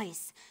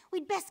price.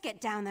 We'd best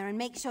get down there and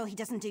make sure he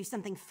doesn't do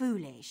something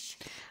foolish.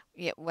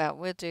 Yeah, well,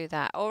 we'll do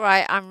that. All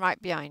right, I'm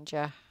right behind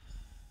you.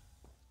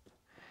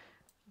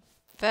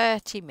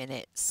 30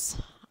 minutes.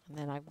 And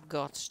then I've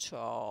got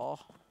to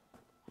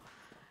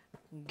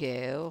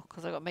go,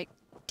 because I've got to make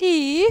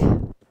tea.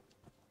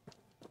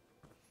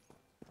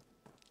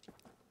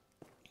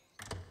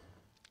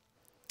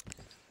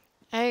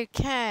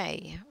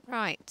 Okay,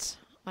 right.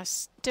 I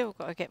still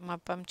got to get my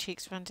bum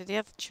cheeks round to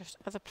the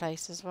other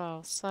place as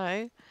well.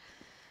 So,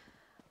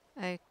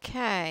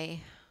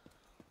 okay.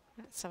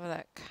 Let's have a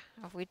look.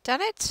 Have we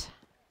done it?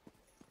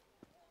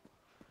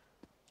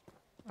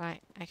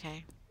 Right,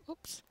 okay.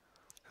 Oops.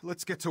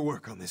 Let's get to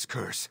work on this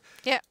curse.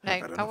 Yeah, no,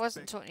 I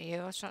wasn't talking to you.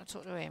 I was trying to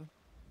talk to him.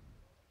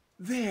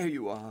 There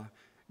you are.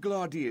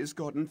 Gladir's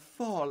gotten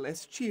far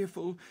less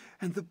cheerful,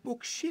 and the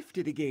book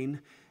shifted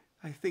again.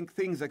 I think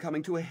things are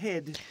coming to a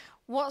head.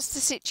 What's the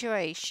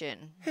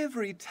situation?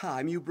 Every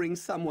time you bring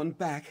someone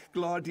back,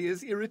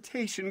 Gladir's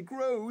irritation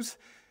grows.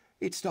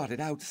 It started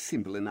out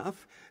simple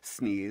enough,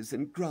 sneers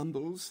and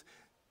grumbles.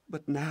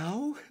 But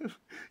now,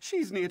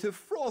 she's near to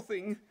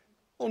frothing.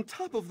 On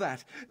top of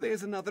that,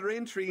 there's another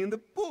entry in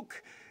the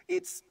book.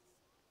 It's...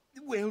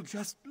 well,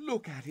 just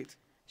look at it.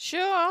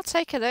 Sure, I'll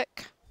take a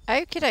look.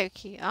 Okie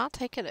dokie, I'll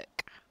take a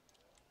look.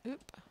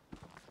 Oop.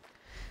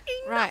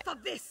 Enough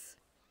of this!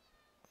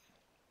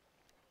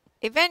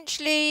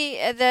 Eventually,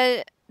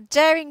 the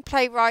daring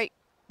playwright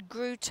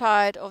grew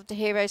tired of the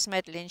hero's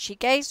meddling. She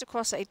gazed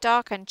across a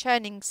dark and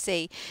churning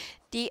sea,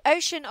 the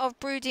ocean of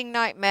brooding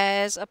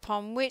nightmares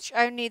upon which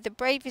only the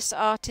bravest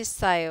artists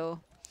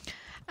sail.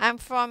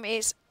 And from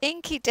its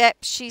inky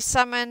depths she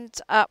summoned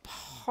up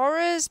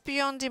horrors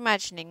beyond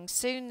imagining.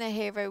 Soon the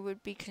hero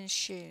would be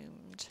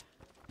consumed.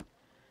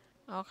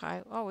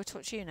 Okay, well, we'll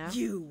talk to you now.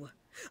 You!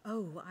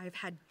 Oh, I've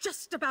had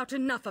just about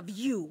enough of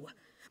you.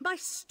 My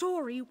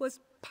story was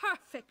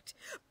perfect,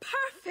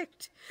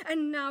 perfect,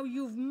 and now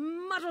you've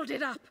muddled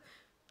it up.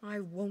 I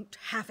won't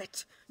have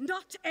it,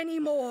 not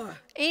anymore.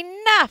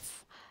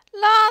 Enough!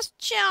 Last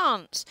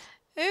chance.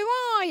 Who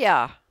are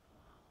ya?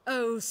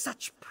 Oh,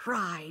 such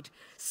pride,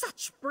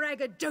 such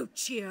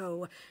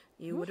braggadocio.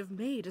 You would have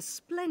made a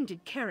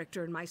splendid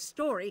character in my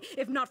story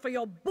if not for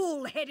your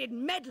bull-headed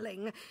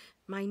meddling.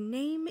 My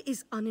name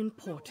is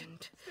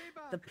unimportant.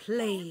 The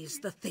play's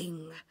the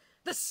thing.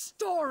 The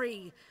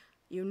story.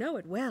 You know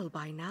it well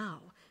by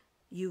now.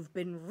 You've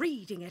been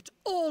reading it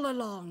all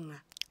along.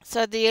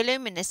 So the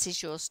Illuminus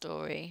is your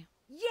story?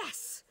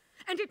 Yes,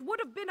 and it would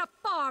have been a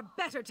far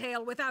better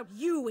tale without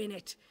you in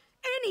it.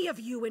 Any of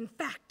you, in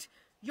fact.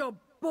 You're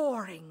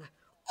boring,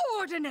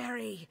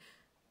 ordinary.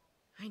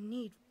 I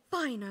need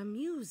finer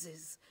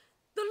muses.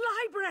 The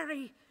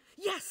library.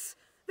 Yes,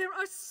 there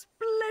are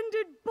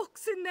splendid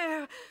books in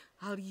there.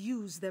 I'll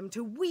use them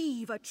to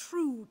weave a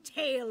true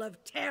tale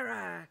of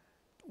terror.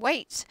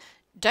 Wait,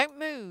 don't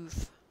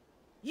move.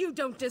 You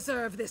don't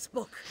deserve this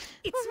book.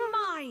 It's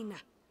mine.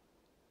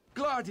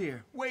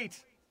 Gladir,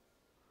 wait.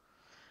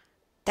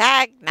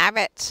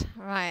 Dagnabbit.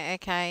 Right,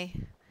 okay.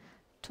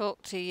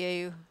 Talk to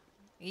you.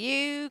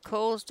 You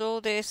caused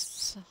all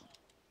this.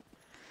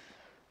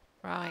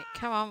 Right,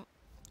 come on.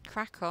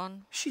 Crack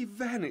on. She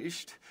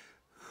vanished.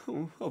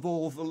 Oh, of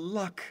all the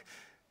luck.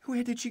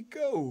 Where did she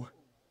go?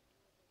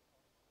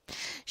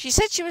 She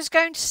said she was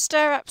going to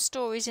stir up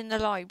stories in the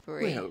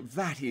library. Well,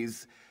 that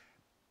is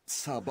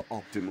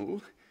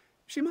suboptimal.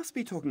 She must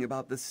be talking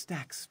about the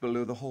stacks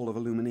below the Hall of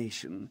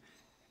Illumination.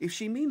 If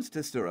she means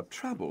to stir up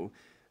trouble,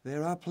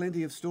 there are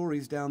plenty of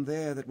stories down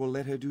there that will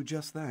let her do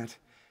just that.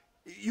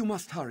 You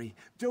must hurry.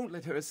 Don't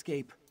let her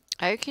escape.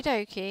 Okie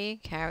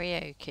dokie,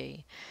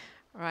 karaoke.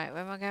 Right,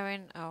 where am I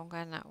going? Oh, I'm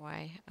going that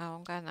way. Oh,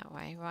 I'm going that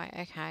way. Right,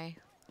 okay.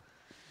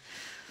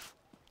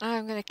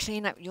 I'm going to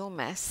clean up your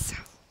mess.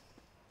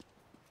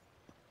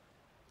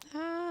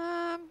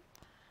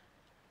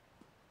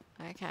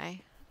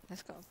 Okay.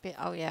 Let's got a bit...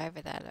 Oh, yeah,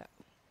 over there, look.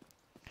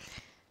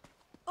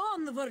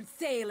 Onward,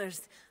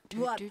 sailors!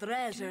 What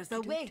treasures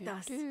await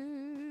us?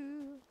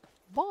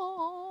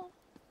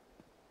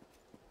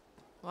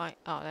 Right,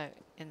 oh, there,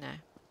 in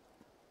there.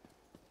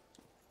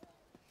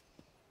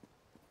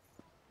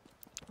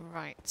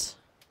 Right.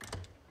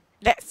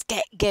 Let's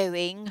get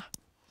going.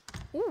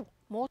 Ooh,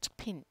 more to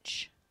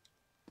pinch.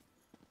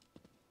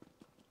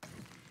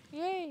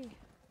 Yay.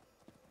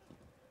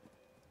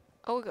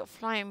 Oh, we got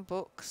flying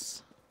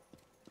books.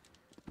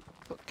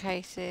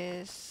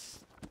 Bookcases.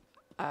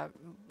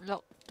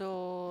 Locked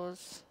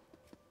doors.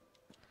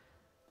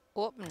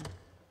 Open.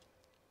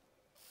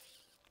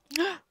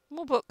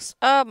 More books.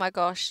 Oh my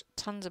gosh,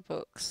 tons of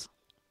books.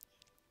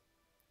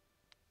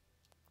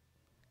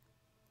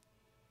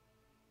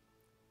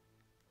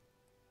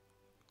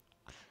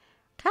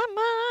 Come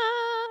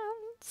on,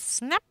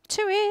 snap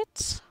to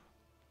it.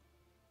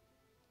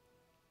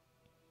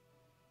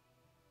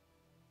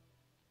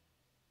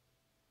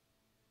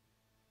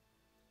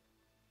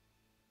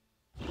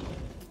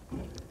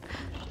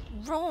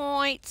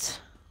 Right,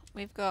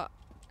 we've got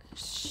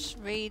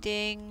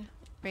reading.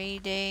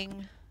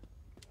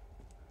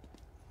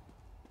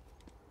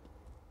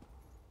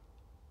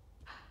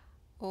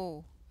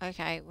 Oh,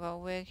 okay, well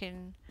we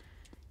can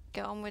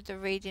get on with the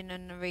reading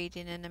in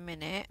a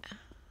minute.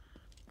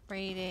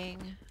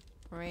 Reading.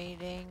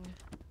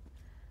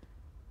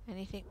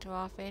 Anything to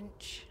half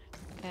inch?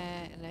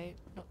 No,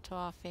 not to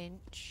half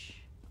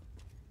inch.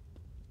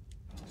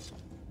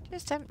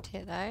 Just empty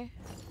it though.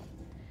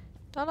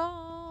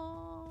 Ta-da!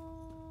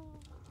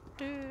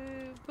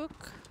 Do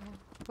book.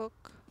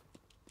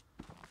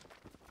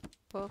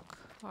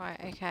 Right,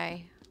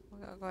 okay.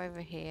 We've got to go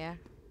over here.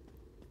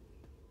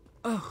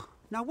 Oh,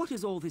 now what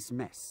is all this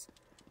mess?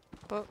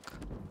 Book.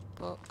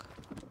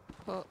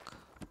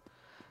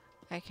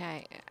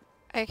 Okay.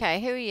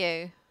 Okay, who are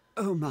you?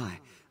 Oh my,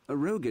 a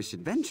roguish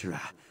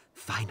adventurer.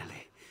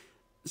 Finally.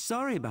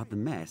 Sorry about the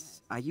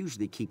mess. I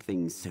usually keep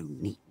things so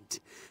neat.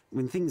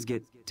 When things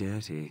get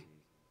dirty,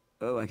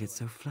 oh, I get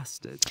so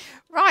flustered.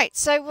 Right,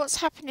 so what's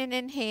happening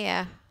in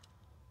here?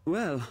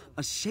 Well,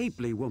 a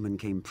shapely woman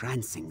came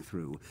prancing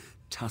through.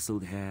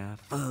 Tousled hair,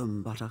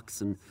 firm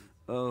buttocks, and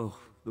oh,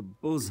 the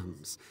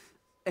bosoms.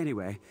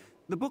 Anyway,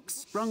 the books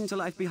sprung to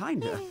life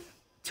behind her.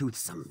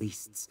 Toothsome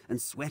beasts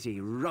and sweaty,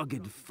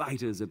 rugged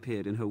fighters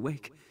appeared in her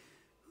wake.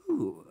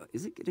 Ooh,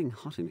 is it getting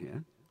hot in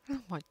here?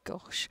 Oh my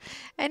gosh.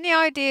 Any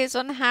ideas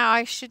on how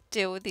I should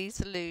deal with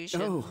these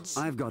illusions? Oh,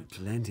 I've got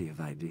plenty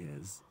of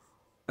ideas.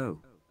 Oh,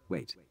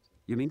 wait.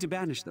 You mean to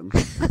banish them?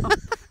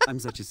 I'm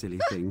such a silly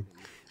thing.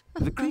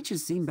 The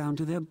creatures seem bound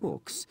to their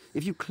books.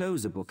 If you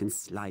close a book and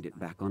slide it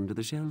back onto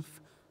the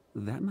shelf,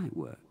 that might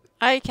work.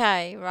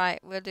 Okay, right,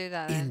 we'll do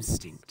that then.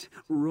 Instinct.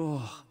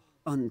 Raw,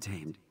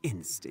 untamed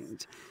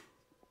instinct.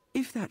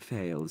 If that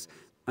fails,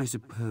 I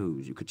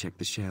suppose you could check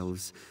the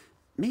shelves.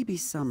 Maybe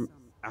some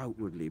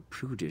outwardly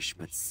prudish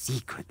but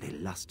secretly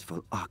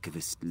lustful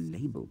archivist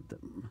labeled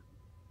them.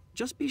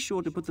 Just be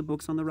sure to put the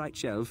books on the right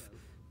shelf.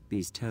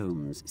 These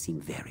tomes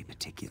seem very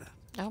particular.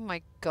 Oh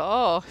my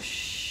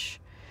gosh.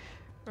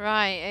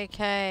 Right,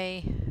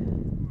 okay.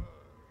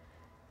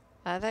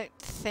 I don't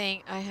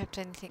think I have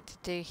anything to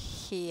do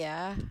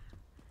here.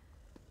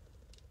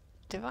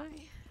 Do I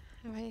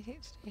have anything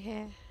to do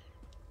here?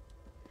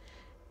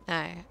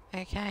 No,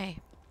 okay.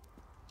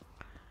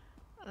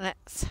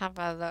 Let's have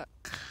a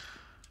look.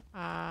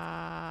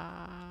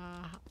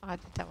 I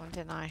did that one,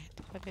 didn't I?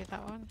 Did I do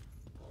that one?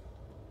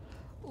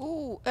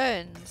 Ooh,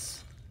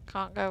 urns.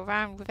 Can't go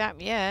around without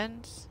my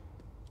urns.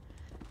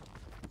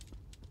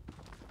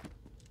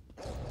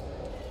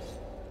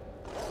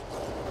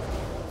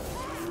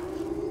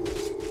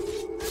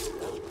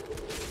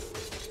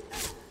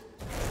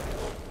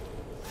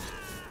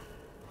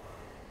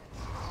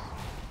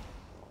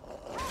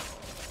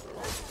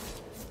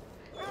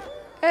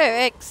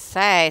 Oh,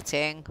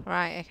 exciting.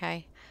 Right,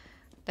 okay.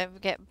 Don't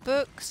forget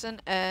books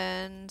and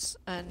urns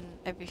and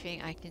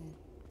everything I can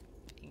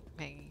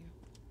think.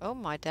 Oh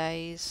my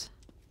days.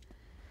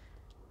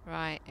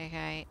 Right,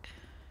 okay.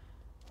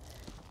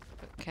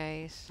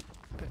 Bookcase.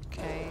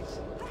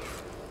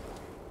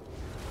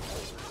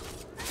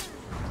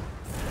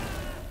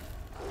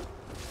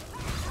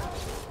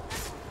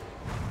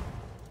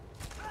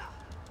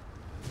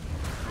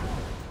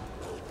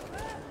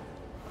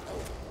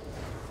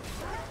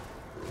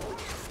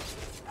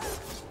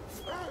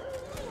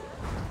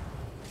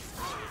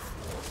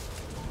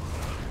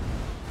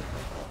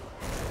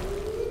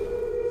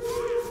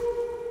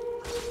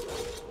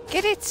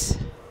 Get it!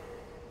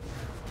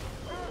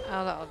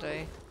 Oh, that'll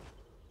do.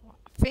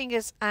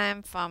 Fingers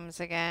and thumbs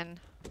again.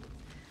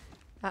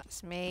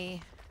 That's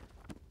me.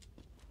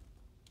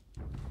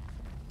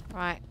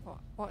 Right,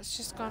 what's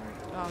just gone?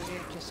 Oh,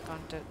 you've just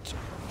gone to...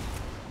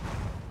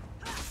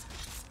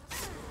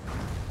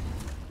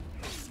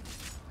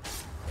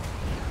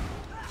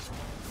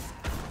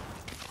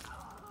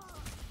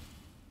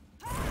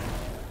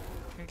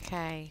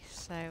 Okay,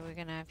 so we're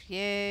gonna have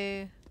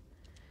you,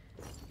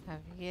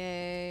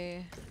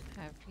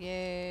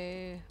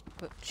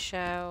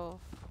 bookshelf.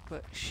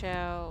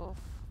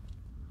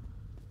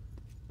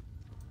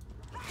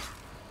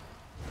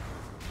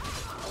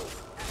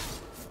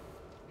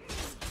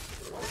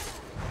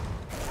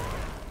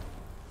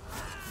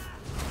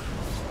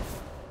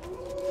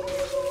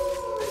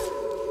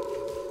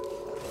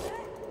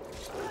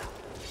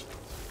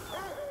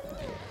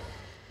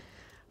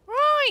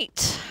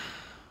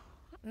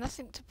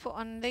 Nothing to put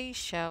on these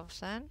shelves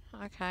then.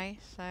 Okay,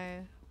 so...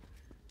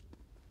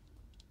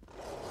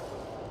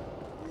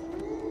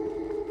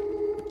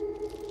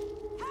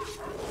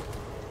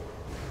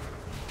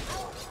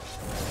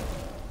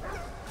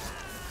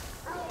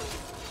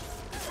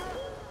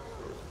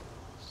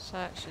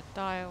 Search the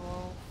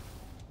direwolf.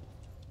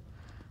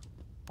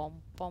 Bom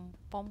bom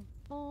bom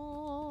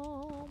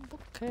bom.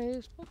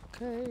 Bookcase,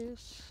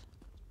 bookcase.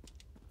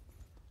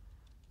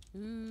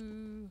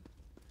 Ooh.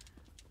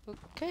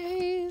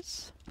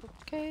 Bookcase,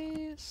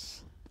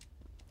 bookcase.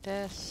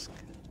 Desk,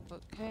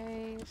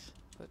 bookcase,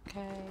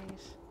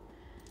 bookcase.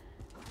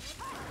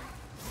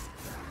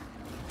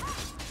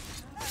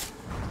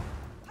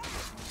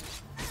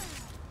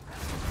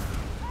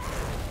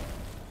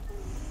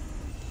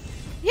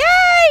 Yay!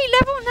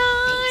 Level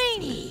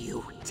 9!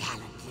 You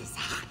talentless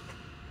hack.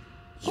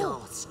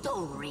 Your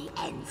story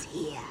ends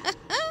here.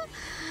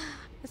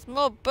 There's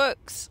more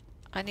books.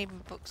 I need my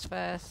books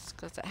first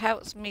because it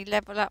helps me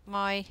level up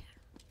my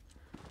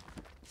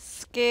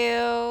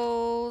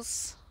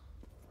skills.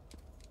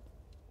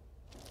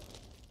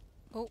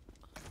 Oh,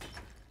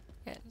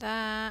 get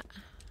that.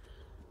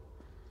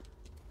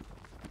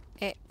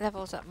 It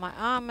levels up my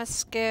armor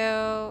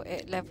skill.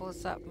 It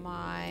levels up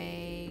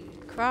my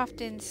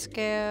crafting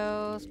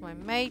skills, my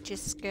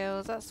mages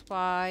skills. That's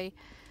why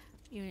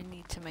you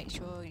need to make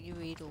sure you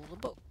read all the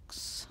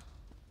books.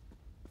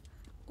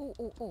 Oh,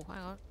 oh, oh,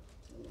 hang on.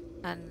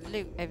 And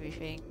loot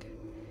everything.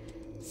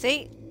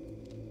 See?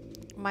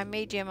 My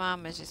medium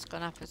armor's just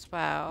gone up as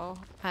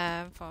well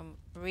from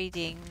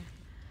reading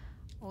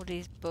all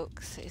these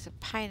books. It's a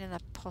pain in the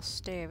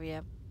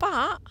posterior.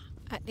 But,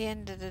 at the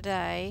end of the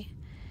day,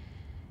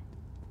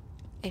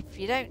 if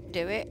you don't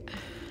do it,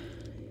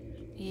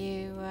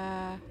 you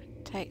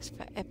takes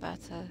forever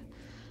to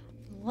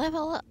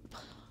level up.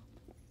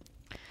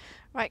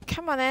 Right,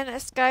 come on then,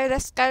 let's go,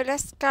 let's go,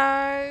 let's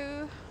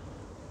go.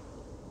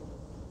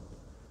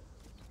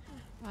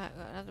 Right,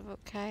 got another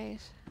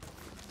bookcase.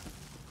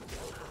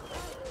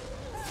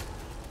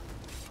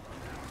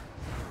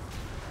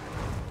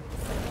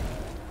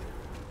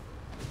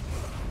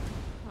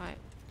 Right,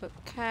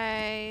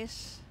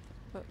 bookcase.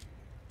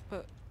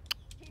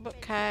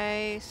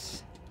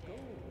 Bookcase.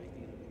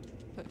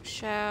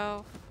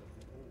 Bookshelf.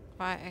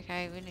 Right,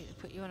 okay, we need to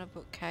put you on a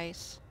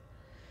bookcase.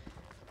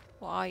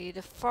 What are you?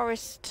 The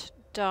Forest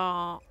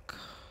Dark.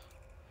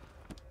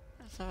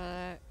 Let's have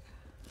a look.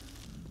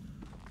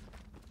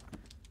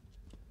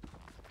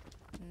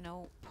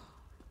 Nope.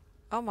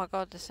 Oh my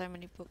god, there's so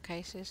many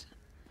bookcases.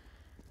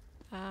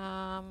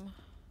 Done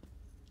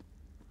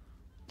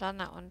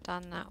that one,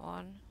 done that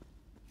one.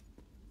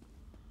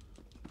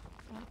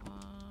 That one,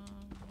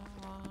 that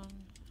one,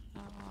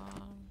 that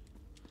one,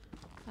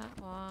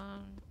 that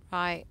one.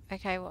 Right,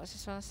 okay, what's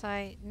this one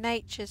say?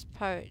 Nature's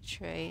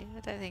Poetry. I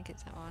don't think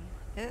it's that one.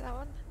 Is it that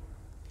one?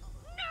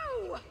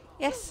 No!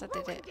 Yes, I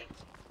did it.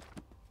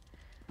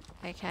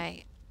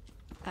 Okay,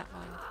 that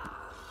one.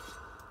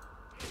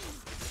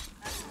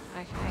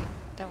 Okay,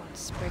 don't want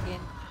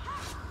Sprigging.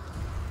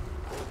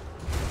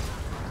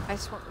 I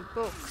just want the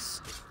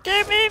books.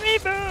 Give me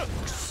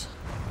books!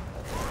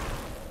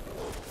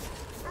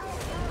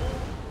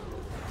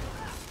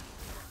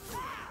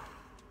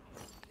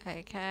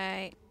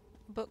 Okay,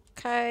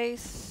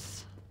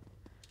 bookcase.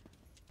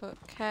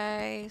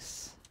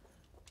 Bookcase.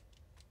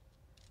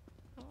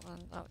 That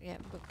one, oh yeah,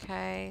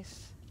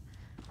 bookcase.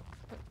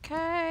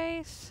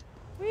 Bookcase.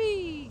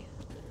 Whee!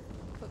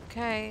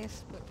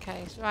 Bookcase,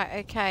 bookcase.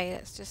 Right, okay,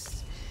 let's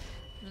just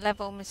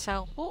level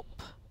myself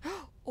up.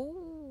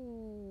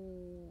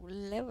 Ooh,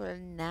 level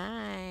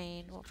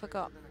 9. What have I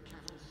got?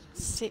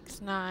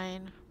 6,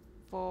 9,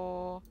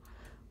 4.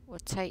 We'll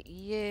take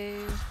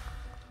you.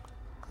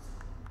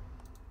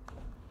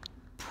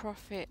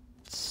 Profit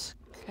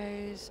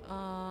goes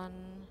on.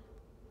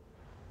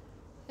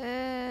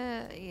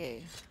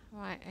 You.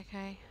 Right,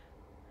 okay.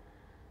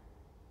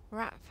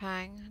 Rat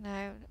Fang,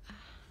 no.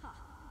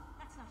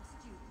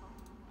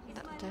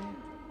 That'll do.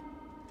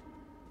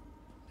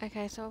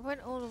 Okay, so I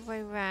went all the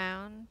way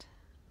round.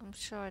 I'm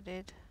sure I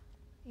did.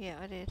 Yeah,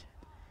 I did.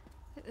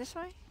 Is it this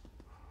way?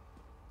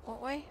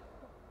 What way?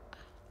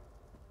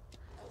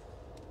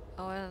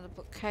 Oh, another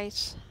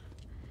bookcase.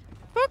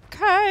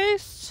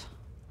 Bookcase!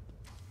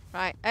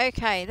 Right,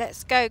 okay,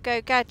 let's go,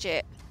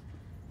 gadget.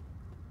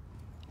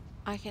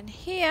 I can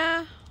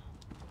hear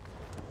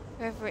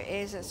whoever it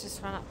is. Let's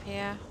just run up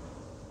here.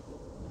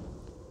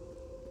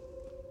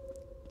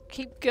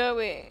 Keep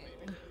going.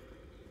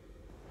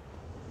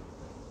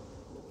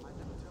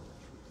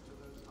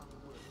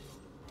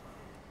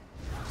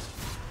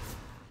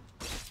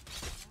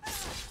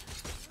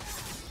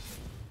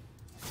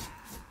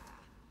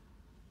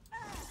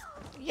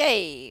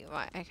 Yay!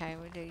 Right, okay,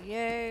 we'll do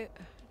you.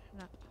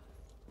 No.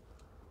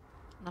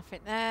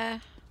 Nothing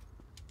there.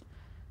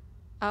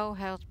 Oh,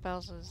 hell's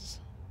bells.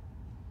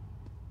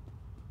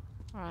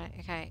 Right,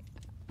 okay.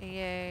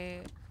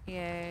 You,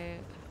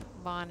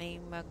 Barney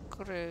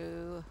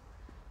McGrew.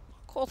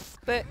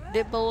 Cuthbert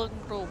Dibble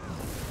and Grub.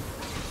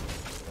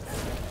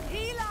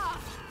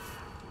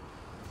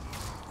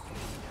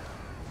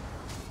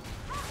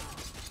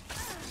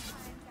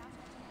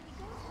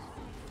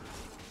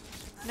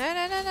 No,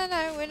 no, no, no,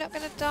 no. We're not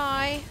going to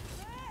die.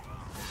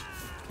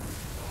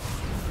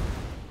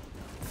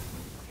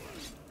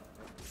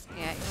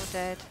 Yeah, you're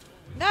dead.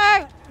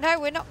 No! No,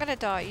 we're not going to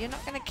die. You're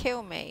not going to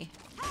kill me.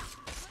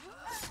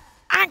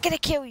 I'm going to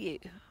kill you.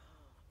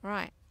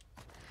 Right.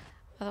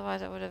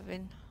 Otherwise I would have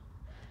been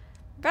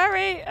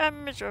very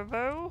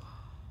miserable.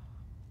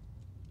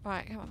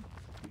 Right, come on.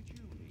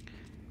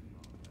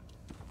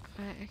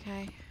 Right,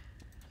 okay.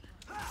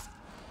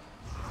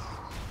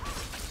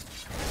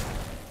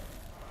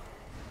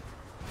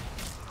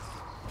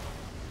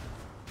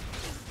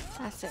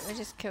 That's it, we'll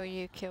just kill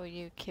you, kill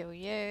you, kill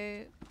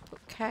you.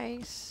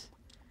 Bookcase.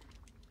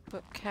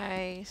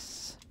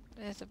 Bookcase.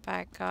 There's a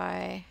bad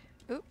guy.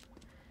 Oop.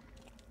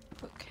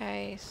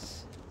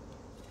 Bookcase.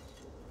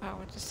 Oh,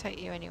 we'll just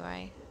take you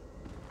anyway.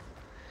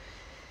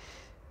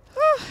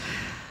 Whew.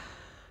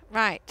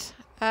 Right.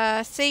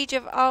 Siege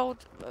of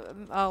Old...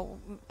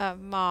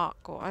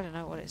 Mark, or I don't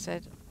know what it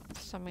said.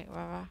 Something or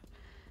other.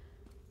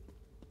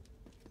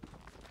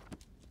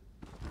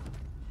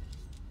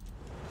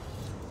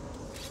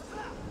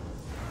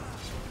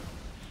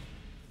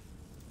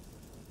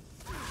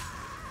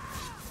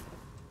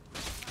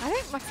 I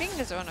think my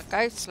fingers are on a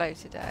go slow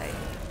today,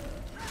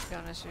 to be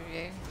honest with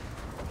you.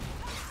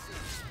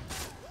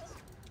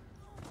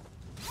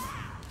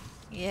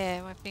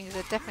 Yeah, my fingers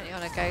are definitely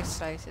on a go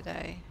slow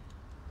today.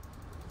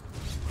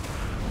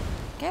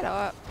 Get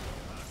up.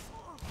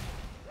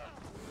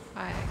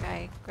 Right,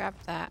 okay, grab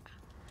that.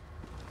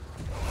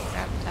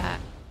 Grab that.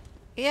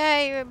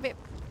 Yeah, you're a bit...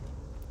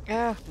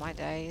 Oh, my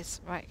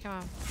days. Right, come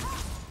on.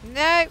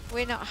 No,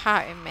 we're not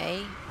hurting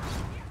me.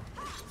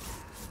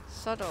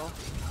 Sod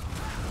off.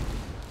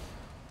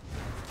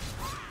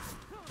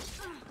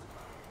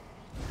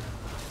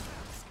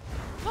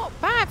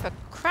 Not bad for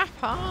crap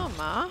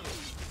armour.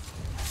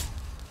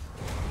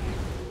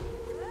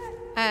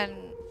 And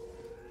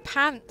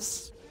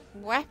pants,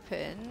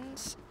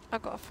 weapons.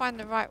 I've got to find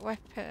the right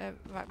weapon,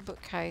 right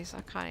bookcase.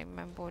 I can't even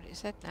remember what it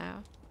said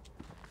now.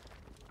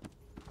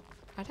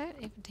 I don't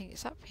even think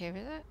it's up here,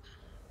 is it?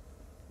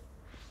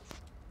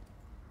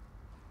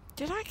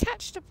 Did I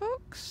catch the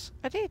books?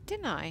 I did,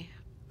 didn't I?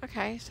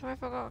 Okay, so where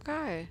have I got to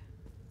go?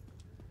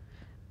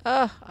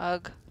 Oh,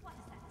 ugh.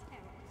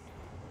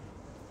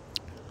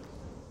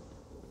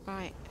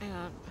 Right, hang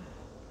on.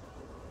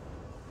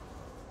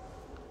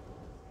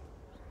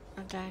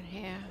 I'm down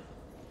here.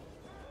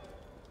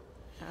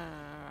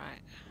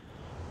 Alright.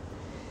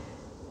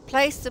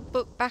 Place the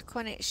book back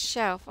on its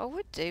shelf. I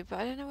would do, but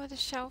I don't know where the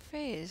shelf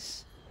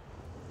is.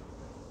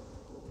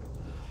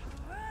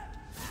 I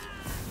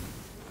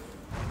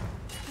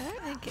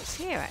don't think it's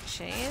here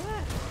actually, is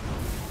it?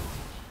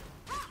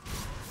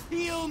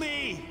 Heal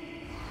me!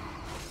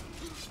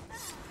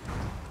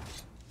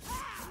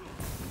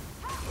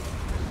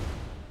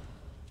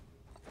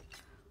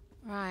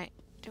 Right.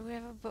 Do we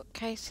have a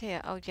bookcase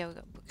here? Oh yeah, we've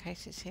got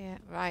bookcases here.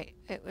 Right.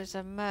 It was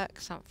a Merc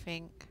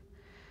something.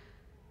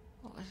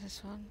 What was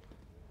this one?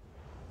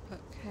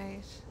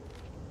 Bookcase.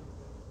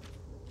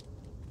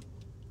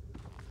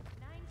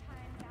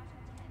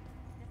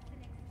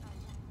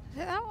 Is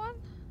it that one?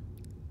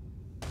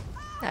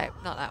 No,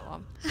 not that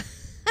one.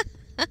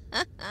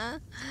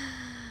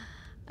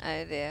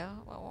 Oh dear.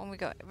 What one we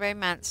got?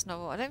 Romance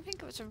novel. I don't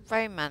think it was a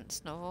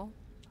romance novel.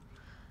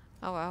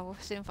 Oh well, we'll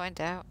soon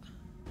find out.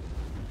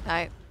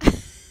 No.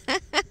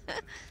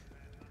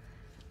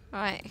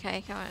 Right,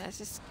 okay, come on, let's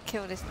just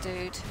kill this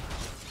dude.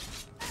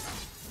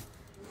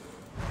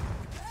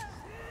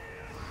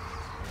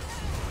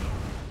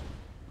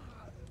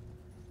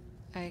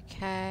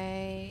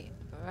 Okay,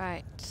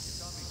 right.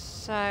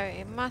 So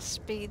it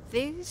must be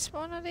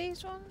one of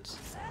these ones.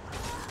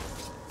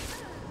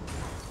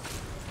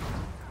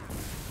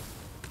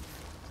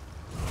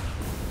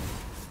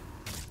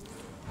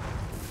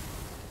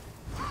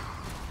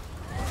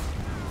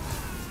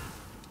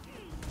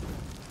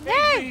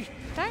 No!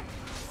 Don't!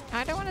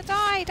 I don't want to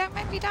die! Don't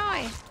make me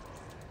die!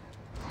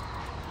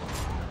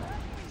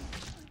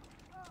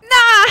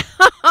 No!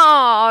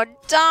 Oh,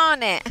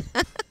 darn it!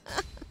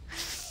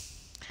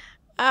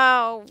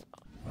 Oh,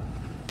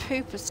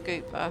 pooper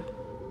scooper.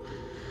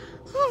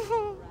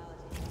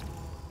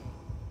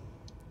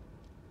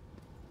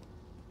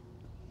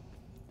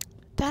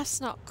 That's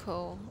not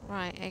cool.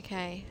 Right,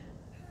 okay.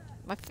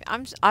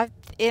 I'm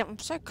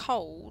so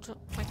cold.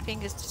 My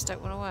fingers just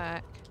don't want to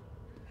work.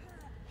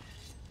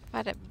 If I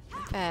had a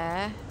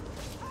bear.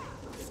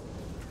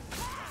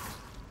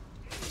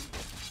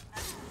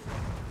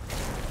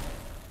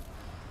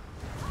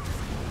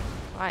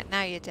 Right,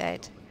 now you're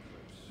dead.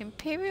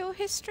 Imperial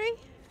history?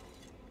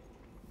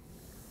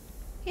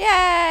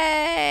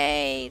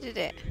 Yay! Did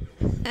it.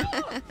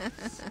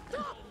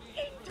 Stop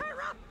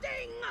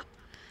interrupting!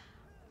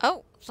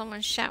 Oh,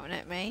 someone's shouting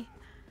at me.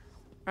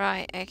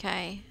 Right,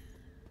 okay.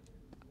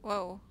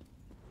 Whoa.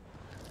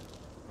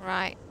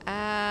 Right,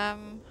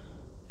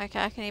 okay,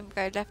 I can either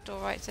go left or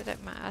right, so it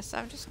don't matter. So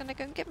I'm just gonna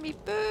go and get me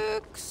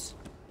books.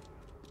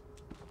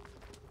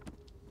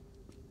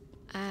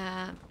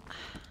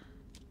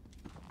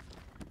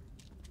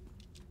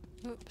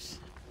 Oops.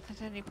 Are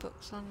there any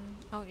books on...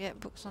 Oh yeah,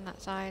 books on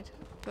that side.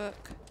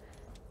 Book.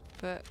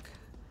 Book.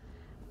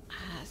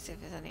 Let's see if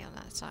there's any on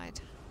that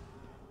side.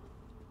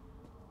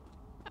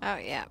 Oh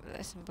yeah,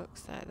 there's some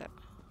books there,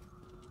 look.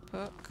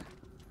 Book.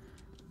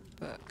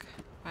 Book.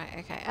 Right,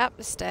 okay, up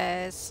the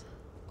stairs.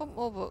 Oh,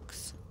 more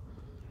books.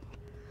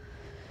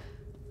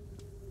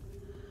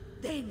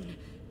 Then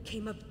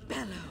came a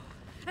bellow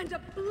and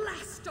a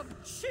blast of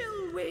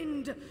chill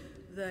wind.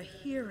 The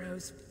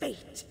hero's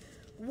fate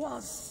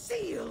was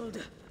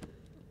sealed.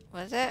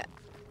 Was it?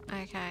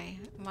 Okay,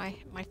 my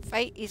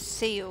fate is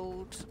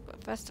sealed.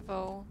 But first of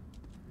all,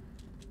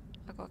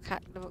 I've got to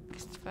cut the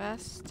books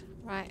first.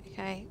 Right,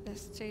 okay,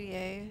 let's do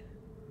you.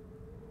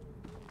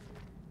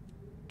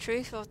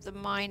 Truth of the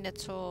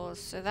Minotaurs.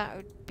 So that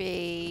would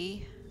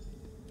be...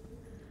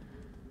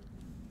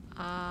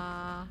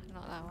 not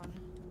that one.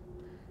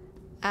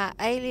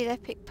 Alien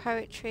Epic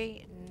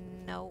Poetry?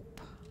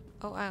 Nope.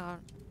 Oh, hang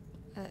on.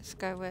 Let's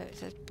go where it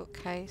says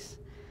bookcase.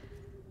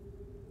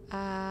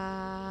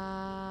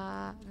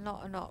 Not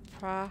an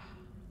opera.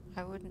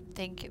 I wouldn't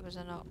think it was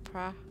an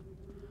opera.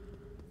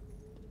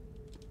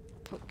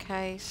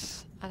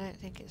 Bookcase. I don't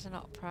think it's an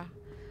opera.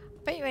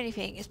 I bet you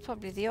anything, it's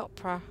probably the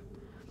opera.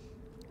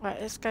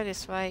 Right, let's go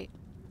this way.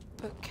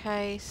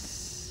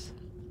 Bookcase.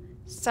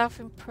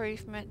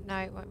 Self-improvement. No,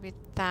 it won't be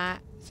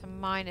that. It's a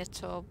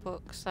Minotaur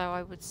book, so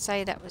I would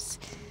say that was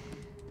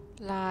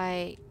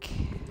like...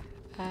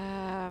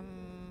 yeah,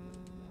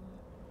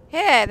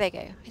 there you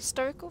go.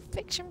 Historical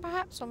fiction,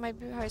 perhaps? Or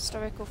maybe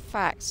historical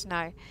facts?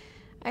 No.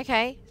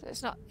 Okay, so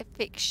it's not a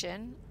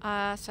fiction.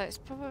 So it's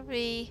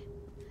probably...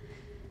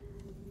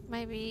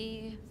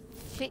 maybe...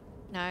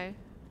 no.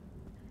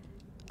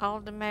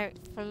 Old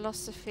American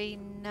philosophy?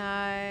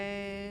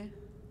 No.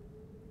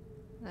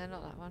 No,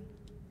 not that one.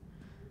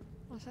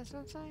 What's that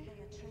one say?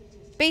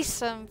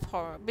 Beasts and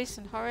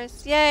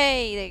Horrors.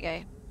 Yay! There you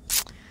go.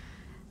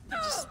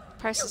 Just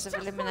process of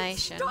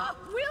elimination. Stop,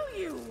 will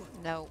you?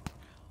 Nope.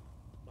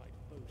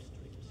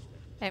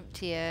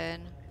 Empty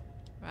urn.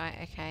 Right,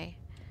 okay.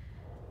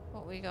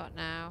 What we got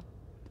now?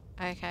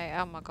 Okay,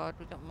 oh my god,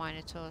 we got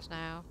Minotaurs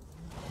now.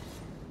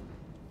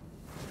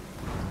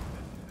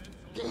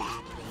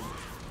 Gladly.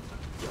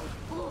 You're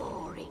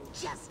boring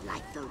just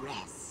like the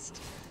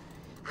rest.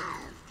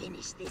 I'll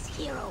finish this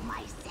hero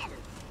myself.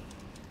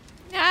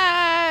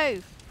 No!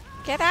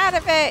 Get out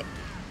of it!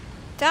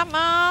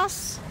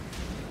 Dumbass!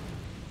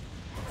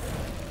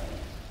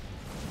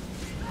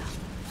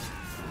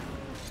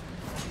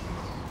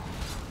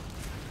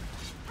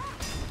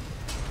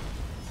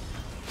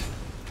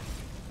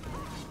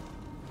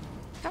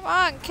 Come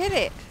on, kill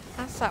it!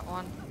 That's that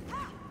one.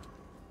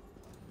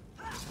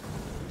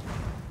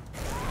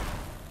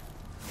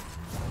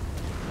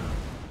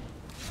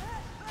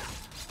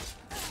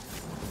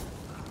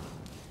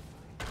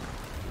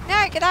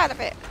 No, get out of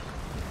it!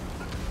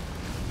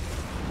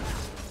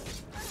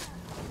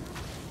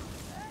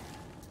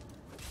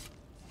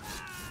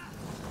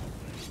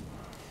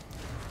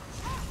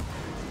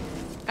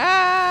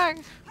 Ah!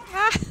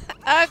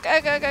 Ah!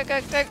 Go, go, go,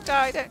 go, don't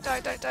die, don't die,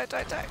 don't die,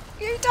 don't die.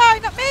 You die,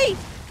 not me!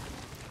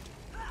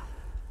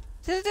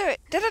 Did I do it?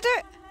 Did I do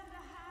it?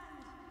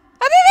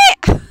 I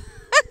did it!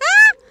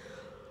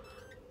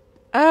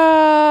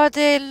 Oh,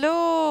 dear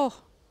Lord.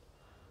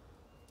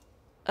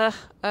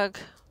 Ugh.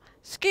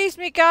 Excuse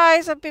me,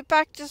 guys. I'll be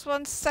back just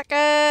 1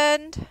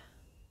 second.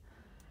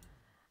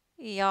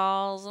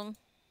 Yawsome.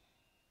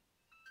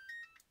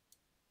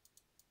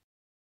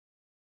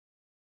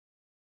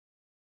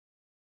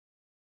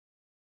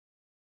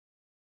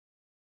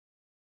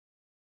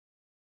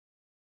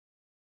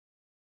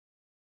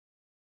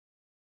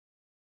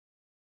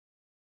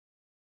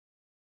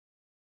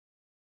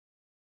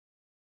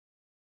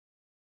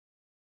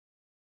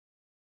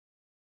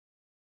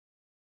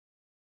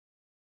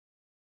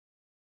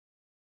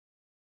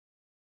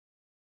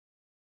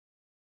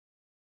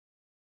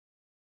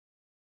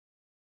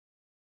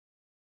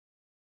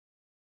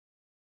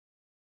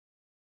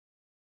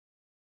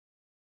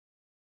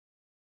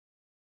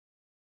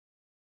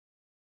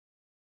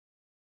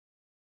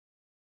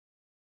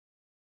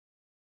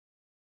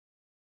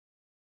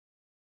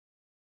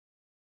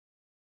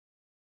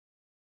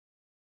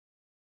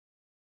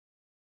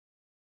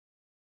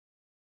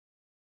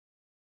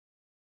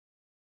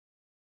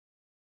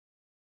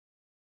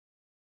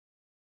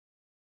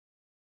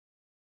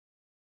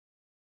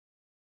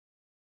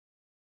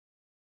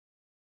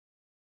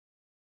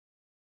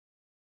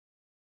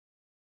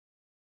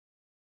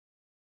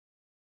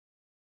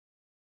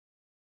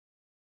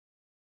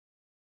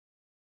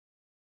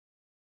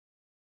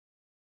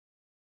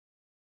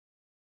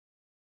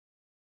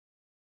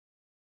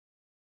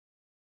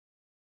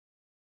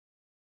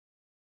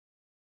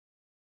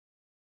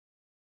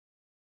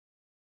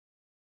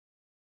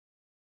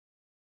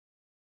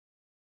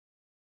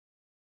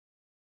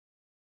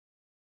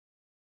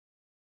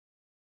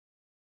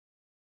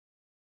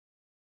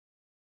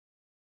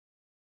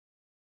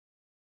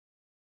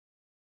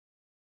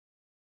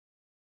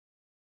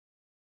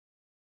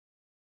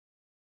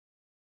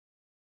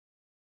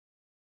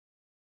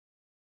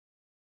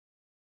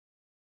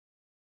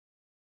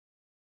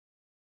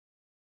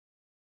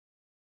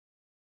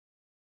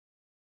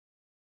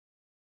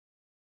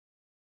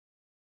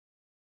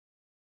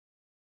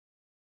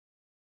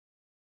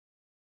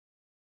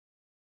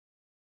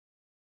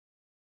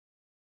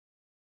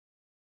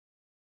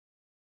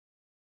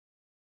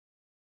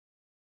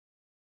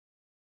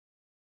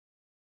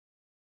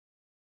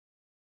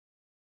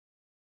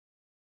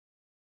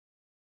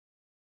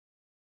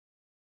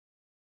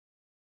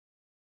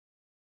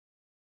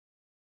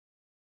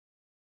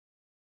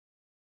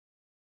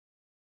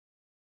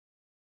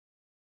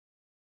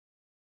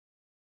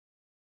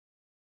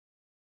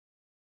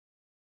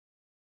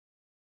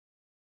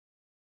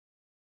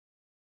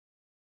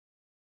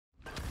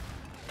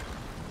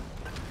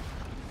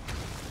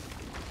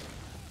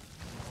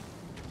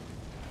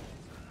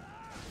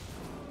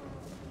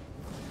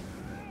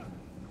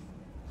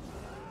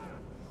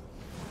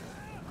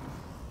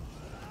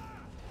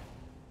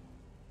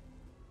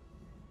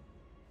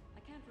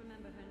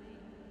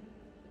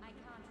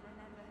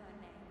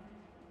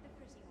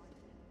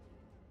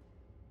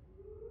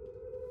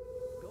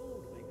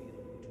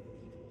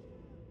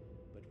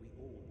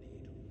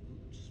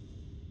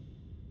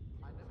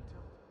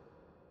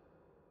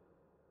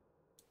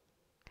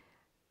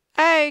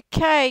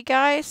 Okay,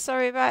 guys,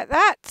 sorry about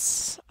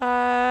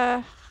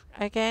that.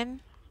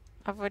 Again,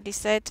 I've already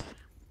said.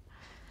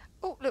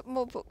 Oh, look,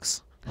 more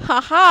books.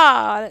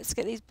 Haha! Let's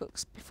get these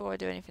books before I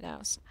do anything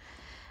else.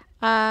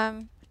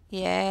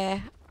 Yeah.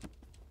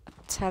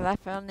 Till I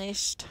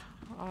finished.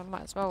 I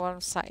might as well while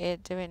I'm sat here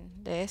doing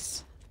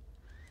this.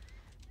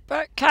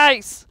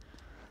 Bookcase!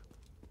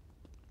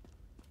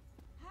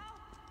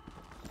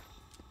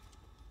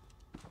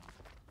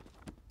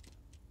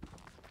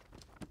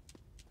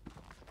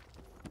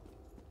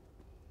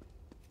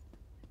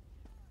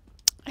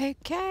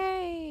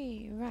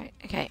 Okay, right,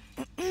 okay.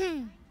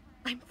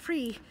 I'm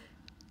free.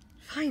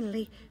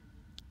 Finally.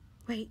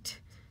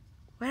 Wait,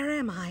 where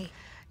am I?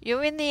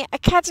 You're in the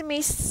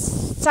Academy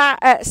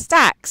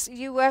stacks.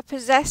 You were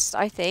possessed,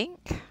 I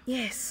think.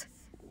 Yes,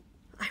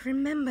 I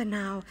remember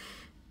now.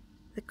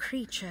 The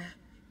creature.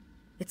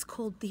 It's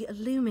called the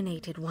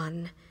Illuminated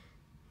One.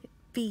 It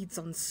feeds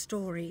on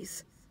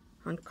stories,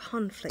 on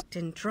conflict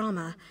and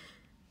drama.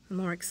 The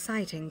more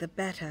exciting, the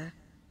better.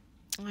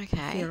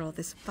 Okay. I fear all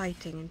this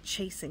fighting and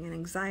chasing and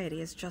anxiety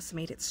has just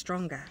made it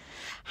stronger.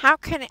 How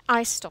can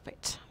I stop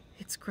it?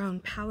 It's grown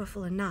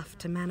powerful enough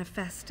to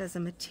manifest as a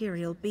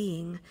material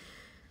being.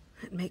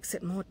 That makes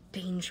it more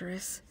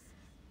dangerous.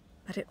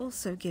 But it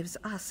also gives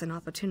us an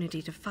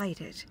opportunity to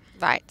fight it.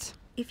 Right.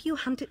 If you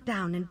hunt it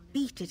down and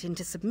beat it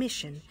into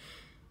submission,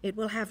 it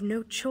will have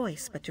no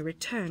choice but to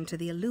return to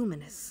the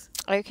Illuminous.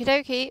 Okie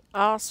dokie,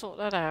 I'll sort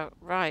that out.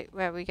 Right,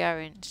 where are we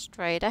going?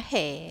 Straight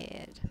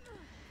ahead.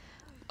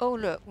 Oh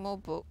look, more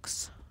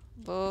books.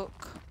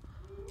 Book.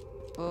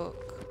 Oh,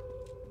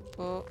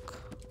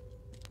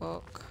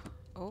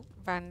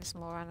 round this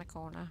more around the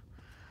corner.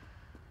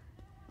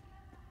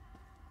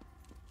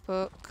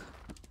 Book.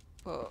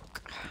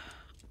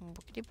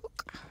 Bookity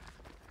book.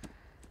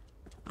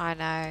 I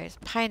know, it's a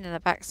pain in the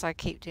backside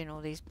keep doing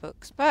all these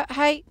books. But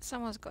hey,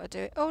 someone's got to do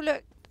it. Oh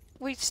look,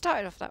 we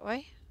started off that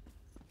way.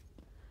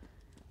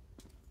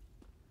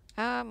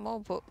 More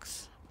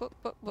books.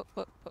 Book.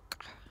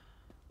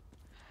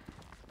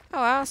 Oh,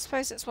 well, I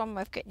suppose that's one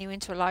way of getting you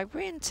into a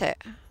library, isn't it?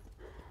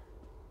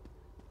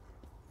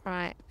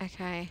 Right,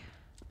 okay.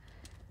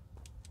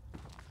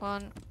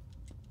 1,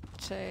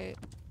 2,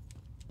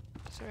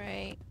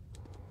 3,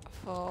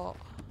 4,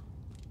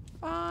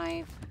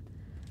 5,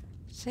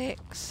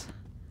 6,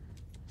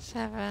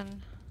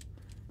 7,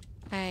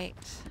 8,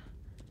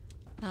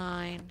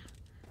 9,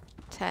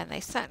 10. They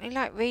certainly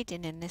like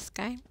reading in this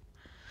game.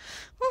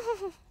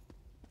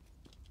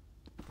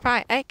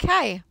 Right,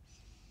 okay.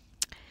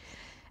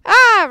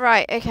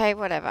 Right, okay,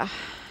 whatever.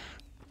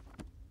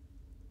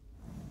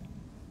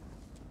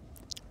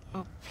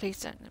 Oh, please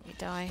don't let me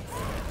die.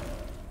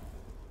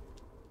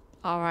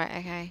 Alright,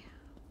 okay.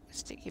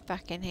 Stick you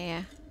back in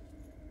here.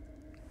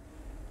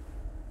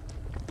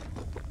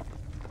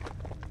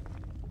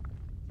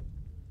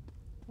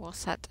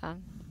 What's that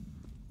done?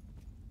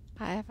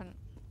 I haven't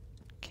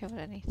killed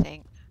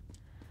anything.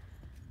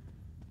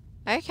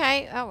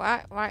 Okay,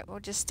 alright, right, we'll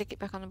just stick it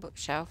back on the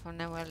bookshelf and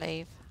then we'll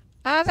leave.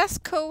 That's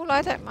cool,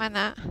 I don't mind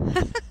that.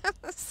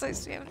 That's so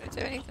sweet, I'm not going to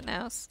do anything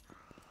else.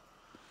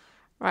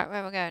 Right,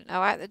 where are we going?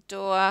 Oh, out the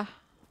door.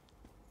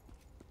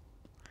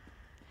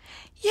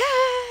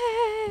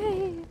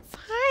 Yay!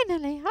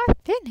 Finally, I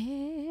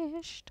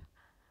finished.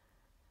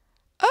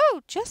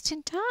 Oh, just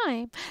in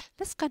time.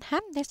 Let's go and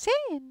hand this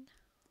in.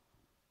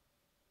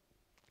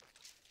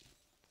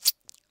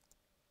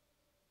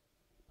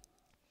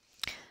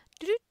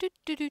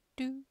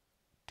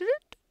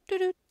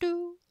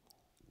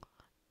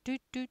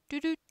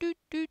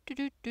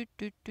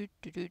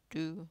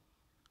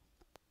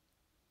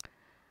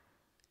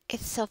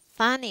 It's so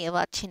funny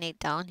watching it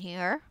down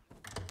here.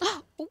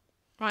 Oh,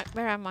 right,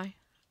 where am I?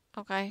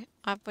 Okay,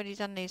 I've already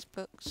done these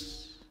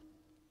books.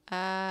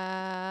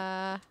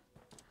 Right.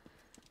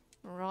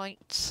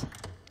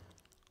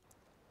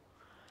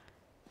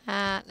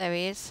 There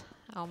he is.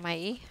 Oh,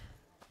 matey.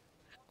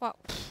 Well,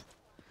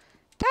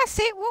 that's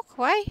it, walk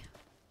away.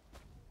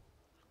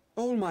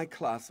 All my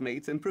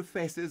classmates and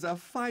professors are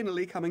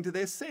finally coming to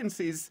their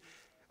senses.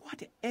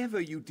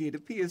 Whatever you did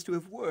appears to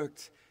have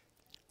worked.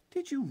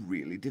 Did you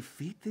really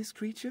defeat this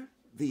creature?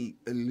 The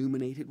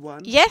Illuminated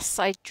One? Yes,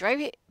 I drove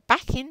it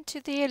back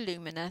into the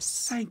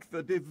Illuminous. Thank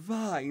the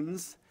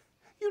divines.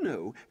 You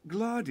know,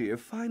 Gladir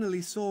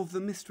finally solved the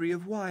mystery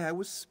of why I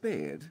was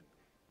spared.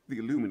 The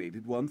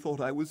Illuminated One thought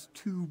I was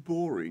too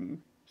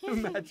boring.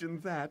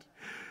 Imagine that.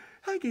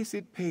 I guess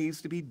it pays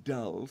to be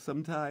dull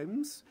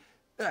sometimes.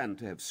 And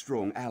to have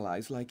strong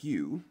allies like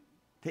you.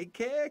 Take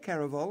care,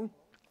 Caraval.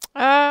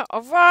 Alright,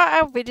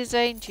 auf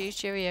Wiedersehen. Tschüss,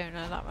 cheerio,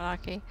 that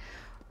malarkey.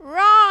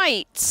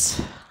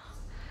 Right.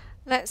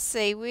 Let's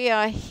see, we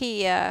are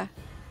here.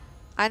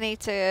 I need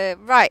to...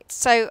 Right,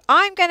 so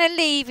I'm going to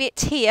leave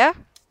it here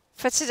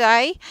for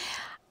today.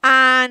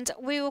 And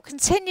we will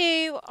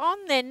continue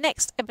on the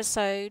next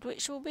episode,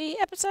 which will be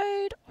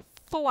episode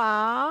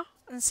 4.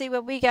 and see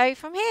where we go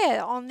from here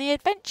on the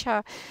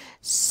adventure.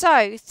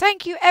 So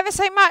thank you ever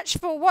so much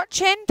for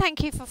watching.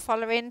 Thank you for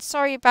following.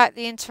 Sorry about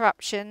the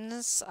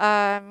interruptions.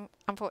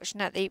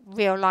 Unfortunately,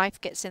 real life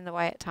gets in the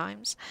way at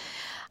times.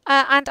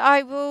 And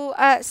I will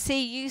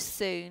see you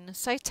soon.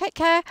 So take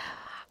care.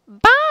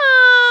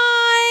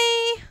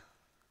 Bye.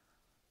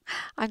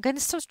 I'm going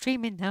to stop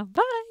streaming now.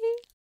 Bye.